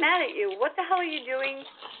 I'm mad at you. What the hell are you doing?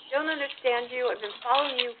 Don't understand you. I've been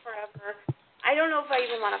following you forever. I don't know if I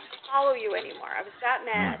even want to follow you anymore. I was that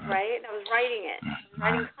mad, right? And I was writing it.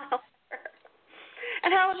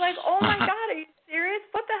 And I was like, oh, my God, are you serious?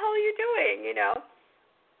 What the hell are you doing,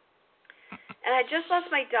 And I just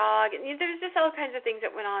lost my dog. And there was just all kinds of things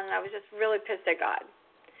that went on, and I was just really pissed at God.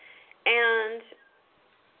 And,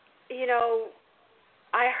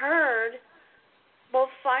 I heard,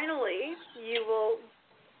 well, finally, you will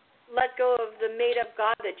let go of the made-up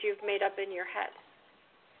God that you've made up in your head.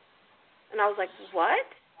 And I was like, what?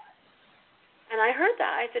 And I heard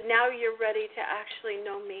that. I said, now you're ready to actually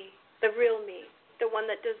know me, the real me, the one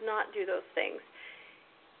that does not do those things.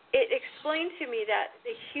 It explained to me that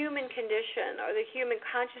the human condition or the human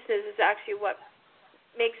consciousness is actually what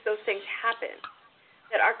makes those things happen.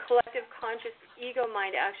 That our collective conscious ego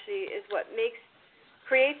mind actually is what makes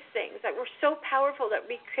creates things, that we're so powerful that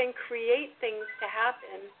we can create things to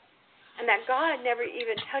happen, and that God never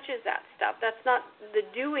even touches that stuff. That's not the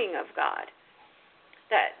doing of God.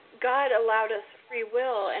 That God allowed us free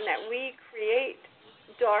will, and that we create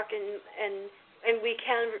dark and we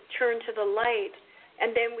can turn to the light,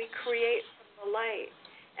 and then we create from the light.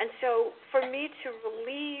 And so for me to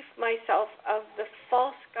relieve myself of the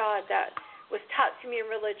false God that was taught to me in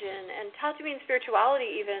religion and taught to me in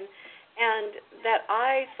spirituality even, and that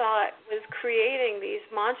I thought was creating these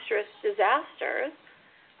monstrous disasters,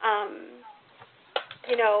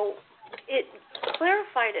 it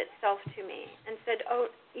clarified itself to me and said,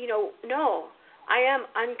 oh, no, I am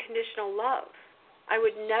unconditional love. I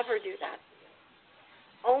would never do that.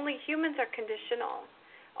 Only humans are conditional.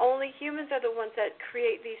 Only humans are the ones that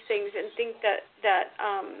create these things and think that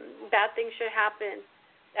bad things should happen,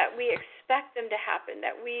 that we expect them to happen,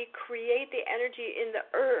 that we create the energy in the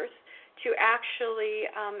earth to actually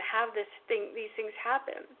have these things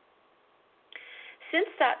happen. Since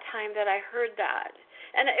that time that I heard that,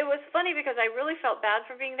 and it was funny because I really felt bad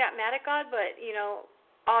for being that mad at God, but,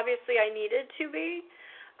 obviously I needed to be.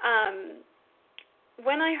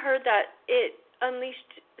 When I heard that, it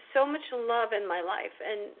unleashed so much love in my life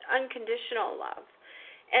and unconditional love.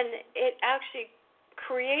 And it actually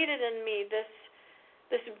created in me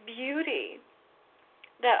this beauty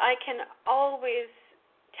that I can always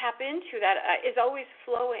tap into, that is always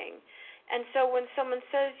flowing. And so when someone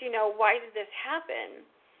says, why did this happen?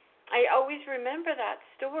 I always remember that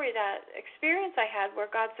story, that experience I had where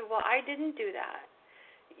God said, well, I didn't do that.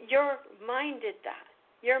 Your mind did that.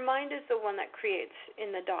 Your mind is the one that creates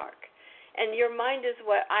in the dark. And your mind is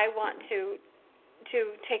what I want to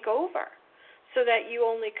take over so that you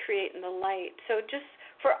only create in the light. So just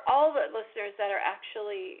for all the listeners that are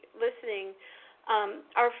actually listening,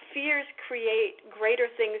 our fears create greater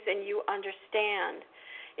things than you understand.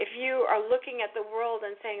 If you are looking at the world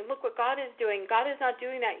and saying, look what God is doing, God is not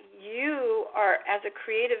doing that. You are, as a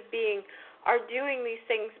creative being, are doing these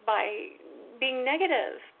things by being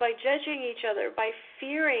negative, by judging each other, by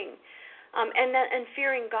fearing, and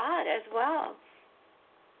fearing God as well.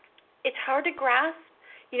 It's hard to grasp,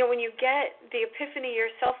 when you get the epiphany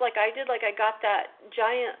yourself like I did, like I got that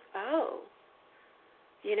giant,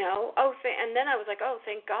 and then I was like,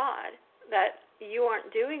 thank God that you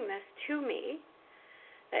aren't doing this to me.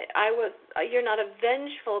 That you're not a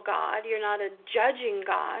vengeful God, you're not a judging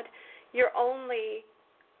God, you're only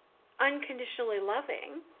unconditionally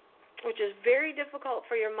loving, which is very difficult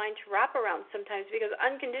for your mind to wrap around sometimes, because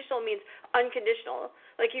unconditional means unconditional.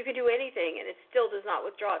 Like you can do anything and it still does not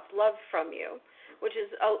withdraw its love from you, which is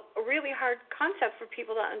a really hard concept for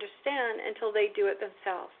people to understand until they do it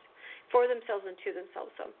themselves, for themselves and to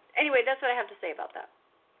themselves. So anyway, that's what I have to say about that.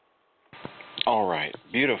 All right.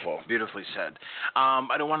 Beautiful. Beautifully said.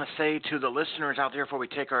 I don't want to say to the listeners out there before we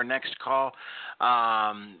take our next call,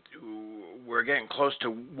 we're getting close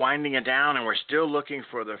to winding it down, and we're still looking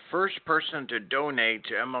for the first person to donate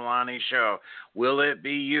to Emalani's show. Will it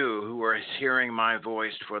be you who are hearing my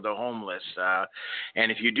voice for the homeless?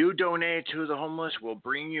 And if you do donate to the homeless, we'll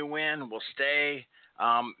bring you in. We'll stay.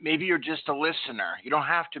 Maybe you're just a listener. You don't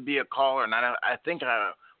have to be a caller. And I think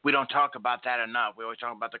we don't talk about that enough. We always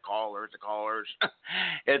talk about the callers.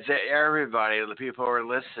 It's everybody, the people who are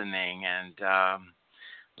listening. And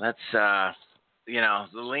let's, the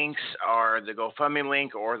links are the GoFundMe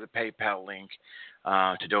link or the PayPal link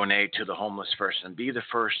to donate to the homeless person. Be the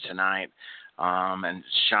first tonight and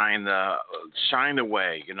shine the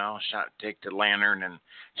way, take the lantern and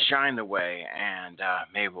shine the way. And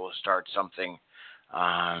maybe we'll start something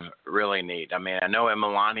really neat. I mean, I know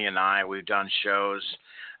Emalani and I, we've done shows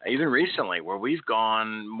even recently where we've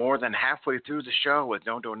gone more than halfway through the show with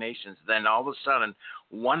no donations. Then all of a sudden,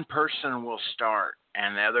 one person will start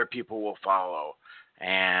and the other people will follow.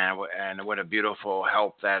 And what a beautiful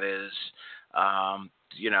help that is,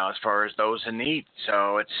 as far as those in need.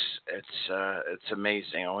 So it's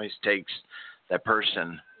amazing. It always takes that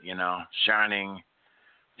person, shining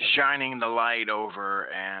the light over.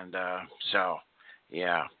 And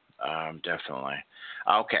definitely.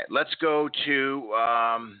 Okay, let's go to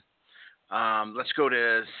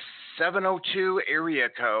 702 area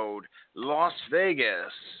code, Las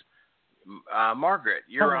Vegas. Margaret,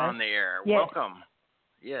 you're Hello. on the air. Yes. Welcome.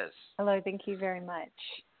 Yes. Hello, thank you very much.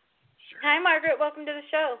 Sure. Hi, Margaret. Welcome to the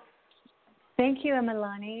show. Thank you,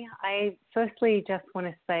 Emalani. I firstly just want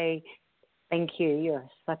to say thank you. You're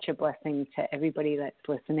such a blessing to everybody that's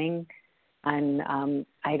listening. And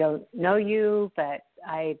I don't know you, but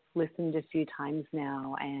I've listened a few times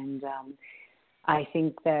now, and I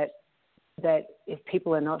think that if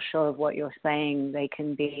people are not sure of what you're saying, they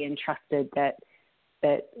can be entrusted that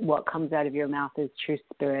that what comes out of your mouth is true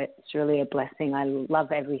spirit. It's really a blessing. I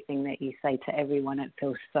love everything that you say to everyone. It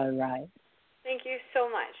feels so right. Thank you so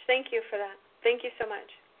much. Thank you for that. Thank you so much.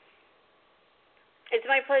 It's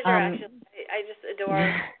my pleasure, actually. I just adore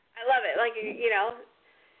I love it. Like,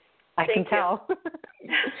 I can you. tell.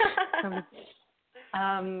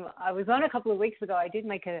 I was on a couple of weeks ago. I did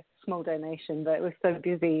make a small donation, but it was so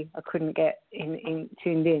busy I couldn't get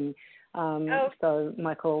tuned in. So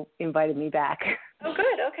Michael invited me back. Oh,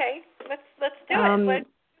 good. Okay, let's do it. What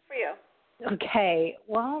for you? Okay.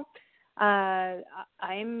 Well, I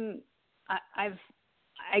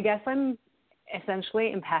guess I'm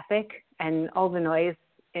essentially empathic, and all the noise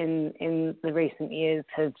in the recent years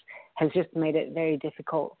has just made it very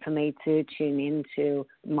difficult for me to tune into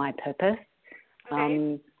my purpose. Okay.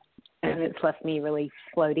 And it's left me really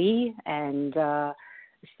floaty, and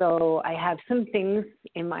so I have some things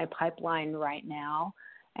in my pipeline right now,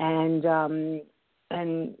 and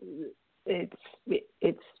it's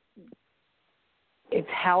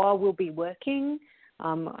how I will be working.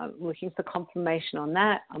 I'm looking for confirmation on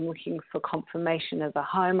that. I'm looking for confirmation of a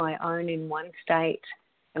home I own in one state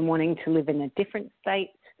and wanting to live in a different state.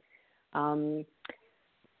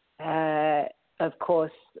 Of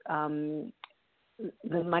course,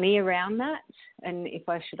 the money around that, and if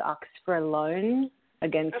I should ask for a loan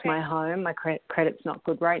against my home. My credit's not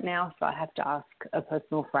good right now, so I have to ask a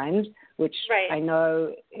personal friend, which I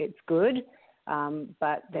know it's good,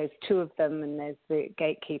 but there's two of them, and there's the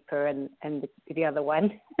gatekeeper and the other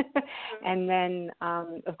one. And then,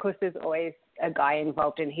 of course, there's always a guy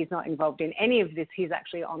involved, and he's not involved in any of this. He's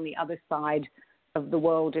actually on the other side of the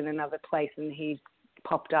world in another place, and he's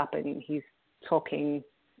popped up, and he's talking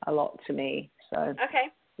a lot to me. So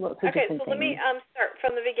lots of different things. Let me start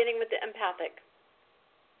from the beginning with the empathic.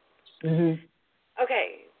 Mm-hmm.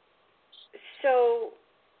 Okay, so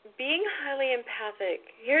being highly empathic,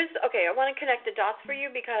 I want to connect the dots for you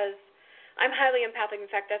because I'm highly empathic. In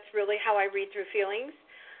fact, that's really how I read through feelings.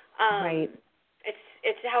 Right.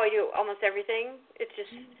 It's how I do almost everything. It's just,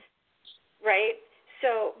 right?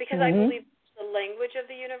 So because I believe the language of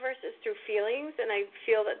the universe is through feelings, and I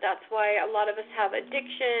feel that that's why a lot of us have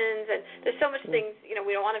addictions, and there's so much things, we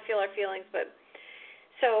don't want to feel our feelings, but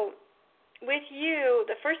so with you,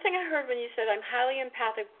 the first thing I heard when you said I'm highly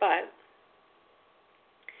empathic, but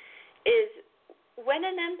is when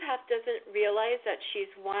an empath doesn't realize that she's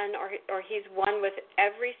one or he's one with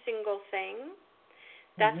every single thing,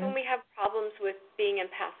 that's when we have problems with being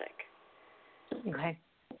empathic. Okay.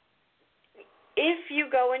 If you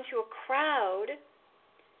go into a crowd,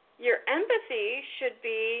 your empathy should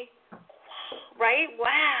be, right?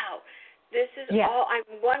 Wow, this is all, I'm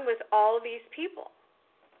one with all these people.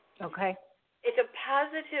 Okay. It's a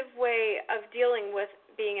positive way of dealing with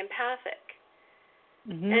being empathic.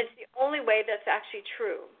 And it's the only way that's actually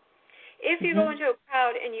true. If you go into a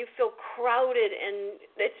crowd and you feel crowded, and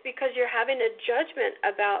it's because you're having a judgment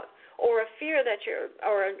about, or a fear that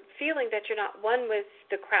or a feeling that you're not one with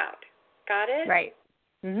the crowd. Got it? Right.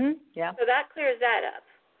 Yeah. So that clears that up,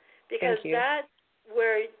 because that's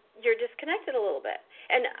where you're disconnected a little bit.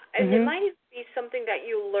 And it might even be something that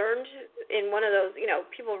you learned in one of those,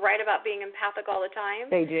 people write about being empathic all the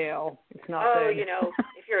time. They do. It's not good.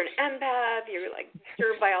 If you're an empath, you're like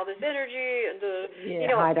disturbed by all this energy and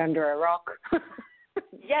hide under a rock.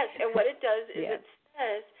 Yes, and what it does is it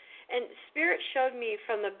says, and Spirit showed me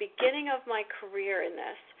from the beginning of my career in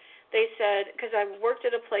this, they said, because I worked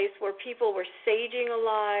at a place where people were saging a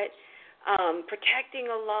lot,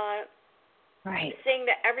 protecting a lot, saying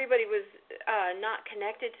that everybody was not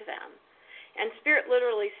connected to them. And Spirit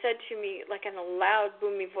literally said to me, like in a loud,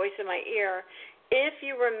 booming voice in my ear, if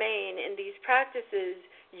you remain in these practices,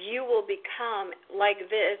 you will become like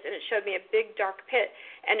this. And it showed me a big dark pit,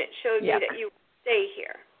 and it showed me that you stay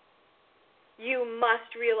here. You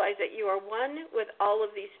must realize that you are one with all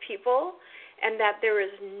of these people, and that there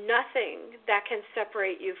is nothing that can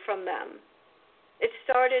separate you from them. It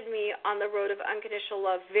started me on the road of unconditional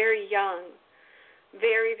love very young,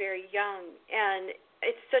 very, very young. And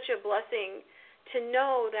it's such a blessing to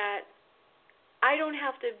know that I don't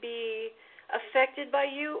have to be affected by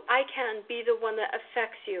you. I can be the one that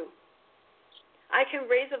affects you. I can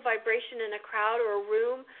raise a vibration in a crowd or a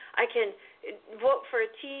room. I can vote for a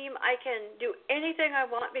team. I can do anything I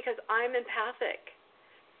want because I'm empathic.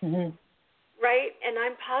 Right? And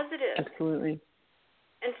I'm positive. Absolutely.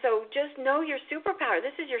 And so just know your superpower.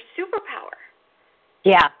 This is your superpower.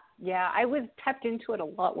 Yeah. I was tapped into it a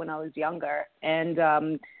lot when I was younger. And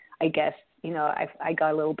I guess, I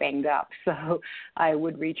got a little banged up. So I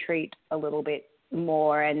would retreat a little bit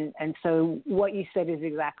more. And so what you said is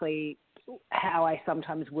exactly how I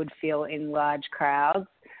sometimes would feel in large crowds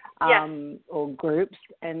or groups.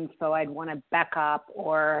 And so I'd want to back up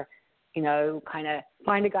or, kind of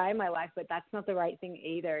find a guy in my life. But that's not the right thing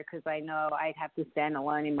either, because I know I'd have to stand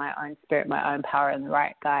alone in my own spirit, my own power, and the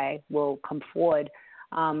right guy will come forward.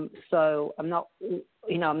 So I'm not,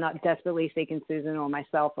 I'm not desperately seeking Susan or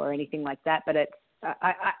myself or anything like that, but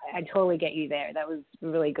I totally get you there. That was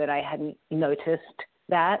really good. I hadn't noticed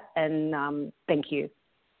that, and thank you.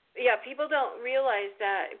 Yeah, people don't realize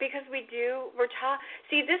that because we're taught.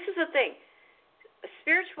 See, this is the thing.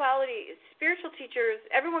 Spirituality, spiritual teachers,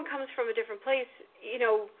 everyone comes from a different place,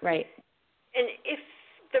 Right. And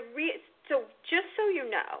so just so you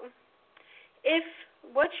know, if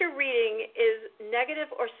what you're reading is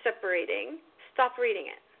negative or separating, stop reading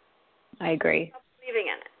it. I agree. Stop believing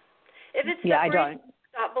in it. If it's I don't.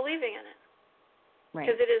 Stop believing in it. Right.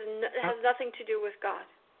 Because it has nothing to do with God.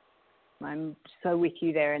 I'm so with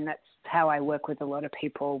you there, and that's how I work with a lot of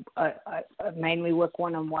people. I mainly work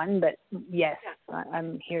one-on-one, but yes, yeah.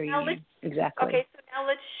 I'm hearing you exactly. Okay, so now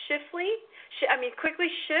let's quickly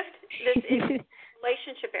shift this into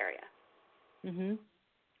relationship area. Mhm.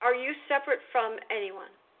 Are you separate from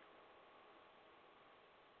anyone?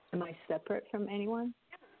 Am I separate from anyone?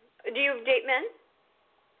 Do you date men?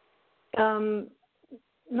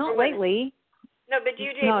 Not lately. No, but do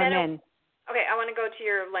you date men? Men. Okay, I want to go to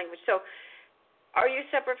your language. So, are you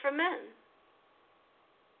separate from men?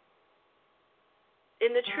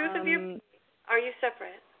 In the truth of your, are you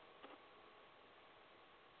separate?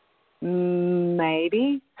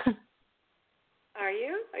 Maybe. Are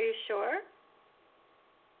you? Are you sure?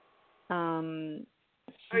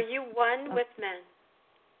 Are you one with men?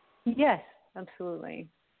 Yes, absolutely.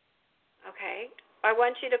 Okay. I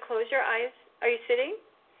want you to close your eyes. Are you sitting?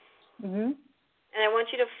 Mhm. And I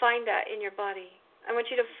want you to find that in your body. I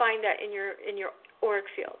want you to find that in your auric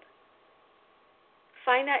field.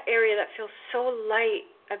 Find that area that feels so light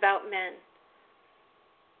about men.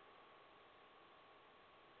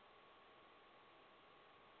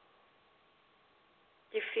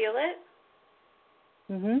 You feel it?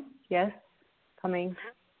 Mhm. Yes. Coming.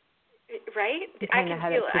 Right? I can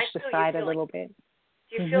had feel it pushed aside a little bit.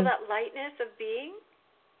 Do you feel that lightness of being?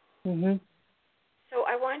 Mhm. So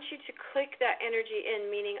I want you to click that energy in,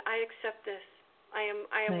 meaning I accept this. I am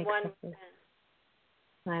one with men.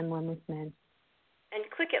 I am one with men. And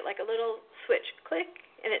click it like a little switch. Click,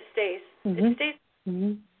 and it stays. Mm-hmm. It stays.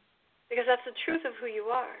 Mm-hmm. Because that's the truth of who you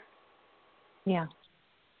are. Yeah.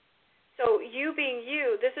 So you being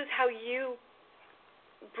you, this is how you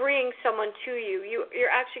bring someone to you. You're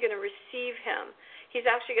actually going to receive him. He's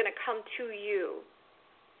actually going to come to you.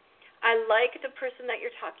 I like the person that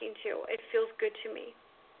you're talking to. It feels good to me.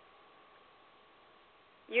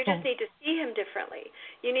 You just need to see him differently.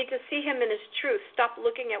 You need to see him in his truth. Stop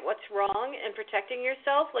looking at what's wrong and protecting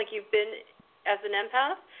yourself like you've been as an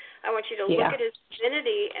empath. I want you to look at his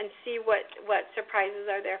divinity and see what surprises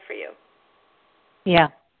are there for you. Yeah.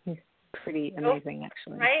 He's pretty amazing,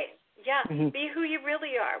 actually. Right? Yeah. Mm-hmm. Be who you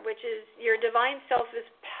really are, which is your divine self is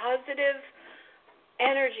positive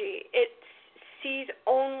energy. It sees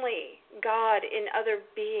only God in other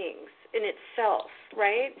beings, in itself,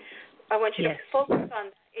 right? I want you to focus on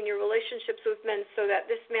that in your relationships with men so that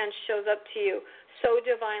this man shows up to you so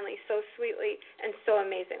divinely, so sweetly, and so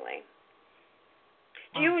amazingly.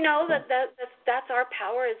 Do you know that's our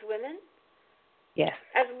power as women? Yes.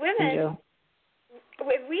 As women,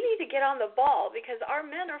 we need to get on the ball because our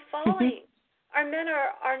men are falling. Our men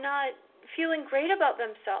are not feeling great about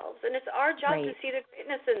themselves, and it's our job to see the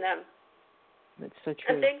greatness in them. That's so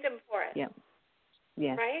true. And thank them for it. Yeah.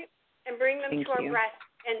 Yes. Right? And bring them to our rest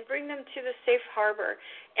and bring them to the safe harbor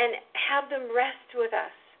and have them rest with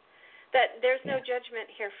us. That there's no judgment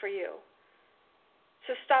here for you.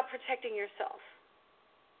 So stop protecting yourself.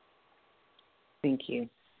 Thank you.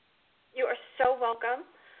 You are so welcome.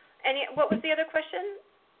 What was the other question?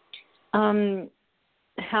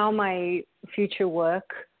 How my future work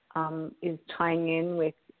is tying in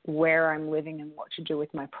with where I'm living and what to do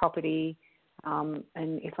with my property, and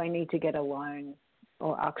if I need to get a loan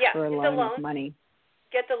or ask for a loan of money.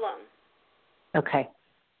 Get the loan. Okay.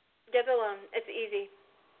 Get the loan. It's easy.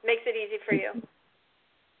 Makes it easy for you.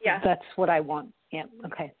 Yeah. That's what I want. Yeah.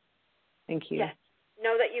 Okay. Thank you. Yes.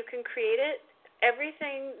 Know that you can create it.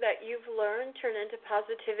 Everything that you've learned turn into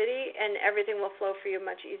positivity, and everything will flow for you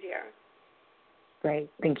much easier. Great.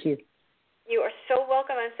 Thank you. You are so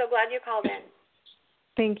welcome. I'm so glad you called in.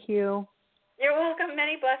 Thank you. You're welcome.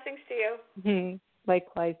 Many blessings to you. Mm-hmm.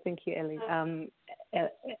 Likewise. Thank you, Ellie.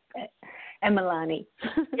 Emalani.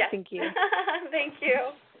 Yes. Thank you. Thank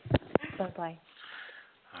you. Bye-bye.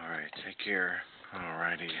 All right. Take care. All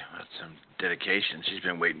righty. That's some dedication. She's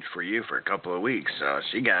been waiting for you for a couple of weeks, so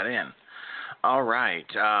she got in. All right.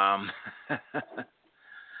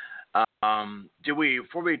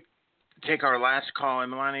 Before we take our last call,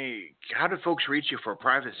 Emalani, how do folks reach you for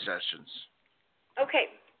private sessions? Okay.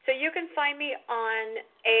 So you can find me on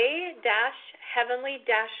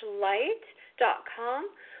a-heavenly-light.com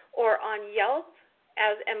or on Yelp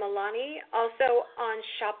as Emalani, also on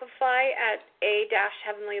Shopify at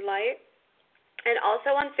a-heavenly-light, and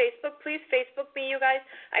also on Facebook. Please Facebook me, you guys.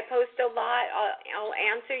 I post a lot. I'll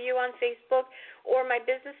answer you on Facebook, or my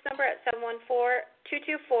business number at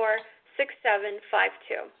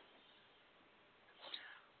 714-224-6752.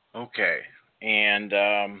 Okay, and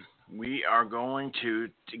we are going to,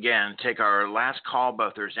 again, take our last call, but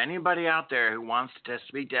if there's anybody out there who wants to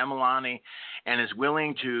speak to Emalani and is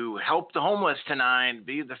willing to help the homeless tonight,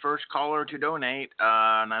 be the first caller to donate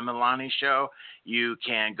on Emalani's show, you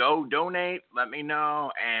can go donate, let me know,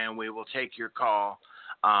 and we will take your call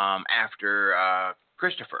after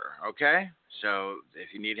Christopher, okay? So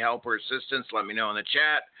if you need help or assistance, let me know in the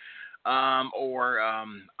chat or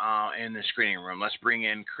in the screening room. Let's bring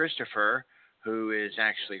in Christopher, who is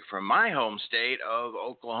actually from my home state of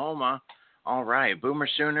Oklahoma. All right, Boomer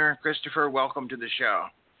Sooner. Christopher, welcome to the show.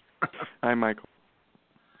 Hi, Michael.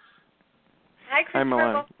 Hi, Christopher.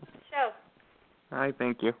 Welcome to the show. Hi,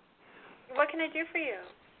 thank you. What can I do for you?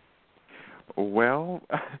 Well,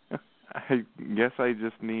 I guess I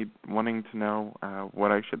just wanting to know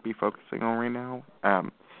what I should be focusing on right now.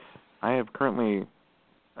 I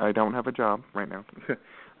don't have a job right now.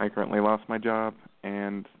 I currently lost my job,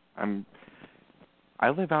 and I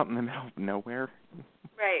live out in the middle of nowhere.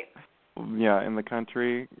 Right. Yeah, in the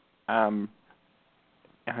country. I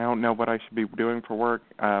don't know what I should be doing for work.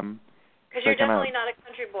 Because you're definitely not a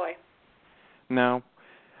country boy. No.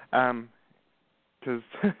 Because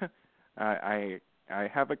I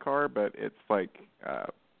have a car, but it's like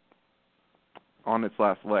on its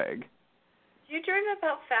last leg. Do you dream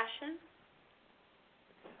about fashion?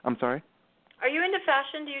 I'm sorry? Are you into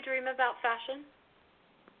fashion? Do you dream about fashion?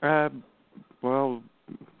 Well,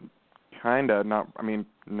 kinda. No,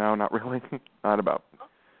 not really. Not about.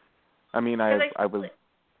 I was.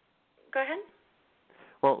 Go ahead.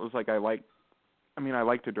 Well, it was like I like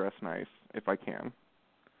to dress nice if I can.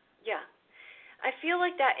 Yeah. I feel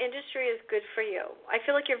like that industry is good for you. I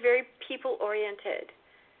feel like you're very people-oriented.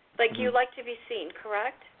 Like you like to be seen,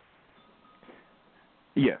 correct?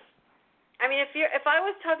 Yes. I mean, if I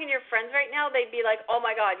was talking to your friends right now, they'd be like, "Oh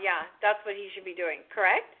my God, yeah, that's what he should be doing,"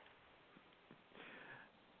 correct?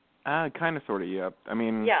 Kind of, sort of, yeah.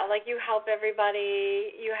 Yeah, like you help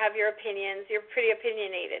everybody. You have your opinions. You're pretty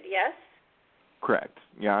opinionated, yes? Correct.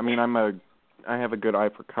 Yeah. I have a good eye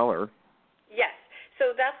for color. Yes.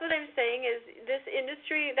 So that's what I'm saying is that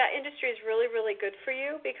industry is really, really good for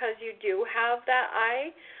you because you do have that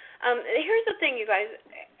eye. Here's the thing, you guys,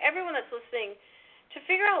 everyone that's listening, to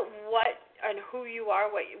figure out what and who you are,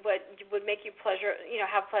 what would make you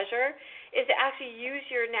have pleasure, is to actually use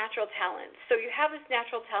your natural talents. So you have this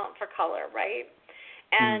natural talent for color, right?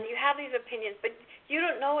 And you have these opinions, but you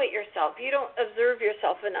don't know it yourself. You don't observe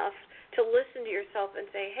yourself enough to listen to yourself and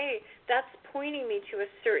say, hey, that's pointing me to a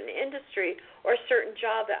certain industry or a certain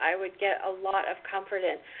job that I would get a lot of comfort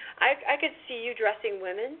in. I could see you dressing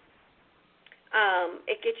women.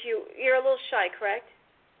 It gets you're a little shy, correct?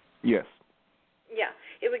 Yes. Yeah.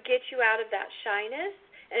 It would get you out of that shyness,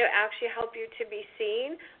 and it would actually help you to be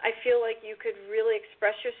seen. I feel like you could really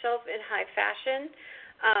express yourself in high fashion.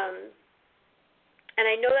 And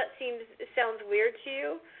I know that sounds weird to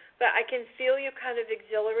you, but I can feel you kind of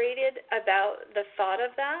exhilarated about the thought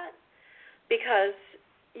of that because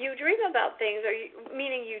you dream about things,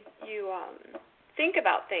 meaning you think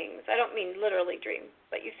about things. I don't mean literally dream,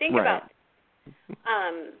 but you think about things.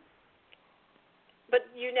 But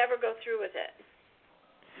you never go through with it.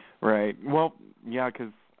 Right. Well, yeah,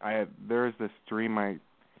 because there's this dream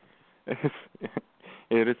it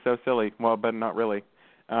is so silly. Well, but not really.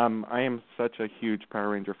 I am such a huge Power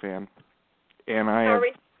Ranger fan. And Power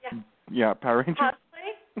Ranger.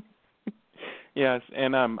 Cosplay? Yes,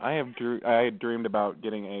 and I had dreamed about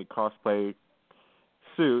getting a cosplay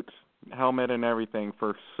suit, helmet, and everything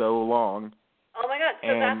for so long. Oh my God! So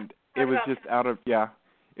and it was just out of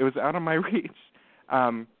my reach.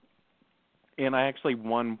 And I actually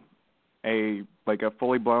won a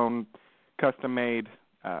fully blown, custom made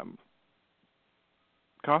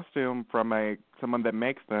costume from someone that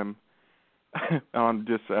makes them on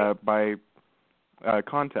just by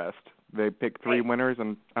contest. They picked 3 winners,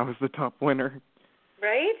 and I was the top winner.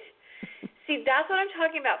 Right? See, that's what I'm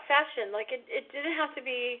talking about. Fashion, it didn't have to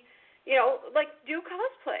be, do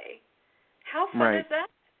cosplay. How fun is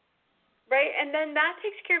that? Right? And then that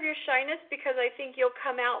takes care of your shyness because I think you'll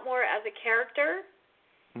come out more as a character,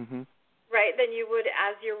 right, than you would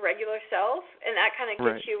as your regular self. And that kind of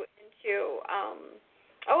gets you into,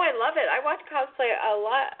 I love it. I watch cosplay a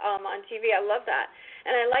lot on TV. I love that.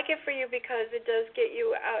 And I like it for you because it does get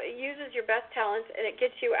you out. It uses your best talents, and it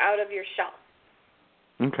gets you out of your shell.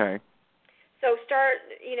 Okay. So start,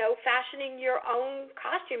 fashioning your own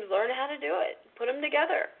costumes. Learn how to do it. Put them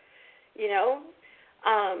together,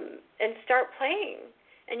 and start playing.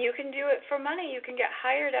 And you can do it for money. You can get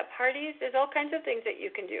hired at parties. There's all kinds of things that you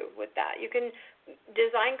can do with that. You can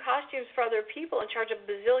design costumes for other people and charge $1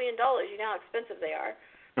 bazillion. You know how expensive they are,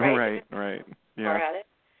 right? Right. Yeah. At it.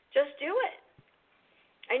 Just do it.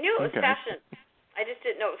 I knew it was fashion. I just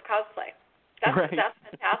didn't know it was cosplay. That's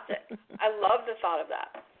fantastic. I love the thought of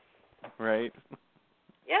that. Right.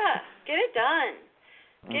 Yeah, get it done.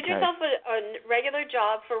 Get yourself a regular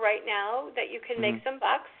job for right now that you can make some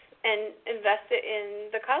bucks and invest it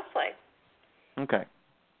in the cosplay. Okay.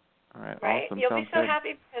 All right. Right? Awesome. You'll Sounds be so good.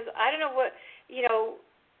 happy because I don't know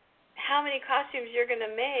how many costumes you're going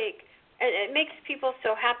to make, and it makes people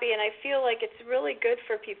so happy. And I feel like it's really good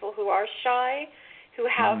for people who are shy, who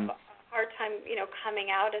have a hard time,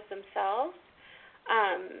 coming out as themselves.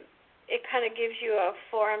 It kind of gives you a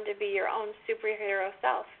forum to be your own superhero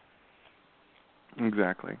self.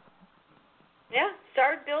 Exactly. Yeah,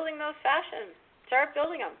 start building those fashions. Start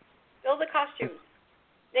building them. Build the costumes.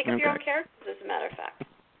 Make up your own characters, as a matter of fact.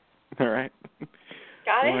 All right.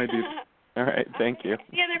 Got it? All right, thank you.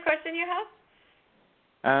 Any other question you have?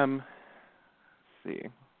 Let's see.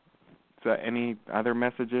 So any other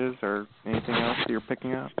messages or anything else that you're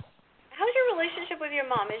picking up? How's your relationship with your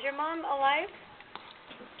mom? Is your mom alive?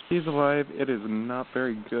 She's alive. It is not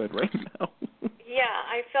very good right now. Yeah,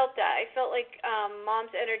 I felt that. I felt like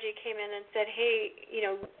Mom's energy came in and said, hey,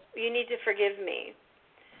 you need to forgive me.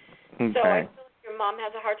 Okay. So I feel like your mom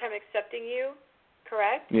has a hard time accepting you,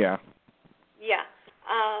 correct? Yeah. Yeah.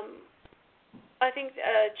 I think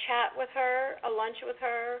a chat with her, a lunch with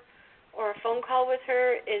her, or a phone call with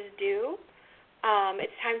her is due.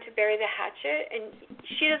 It's time to bury the hatchet, and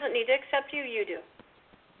she doesn't need to accept you. You do.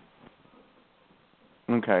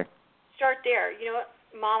 Okay. Start there. You know what,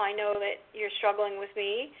 Mom, I know that you're struggling with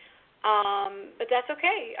me, but that's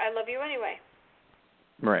okay. I love you anyway.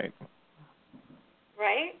 Right.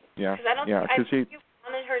 Right? Yeah. Because I think you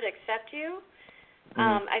wanted her to accept you.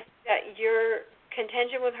 I think that your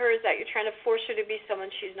contention with her is that you're trying to force her to be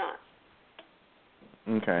someone she's not.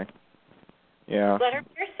 Okay. Yeah. Let her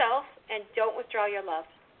be herself and don't withdraw your love.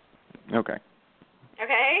 Okay.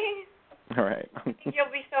 Okay? All right. I think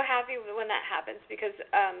you'll be so happy when that happens because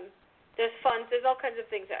there's all kinds of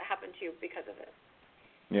things that happen to you because of it.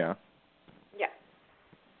 Yeah. Yeah.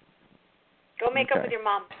 Go make up with your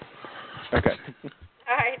mom. Okay.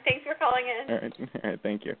 All right. Thanks for calling in. All right.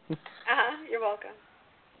 Thank you. You're welcome.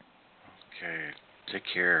 Okay. Take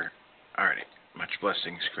care. All right. Much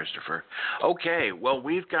blessings, Christopher. Okay. Well,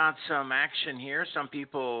 we've got some action here. Some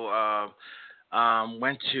people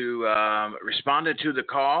responded to the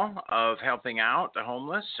call of helping out the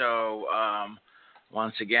homeless. So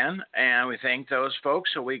once again, and we thank those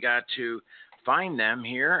folks. So we got to find them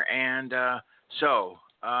here, and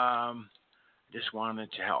just wanted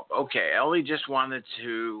to help. Okay, Ellie just wanted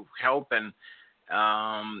to help, and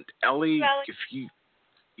Ellie, if you,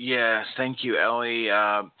 yes, thank you, Ellie,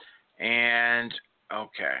 and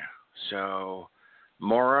okay, so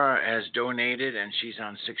Maura has donated, and she's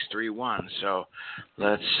on 631. So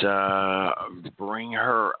let's bring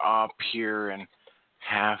her up here in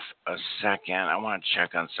half a second. I want to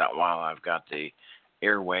check on something while I've got the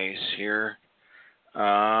airways here.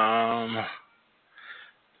 And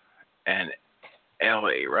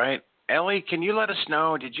Ellie, right? Ellie, can you let us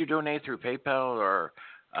know, did you donate through PayPal or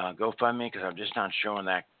GoFundMe? Because I'm just not showing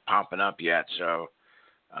that popping up yet. So,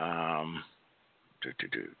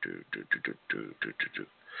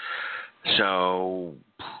 so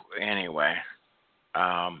anyway,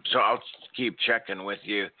 so I'll keep checking with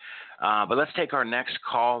you. But let's take our next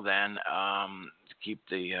call then. Keep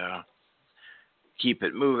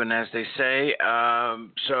it moving, as they say.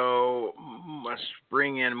 So let's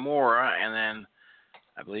bring in Maura, and then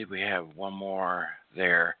I believe we have one more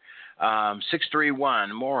there.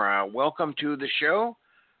 631, Maura, welcome to the show.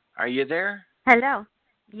 Are you there? Hello.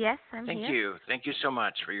 Yes, I'm here. Thank you. Thank you so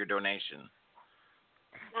much for your donation.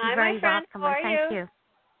 Hi, very my friend. welcome, How are thank you.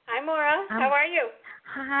 Hi, Maura. How are you?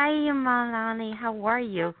 Hi, Emalani. How are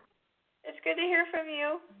you? It's good to hear from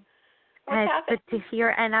you. What's happening? It's good to hear,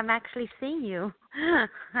 and I'm actually seeing you. I'm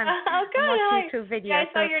good. watching Hi. through video, Yeah, I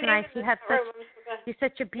so saw your it's name nice. in You the have room. you're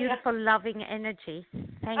such a beautiful, loving energy.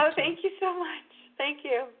 Thank you. Oh, thank you so much. Thank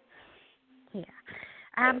you.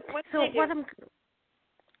 Yeah. So what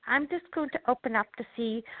I'm just going to open up to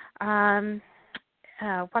see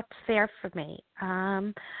what's there for me.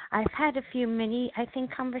 I've had a few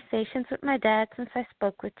conversations with my dad since I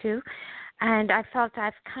spoke with you, and I felt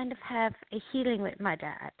I've kind of have a healing with my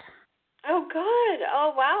dad. Oh, good.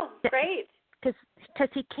 Oh, wow. Great. Because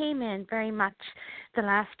he came in very much the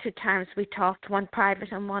last 2 times we talked, one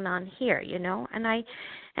private and one on here, and I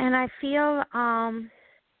feel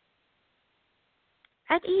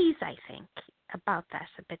at ease, I think, about that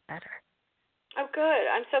a bit better. Oh, good.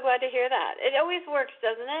 I'm so glad to hear that. It always works,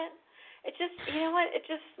 doesn't it? It just, you know what?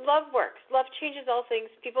 Love works. Love changes all things.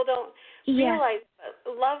 People don't realize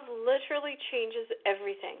that love literally changes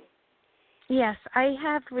everything. Yes, I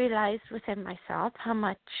have realized within myself how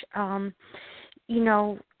much, I'm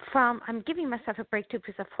giving myself a break too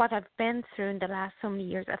because of what I've been through in the last so many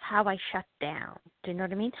years of how I shut down. Do you know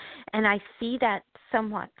what I mean? And I see that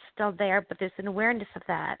somewhat still there, but there's an awareness of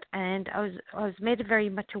that. And I was made very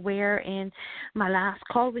much aware in my last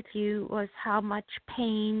call with you was how much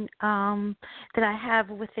pain that I have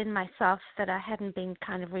within myself that I hadn't been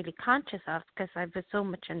kind of really conscious of because I was so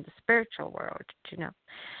much in the spiritual world,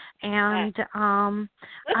 And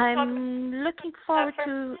I'm looking forward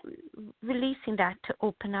to releasing that to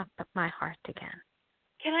open up my heart again.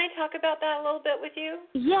 Can I talk about that a little bit with you?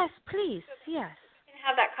 Yes, please. Yes. We can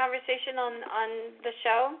have that conversation on the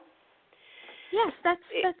show. Yes,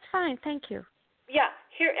 that's fine. Thank you. Yeah.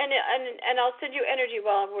 Here and I'll send you energy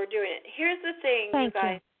while we're doing it. Here's the thing, you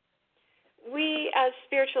guys. We as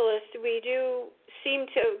spiritualists, we do seem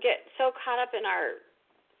to get so caught up in our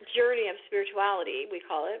journey of spirituality, we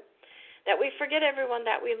call it, that we forget everyone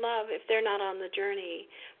that we love if they're not on the journey.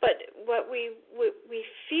 But what we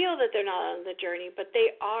feel that they're not on the journey, but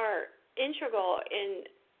they are integral in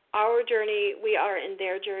our journey. We are in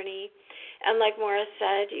their journey. And like Maura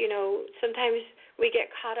said, sometimes we get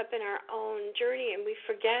caught up in our own journey and we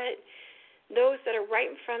forget those that are right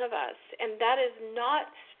in front of us. And that is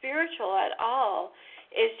not spiritual at all.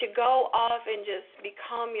 Is to go off and just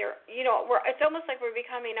become it's almost like we're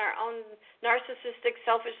becoming our own narcissistic,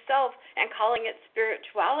 selfish self and calling it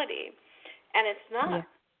spirituality. And it's not,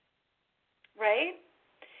 right?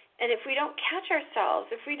 And if we don't catch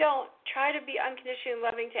ourselves, if we don't try to be unconditionally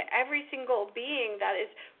loving to every single being that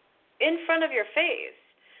is in front of your face,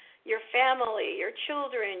 your family, your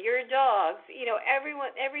children, your dogs,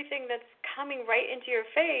 everyone, everything that's coming right into your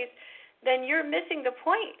face, then you're missing the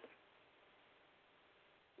point.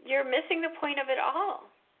 You're missing the point of it all.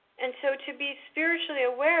 And so to be spiritually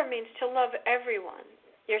aware means to love everyone,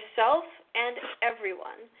 yourself and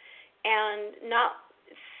everyone, and not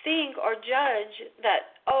think or judge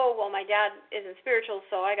that, my dad isn't spiritual,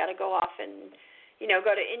 so I got to go off and,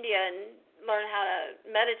 go to India and learn how to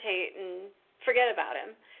meditate and forget about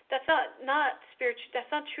him. That's not spiritual. That's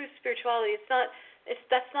not true spirituality.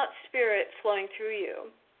 That's not spirit flowing through you.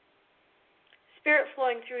 Spirit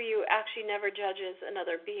flowing through you actually never judges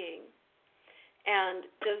another being, and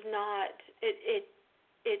does not. It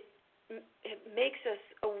makes us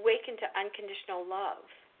awaken to unconditional love,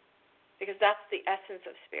 because that's the essence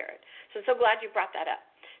of spirit. So I'm so glad you brought that up.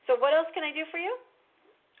 So what else can I do for you?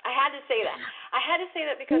 I had to say that. I had to say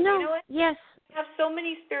that because you know what? Yes. I have so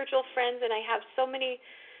many spiritual friends, and I have so many.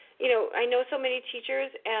 I know so many teachers,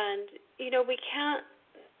 and we can't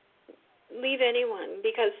leave anyone,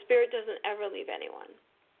 because spirit doesn't ever leave anyone,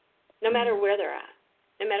 no matter where they're at,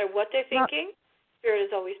 no matter what they're thinking. Spirit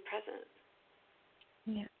is always present.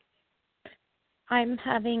 Yeah, I'm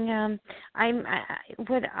having in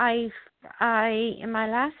my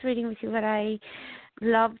last reading with you, what I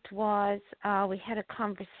loved was we had a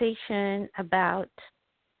conversation about.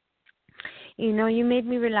 You made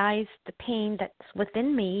me realize the pain that's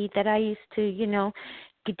within me, that I used to,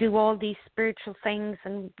 do all these spiritual things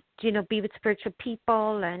and, be with spiritual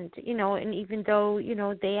people and, and even though,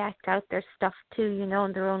 they act out their stuff too, in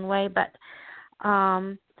their own way. But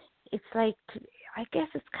it's like, I guess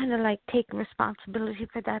it's kind of like taking responsibility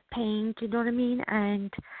for that pain, do you know what I mean?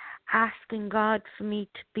 And asking God for me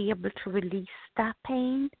to be able to release that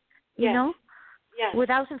pain, you know? Yes.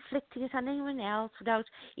 Without inflicting it on anyone else, without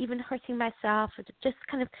even hurting myself, just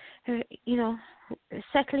kind of,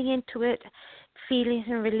 settling into it, feeling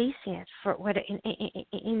it and releasing it for whether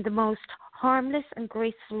in the most harmless and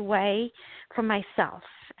graceful way for myself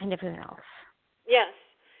and everyone else. Yes.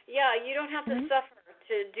 Yeah, you don't have to suffer.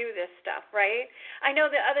 to do this stuff, right? I know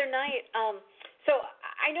the other night, so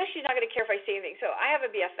I know she's not going to care if I say anything. So I have a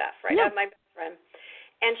BFF, right? I have my best friend,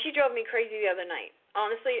 and she drove me crazy the other night.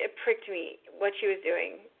 Honestly, it pricked me what she was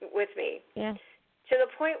doing with me. Yeah. To the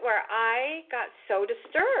point where I got so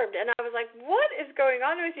disturbed, and I was like, "What is going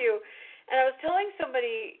on with you?" And I was telling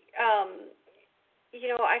somebody,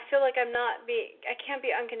 I feel like I can't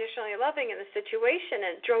be unconditionally loving in the situation,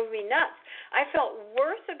 and it drove me nuts. I felt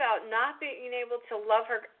worse about not being able to love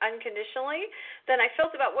her unconditionally than I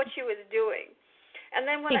felt about what she was doing. And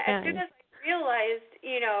then as soon as I realized,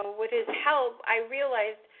 with his help, I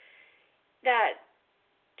realized that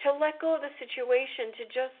to let go of the situation, to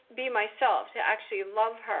just be myself, to actually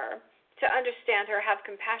love her, to understand her, have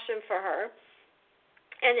compassion for her,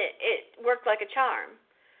 and it worked like a charm.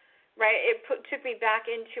 Right, it took me back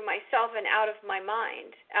into myself and out of my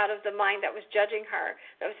mind, out of the mind that was judging her,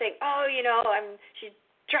 that was saying, she's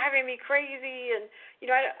driving me crazy, and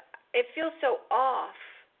it feels so off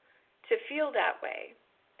to feel that way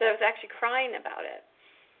that I was actually crying about it.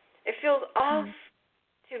 It feels off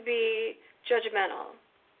to be judgmental.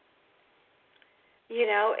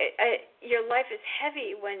 Your life is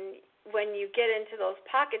heavy when you get into those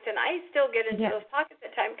pockets, and I still get into those pockets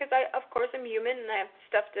at times because of course, I'm human and I have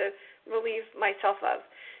stuff to relieve myself of.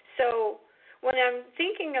 So when I'm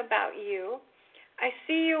thinking about you, I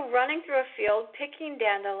see you running through a field, picking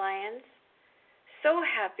dandelions, so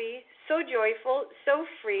happy, so joyful, so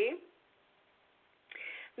free,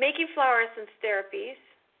 making flower essence therapies,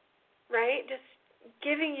 right? Just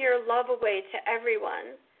giving your love away to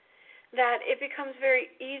everyone, that it becomes very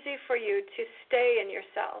easy for you to stay in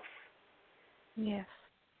yourself. Yes.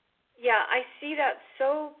 Yeah, I see that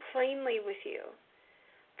so plainly with you,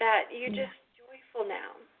 that you're just joyful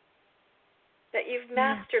now, that you've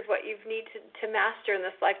mastered what you need to master in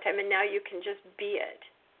this lifetime, and now you can just be it.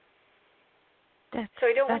 So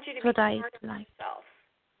I don't want you to be hard on yourself.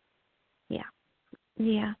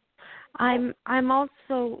 Yeah. I'm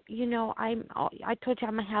also, I told you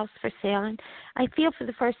I'm a house for sale, and I feel for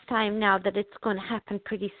the first time now that it's going to happen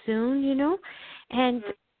pretty soon, and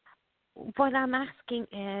what I'm asking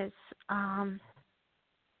is, I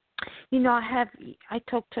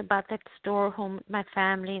talked about that store home with my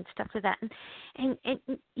family and stuff like that, and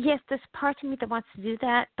yes, there's part of me that wants to do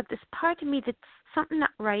that, but there's part of me that's something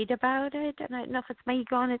not right about it, and I don't know if it's my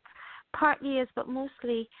ego, and it partly is, but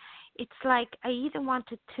mostly it's like I either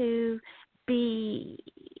wanted to be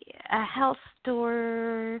a health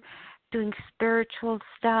store doing spiritual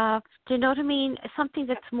stuff. Do you know what I mean? Something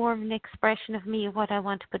that's more of an expression of me, of what I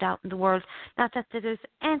want to put out in the world. Not that there's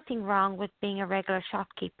anything wrong with being a regular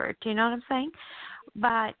shopkeeper. Do you know what I'm saying?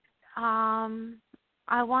 But I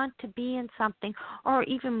want to be in something, or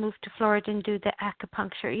even move to Florida and do the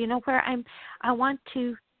acupuncture. Where I want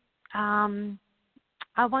to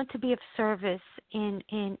be of service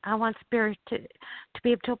I want spirit to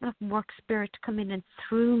be able to open up and work spirit to come in and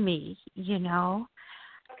through me,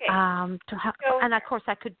 Okay. To help, and of course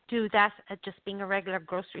I could do that at just being a regular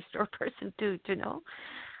grocery store person too,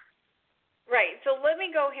 Right. So let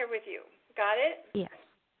me go here with you. Got it?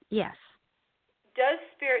 Yes. Does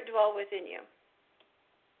spirit dwell within you?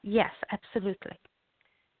 Yes, absolutely.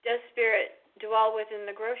 Does spirit dwell within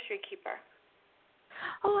the grocery keeper?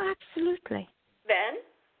 Oh, absolutely. Then,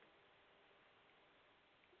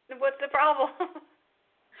 what's the problem?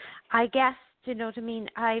 I guess, you know what I mean?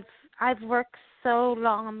 I've worked so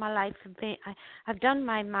long in my life. I've done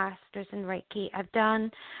my master's in Reiki. I've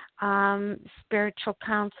done spiritual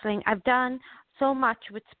counseling. I've done so much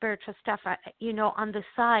with spiritual stuff, on the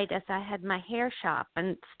side as I had my hair shop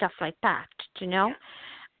and stuff like that, Yeah.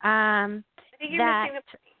 I think you're missing the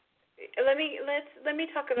point. Let me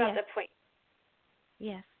talk about the point.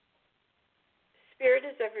 Yes. Spirit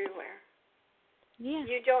is everywhere. Yeah.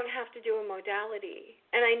 You don't have to do a modality.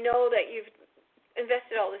 And I know that you've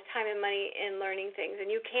invested all this time and money in learning things, and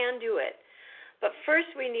you can do it. But first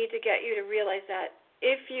we need to get you to realize that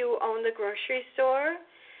if you own the grocery store,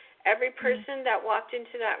 every person that walked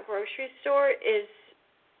into that grocery store is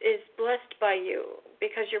blessed by you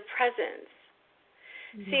because your presence.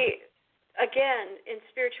 Mm-hmm. See, again, in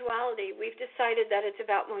spirituality, we've decided that it's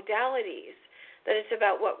about modalities, that it's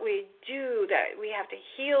about what we do, that we have to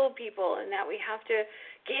heal people, and that we have to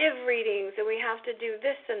give readings, and we have to do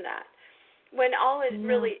this and that, when all it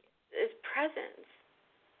really is presence.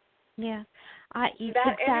 Yeah,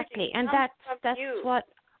 exactly, and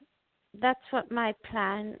that's what my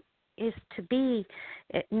plan is to be.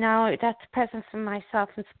 Now that's presence for myself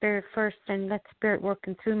and spirit first, and let spirit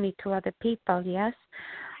working through me to other people. Yes.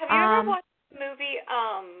 Have you ever watched the movie?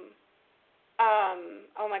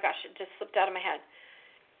 Oh my gosh, it just slipped out of my head.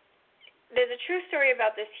 there's a true story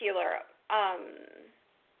about this healer. I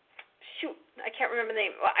can't remember the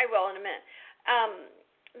name. Well, I will in a minute.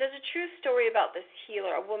 There's a true story about this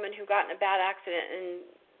healer, a woman who got in a bad accident and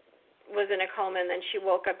was in a coma, and then she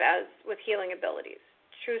woke up with healing abilities.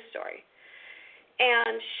 True story.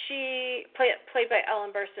 And she played by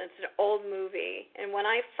Ellen Burstyn. It's an old movie, and when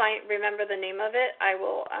I remember the name of it, I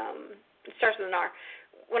will. It starts with an R.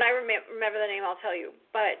 When I remember the name, I'll tell you.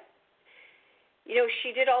 But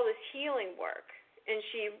she did all this healing work, and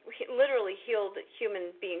she literally healed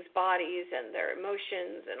human beings' bodies and their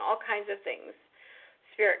emotions and all kinds of things.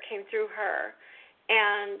 Spirit came through her,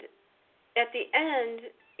 and at the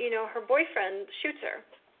end, her boyfriend shoots her,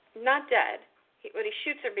 not dead. But he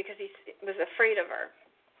shoots her because he was afraid of her.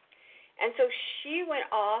 And so she went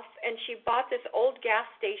off and she bought this old gas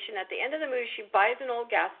station. At the end of the movie, she buys an old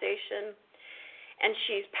gas station and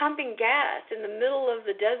she's pumping gas in the middle of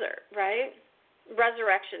the desert, right?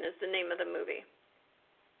 Resurrection is the name of the movie.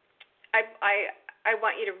 I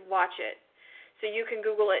want you to watch it. So you can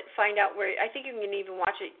Google it, find out where. I think you can even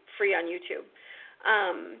watch it free on YouTube.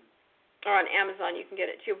 Or on Amazon, you can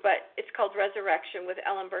get it too, but it's called Resurrection with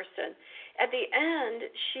Ellen Burstyn. At the end,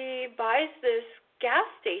 she buys this gas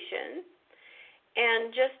station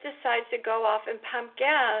and just decides to go off and pump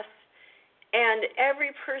gas, and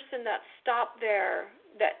every person that stopped there,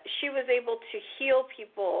 that she was able to heal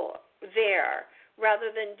people there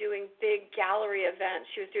rather than doing big gallery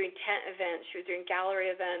events. She was doing tent events. She was doing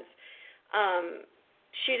gallery events.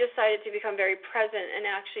 She decided to become very present and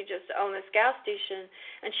actually just own this gas station,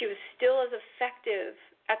 and she was still as effective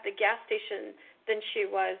at the gas station than she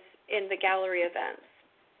was in the gallery events.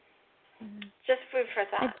 Mm-hmm. Just food for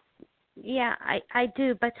thought. I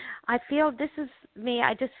do, but I feel this is me.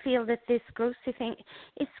 I just feel that this grocery thing,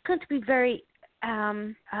 it's going to be very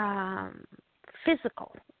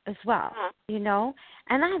physical as well,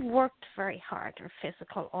 and I've worked very hard on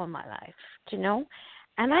physical all my life, and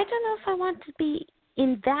I don't know if I want to be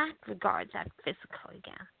in that regard, that physical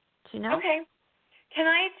again, Okay. Can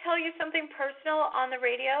I tell you something personal on the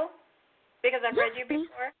radio? Because I've read you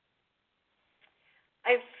before.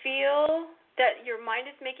 I feel that your mind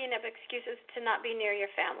is making up excuses to not be near your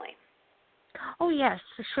family. Oh, yes,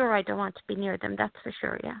 for sure. I don't want to be near them. That's for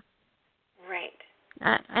sure, yeah. Right.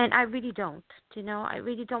 And I really don't, I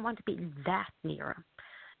really don't want to be that near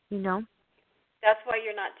them, That's why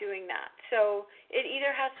you're not doing that. So it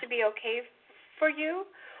either has to be okay for you,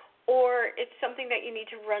 or it's something that you need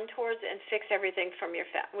to run towards and fix everything from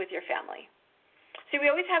with your family. See, we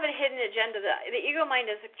always have a hidden agenda. The ego mind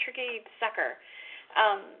is a tricky sucker.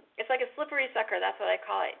 It's like a slippery sucker. That's what I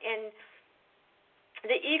call it. And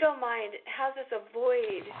the ego mind has us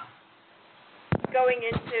avoid going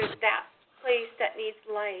into that place that needs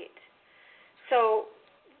light. So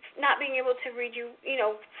not being able to read you,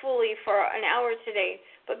 fully for an hour today,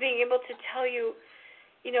 but being able to tell you,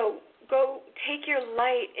 go take your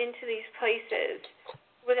light into these places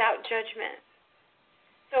without judgment.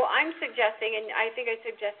 So I'm suggesting, and I think I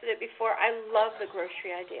suggested it before, I love the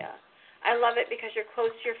grocery idea. I love it because you're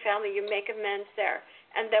close to your family, you make amends there,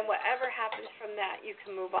 and then whatever happens from that, you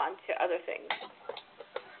can move on to other things.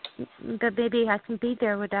 But maybe I can be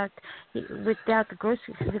there without the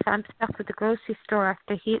groceries. If I'm stuck with the grocery store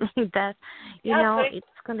after healing that,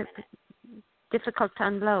 it's going to be difficult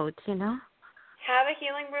to unload, Have a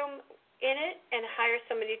healing room in it and hire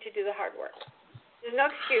somebody to do the hard work. There's no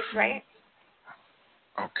excuse, right?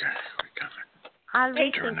 Okay, we got it. I'll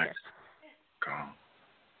rethink it. Go.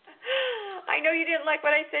 I know you didn't like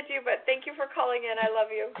what I said to you, but thank you for calling in. I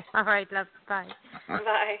love you. All right, love. Bye.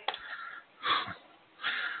 Bye.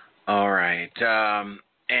 All right.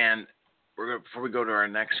 And before we go to our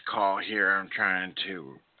next call here, I'm trying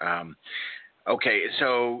to. Okay,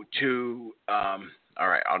 so all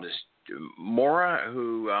right, I'll just. Mora,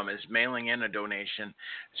 who is mailing in a donation.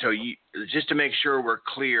 So just to make sure we're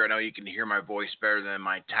clear, I know you can hear my voice better than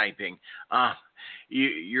my typing.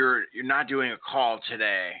 You're not doing a call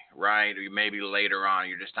today, right? Or maybe later on.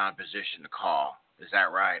 You're just not in a position to call. Is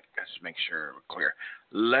that right? Let's make sure we're clear.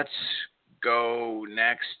 Let's go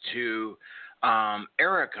next to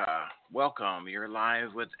Erica. Welcome. You're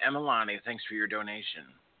live with Emalani. Thanks for your donation.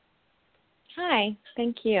 Hi.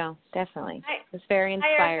 Thank you. Definitely. Hi. It was very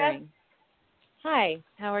inspiring. Hi.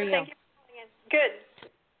 How are you? Thank you for calling in. Good.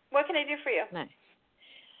 What can I do for you? Nice.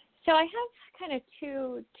 So I have kind of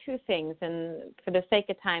two things, and for the sake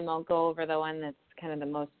of time, I'll go over the one that's kind of the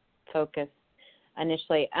most focused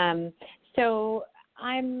initially. So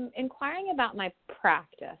I'm inquiring about my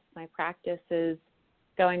practice. My practice is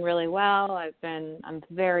going really well. I'm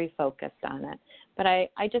very focused on it. But I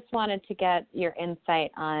just wanted to get your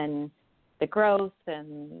insight on the growth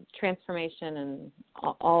and transformation and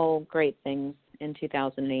all great things in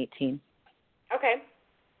 2018. Okay.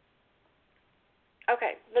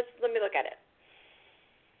 Okay. Let me look at it.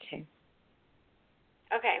 Okay.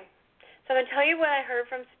 Okay. So I'm going to tell you what I heard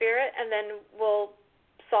from Spirit, and then we'll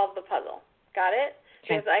solve the puzzle. Got it?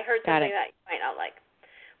 Okay. Because I heard something that you might not like.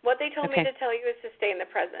 What they told me to tell you is to stay in the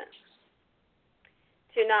present,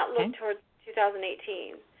 to not look towards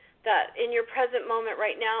 2018. That in your present moment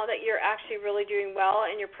right now that you're actually really doing well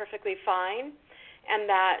and you're perfectly fine, and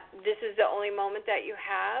that this is the only moment that you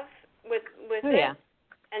have with it,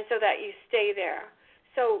 and so that you stay there.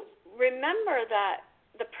 So remember that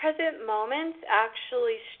the present moments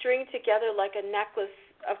actually string together like a necklace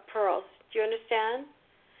of pearls. Do you understand?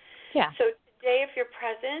 Yeah. So today, if you're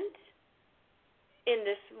present in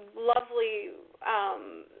this lovely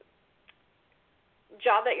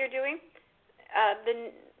job that you're doing,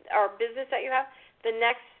 or business that you have, the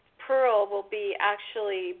next pearl will be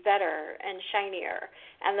actually better and shinier,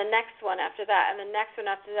 and the next one after that, and the next one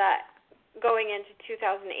after that, going into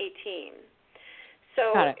 2018.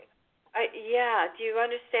 So, Got it. Do you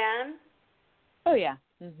understand? Oh yeah,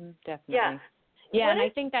 definitely. Yeah, and I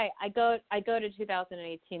think I go to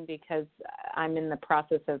 2018 because I'm in the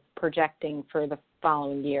process of projecting for the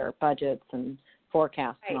following year, budgets and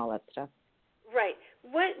forecasts and all that stuff. Right.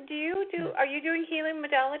 What do you do? Are you doing healing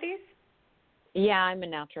modalities? Yeah, I'm a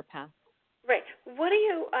naturopath. Right. What are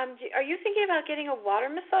you thinking about getting a water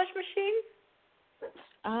massage machine?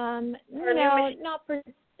 No,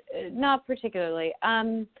 not particularly.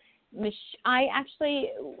 I'm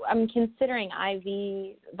considering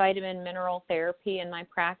IV vitamin mineral therapy in my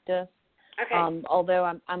practice. Okay.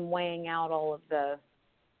 Although I'm weighing out all of the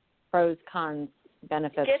pros, cons,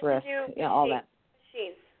 benefits, risks, all that.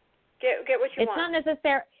 Machines. Get what you want.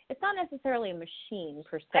 It's not necessarily a machine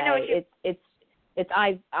per se. I know what you.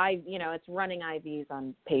 It's running IVs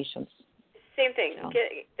on patients. Same thing. So.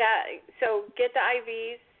 Get that. So get the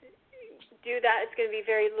IVs. Do that. It's going to be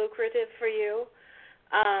very lucrative for you,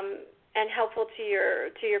 and helpful to your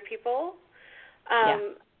people. I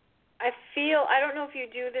don't know if you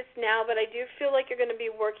do this now, but I do feel like you're going to be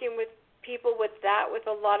working with people with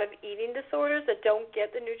a lot of eating disorders that don't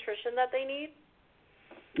get the nutrition that they need.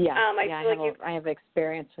 I have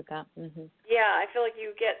experience with that. Mm-hmm. Yeah, I feel like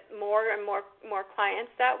you get more and more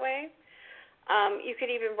clients that way. You could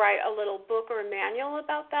even write a little book or a manual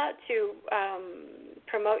about that to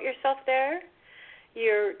promote yourself there.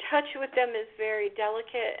 Your touch with them is very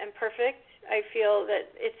delicate and perfect. I feel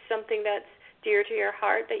that it's something that's dear to your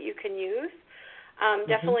heart that you can use.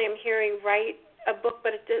 Definitely I'm hearing write a book,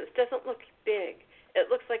 but it doesn't look big. It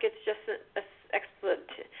looks like it's just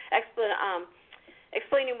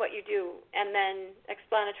explaining what you do, and then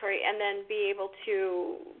explanatory, and then be able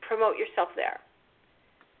to promote yourself there.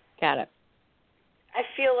 Got it. I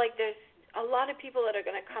feel like there's a lot of people that are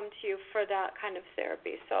going to come to you for that kind of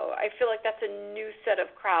therapy. So I feel like that's a new set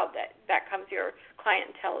of crowd that comes, your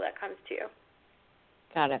clientele that comes to you.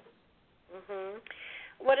 Got it.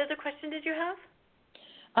 What other question did you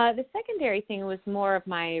have? The secondary thing was more of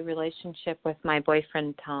my relationship with my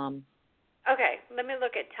boyfriend, Tom. Okay, let me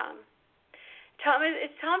look at Tom. Is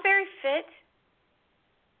Tom very fit?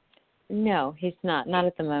 No, he's not. Not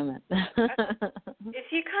at the moment. Is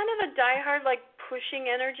he kind of a diehard, like pushing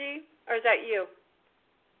energy, or is that you?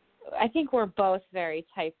 I think we're both very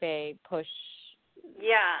type A, push.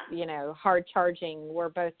 Yeah. Hard charging. We're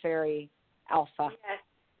both very alpha.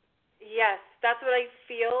 Yes, that's what I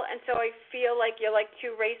feel, and so I feel like you're like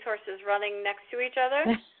two racehorses running next to each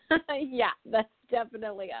other. Yeah, that's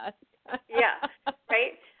definitely us. Yeah,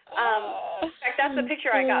 right. In fact, that's the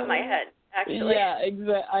picture I got in my head, actually. Yeah,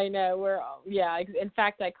 exactly. I know. In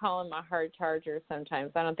fact, I call him a hard charger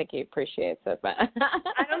sometimes. I don't think he appreciates it, but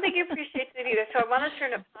I don't think he appreciates it either. So I want to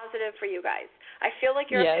turn it positive for you guys. I feel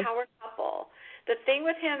like you're a power couple. The thing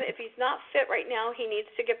with him, if he's not fit right now, he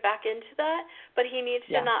needs to get back into that, but he needs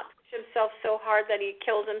to not push himself so hard that he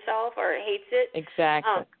kills himself or hates it.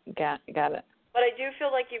 Exactly. Got it. But I do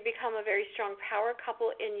feel like you've become a very strong power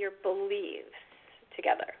couple in your beliefs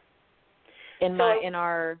together. In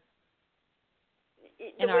our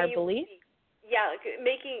beliefs? Yeah,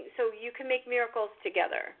 so you can make miracles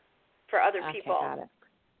together for other people. Got it.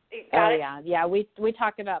 Got it? Yeah. We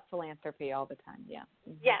talk about philanthropy all the time. Yeah.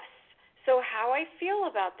 Mm-hmm. Yes. So how I feel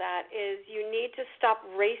about that is you need to stop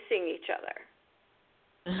racing each other.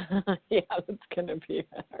 Yeah, that's gonna be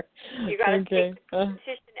better. You got to take the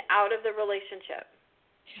competition out of the relationship.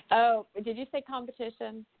 Oh, did you say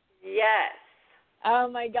competition? Yes. Oh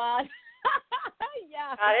my God.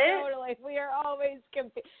 Yeah, Got it? totally. We are always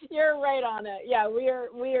You're right on it. Yeah, we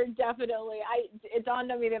are definitely. It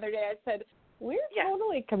dawned on me the other day. I said we're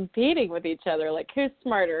totally competing with each other. Like, who's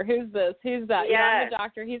smarter? Who's this? Who's that? Yes. I'm a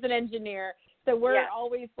doctor. He's an engineer. So we're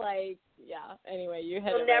always like, Anyway, you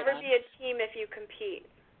hit You'll it right never on. be a team if you compete.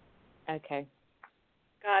 Okay.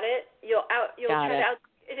 Got it? You'll Got try it. to out.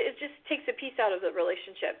 It just takes a piece out of the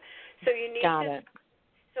relationship. So you need Got to. it.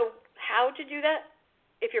 So how to do that?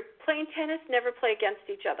 If you're playing tennis, never play against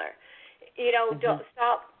each other. Don't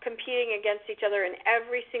stop competing against each other in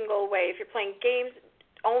every single way. If you're playing games,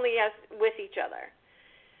 only as with each other.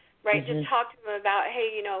 Right? Just talk to them about,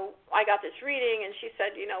 hey, I got this reading, and she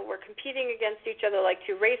said, we're competing against each other like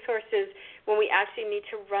two racehorses when we actually need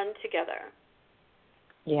to run together.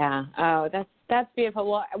 Yeah. Oh, that's beautiful.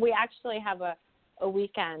 Well, we actually have a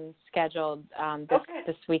weekend scheduled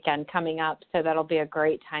this weekend coming up, so that'll be a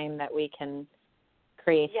great time that we can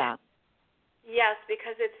create that. Yes,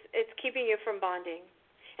 because it's keeping you from bonding,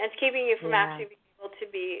 and it's keeping you from actually being able to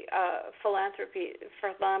be philanthropists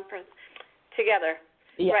together.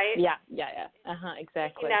 Yeah, right? Yeah.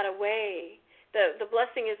 Exactly. Taking that away, the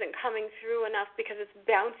blessing isn't coming through enough because it's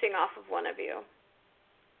bouncing off of one of you.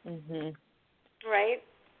 Right?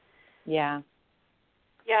 Yeah.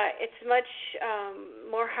 Yeah, it's much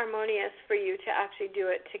more harmonious for you to actually do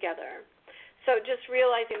it together. So just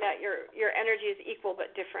realizing that your energy is equal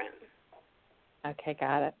but different. Okay,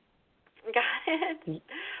 got it. Got it.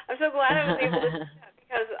 I'm so glad I was able to do that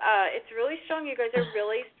because it's really strong. You guys are a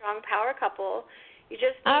really strong power couple. You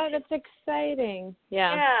just that's exciting.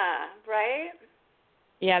 Yeah. Yeah, right?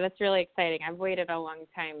 Yeah, that's really exciting. I've waited a long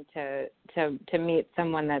time to meet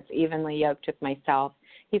someone that's evenly yoked with myself.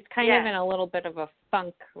 He's kind of in a little bit of a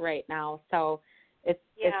funk right now, so it's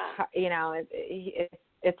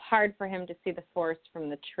hard for him to see the forest from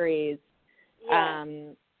the trees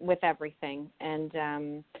with everything. And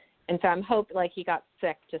so I'm hoping, like, he got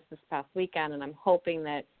sick just this past weekend, and I'm hoping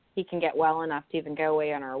that he can get well enough to even go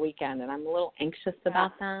away on our weekend, and I'm a little anxious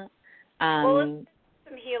about that. Well,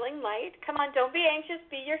 some healing light. Come on, don't be anxious.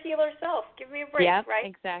 Be your healer self. Give me a break, right?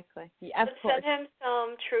 Exactly. Yeah, of course. Send him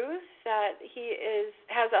some truth that he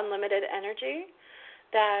has unlimited energy,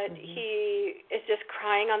 that he is just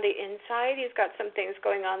crying on the inside. He's got some things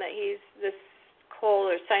going on that this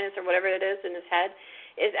cold or sinus or whatever it is in his head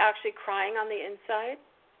is actually crying on the inside.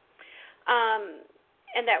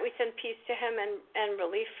 And that we send peace to him and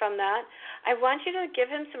relief from that. I want you to give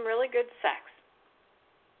him some really good sex.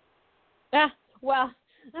 Well,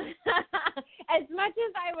 as much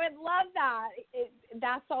as I would love that,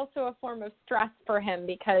 that's also a form of stress for him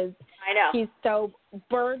because he's so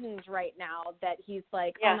burdened right now that he's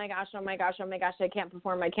like, oh my gosh, I can't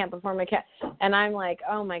perform. And I'm like,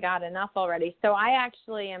 oh my God, enough already. So I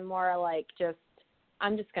actually am more like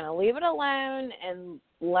I'm just going to leave it alone and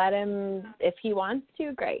let him, if he wants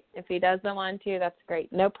to, great. If he doesn't want to, that's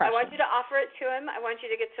great. No pressure. I want you to offer it to him. I want you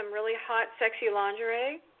to get some really hot, sexy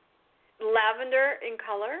lingerie, lavender in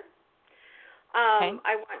color.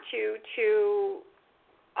 I want you to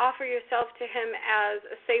offer yourself to him as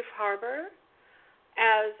a safe harbor,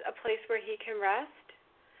 as a place where he can rest.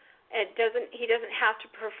 He doesn't have to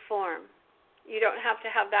perform. You don't have to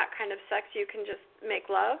have that kind of sex. You can just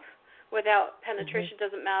make love without penetration.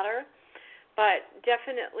 Doesn't matter. But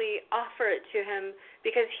definitely offer it to him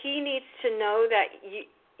because he needs to know that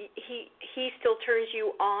he still turns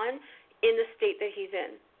you on in the state that he's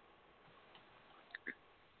in.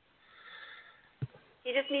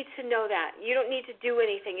 He just needs to know that. You don't need to do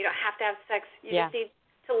anything. You don't have to have sex. You just need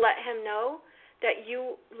to let him know that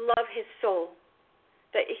you love his soul,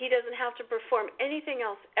 that he doesn't have to perform anything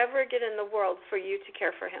else ever again in the world for you to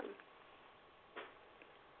care for him.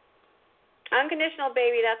 Unconditional,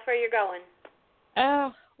 baby, that's where you're going.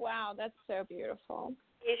 Oh, wow, that's so beautiful.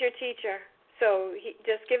 He's your teacher. So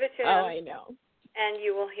just give it to him. Oh, I know. And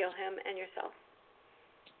you will heal him and yourself.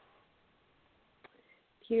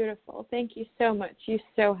 Beautiful. Thank you so much. You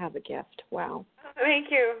so have a gift. Wow.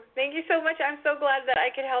 Thank you. Thank you so much. I'm so glad that I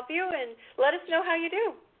could help you, and let us know how you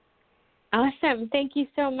do. Awesome. Thank you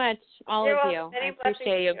so much, all You're of welcome. you. Any I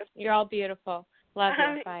appreciate you. blessings. You're all beautiful. Love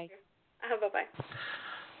you. Bye. Bye-bye.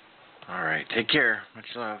 All right. Take care. Much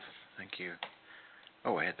love. Thank you.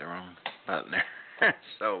 Oh, I hit the wrong button there.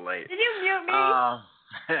 So late. Did you mute me?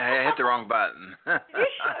 I hit the wrong button. Did you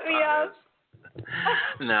shut me up?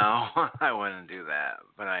 No, I wouldn't do that,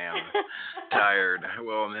 but I am tired. I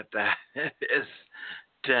will admit that. It's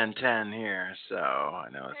 10:10 here, so I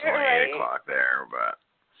know it's only 8 o'clock there, but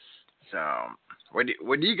so what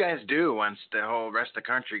do you guys do once the whole rest of the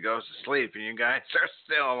country goes to sleep and you guys are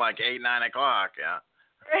still like 8, 9 o'clock? Yeah.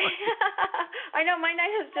 Right. I know my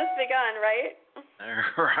night has just begun, right?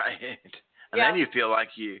 Right. And then you feel like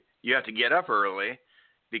you have to get up early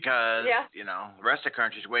because, you know, the rest of the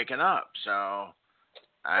country's waking up. So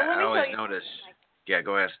I always notice. Yeah,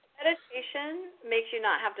 go ahead. Meditation makes you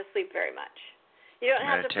not have to sleep very much. You don't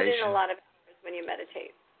have to put in a lot of hours when you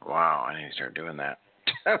meditate. Wow, I need to start doing that.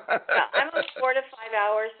 I'm on 4 to 5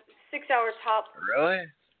 hours, 6 hours top. Really?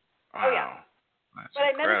 Wow. Oh, yeah. That's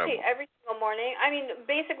but incredible. I meditate every single morning. I mean,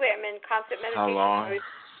 basically, I'm in constant meditation. How long? I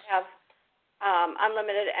have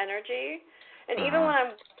unlimited energy. And even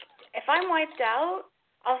when if I'm wiped out,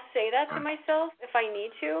 I'll say that to myself if I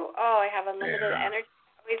need to. Oh, I have unlimited energy.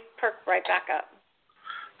 I always perk right back up.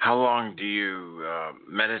 How long do you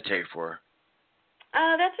meditate for?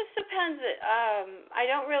 That just depends. I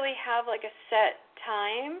don't really have like a set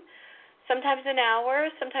time. Sometimes an hour,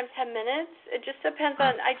 sometimes 10 minutes. It just depends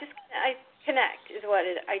on. I connect is what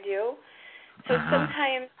I do. So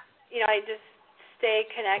sometimes, you know, I just stay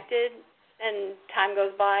connected and time goes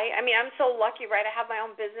by. I mean, I'm so lucky, right? I have my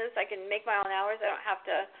own business. I can make my own hours. I don't have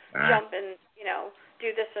to jump and, you know, do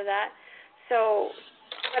this or that. So,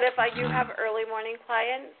 but if I do have early morning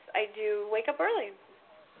clients, I do wake up early.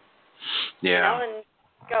 Yeah. You know, and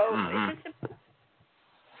go. It's just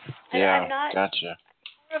I'm not gotcha.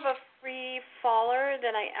 more of a free faller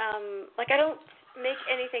than I am. Like, I don't make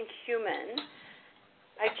anything human.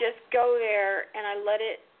 I just go there and I let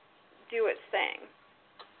it do its thing.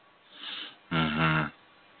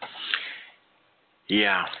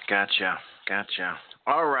 Yeah, gotcha.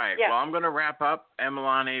 All right. Yeah. Well, I'm going to wrap up.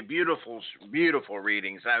 Emalani, beautiful, beautiful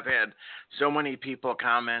readings. I've had so many people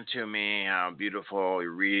comment to me how beautiful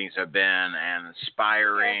your readings have been and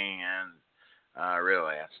inspiring, and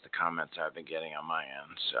really, that's the comments I've been getting on my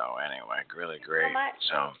end. So anyway, really great.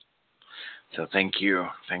 So thank you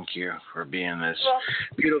for being this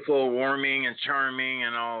beautiful, warming, and charming,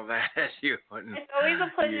 and all that. It's always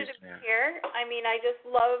a pleasure to be here. I mean, I just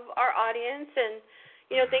love our audience, and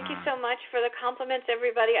you know, thank you so much for the compliments,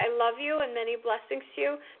 everybody. I love you, and many blessings to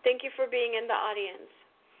you. Thank you for being in the audience.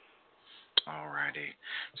 All righty.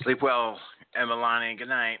 Sleep well, Emalani. Good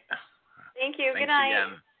night. Thank you. Thanks Good night.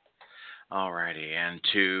 Again. All righty. And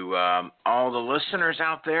to all the listeners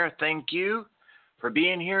out there, thank you for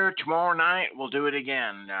being here. Tomorrow night, we'll do it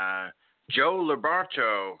again. Joe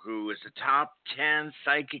Liberto, who is the top 10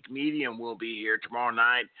 psychic medium, will be here tomorrow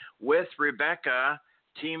night with Rebecca,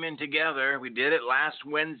 teaming together. We did it last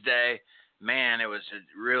Wednesday. Man, it was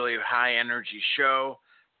a really high-energy show,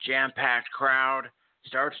 jam-packed crowd.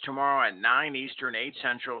 Starts tomorrow at 9 Eastern, 8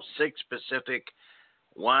 Central, 6 Pacific.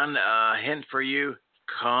 One hint for you,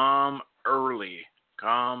 come early.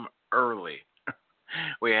 Come early.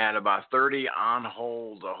 We had about 30 on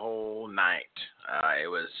hold the whole night.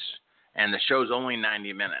 And the show's only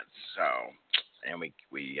 90 minutes, so, and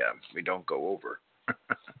we don't go over.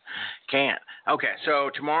 Can't. Okay, so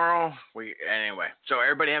tomorrow so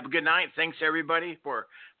everybody have a good night. Thanks everybody for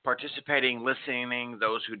participating, listening.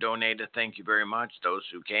 Those who donated, thank you very much. Those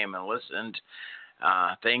who came and listened,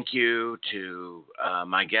 thank you to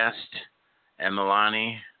my guest,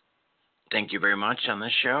 Emalani. Thank you very much on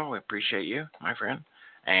this show. We appreciate you, my friend.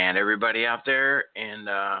 And everybody out there, and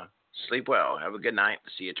sleep well. Have a good night.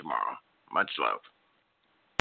 See you tomorrow. Much love.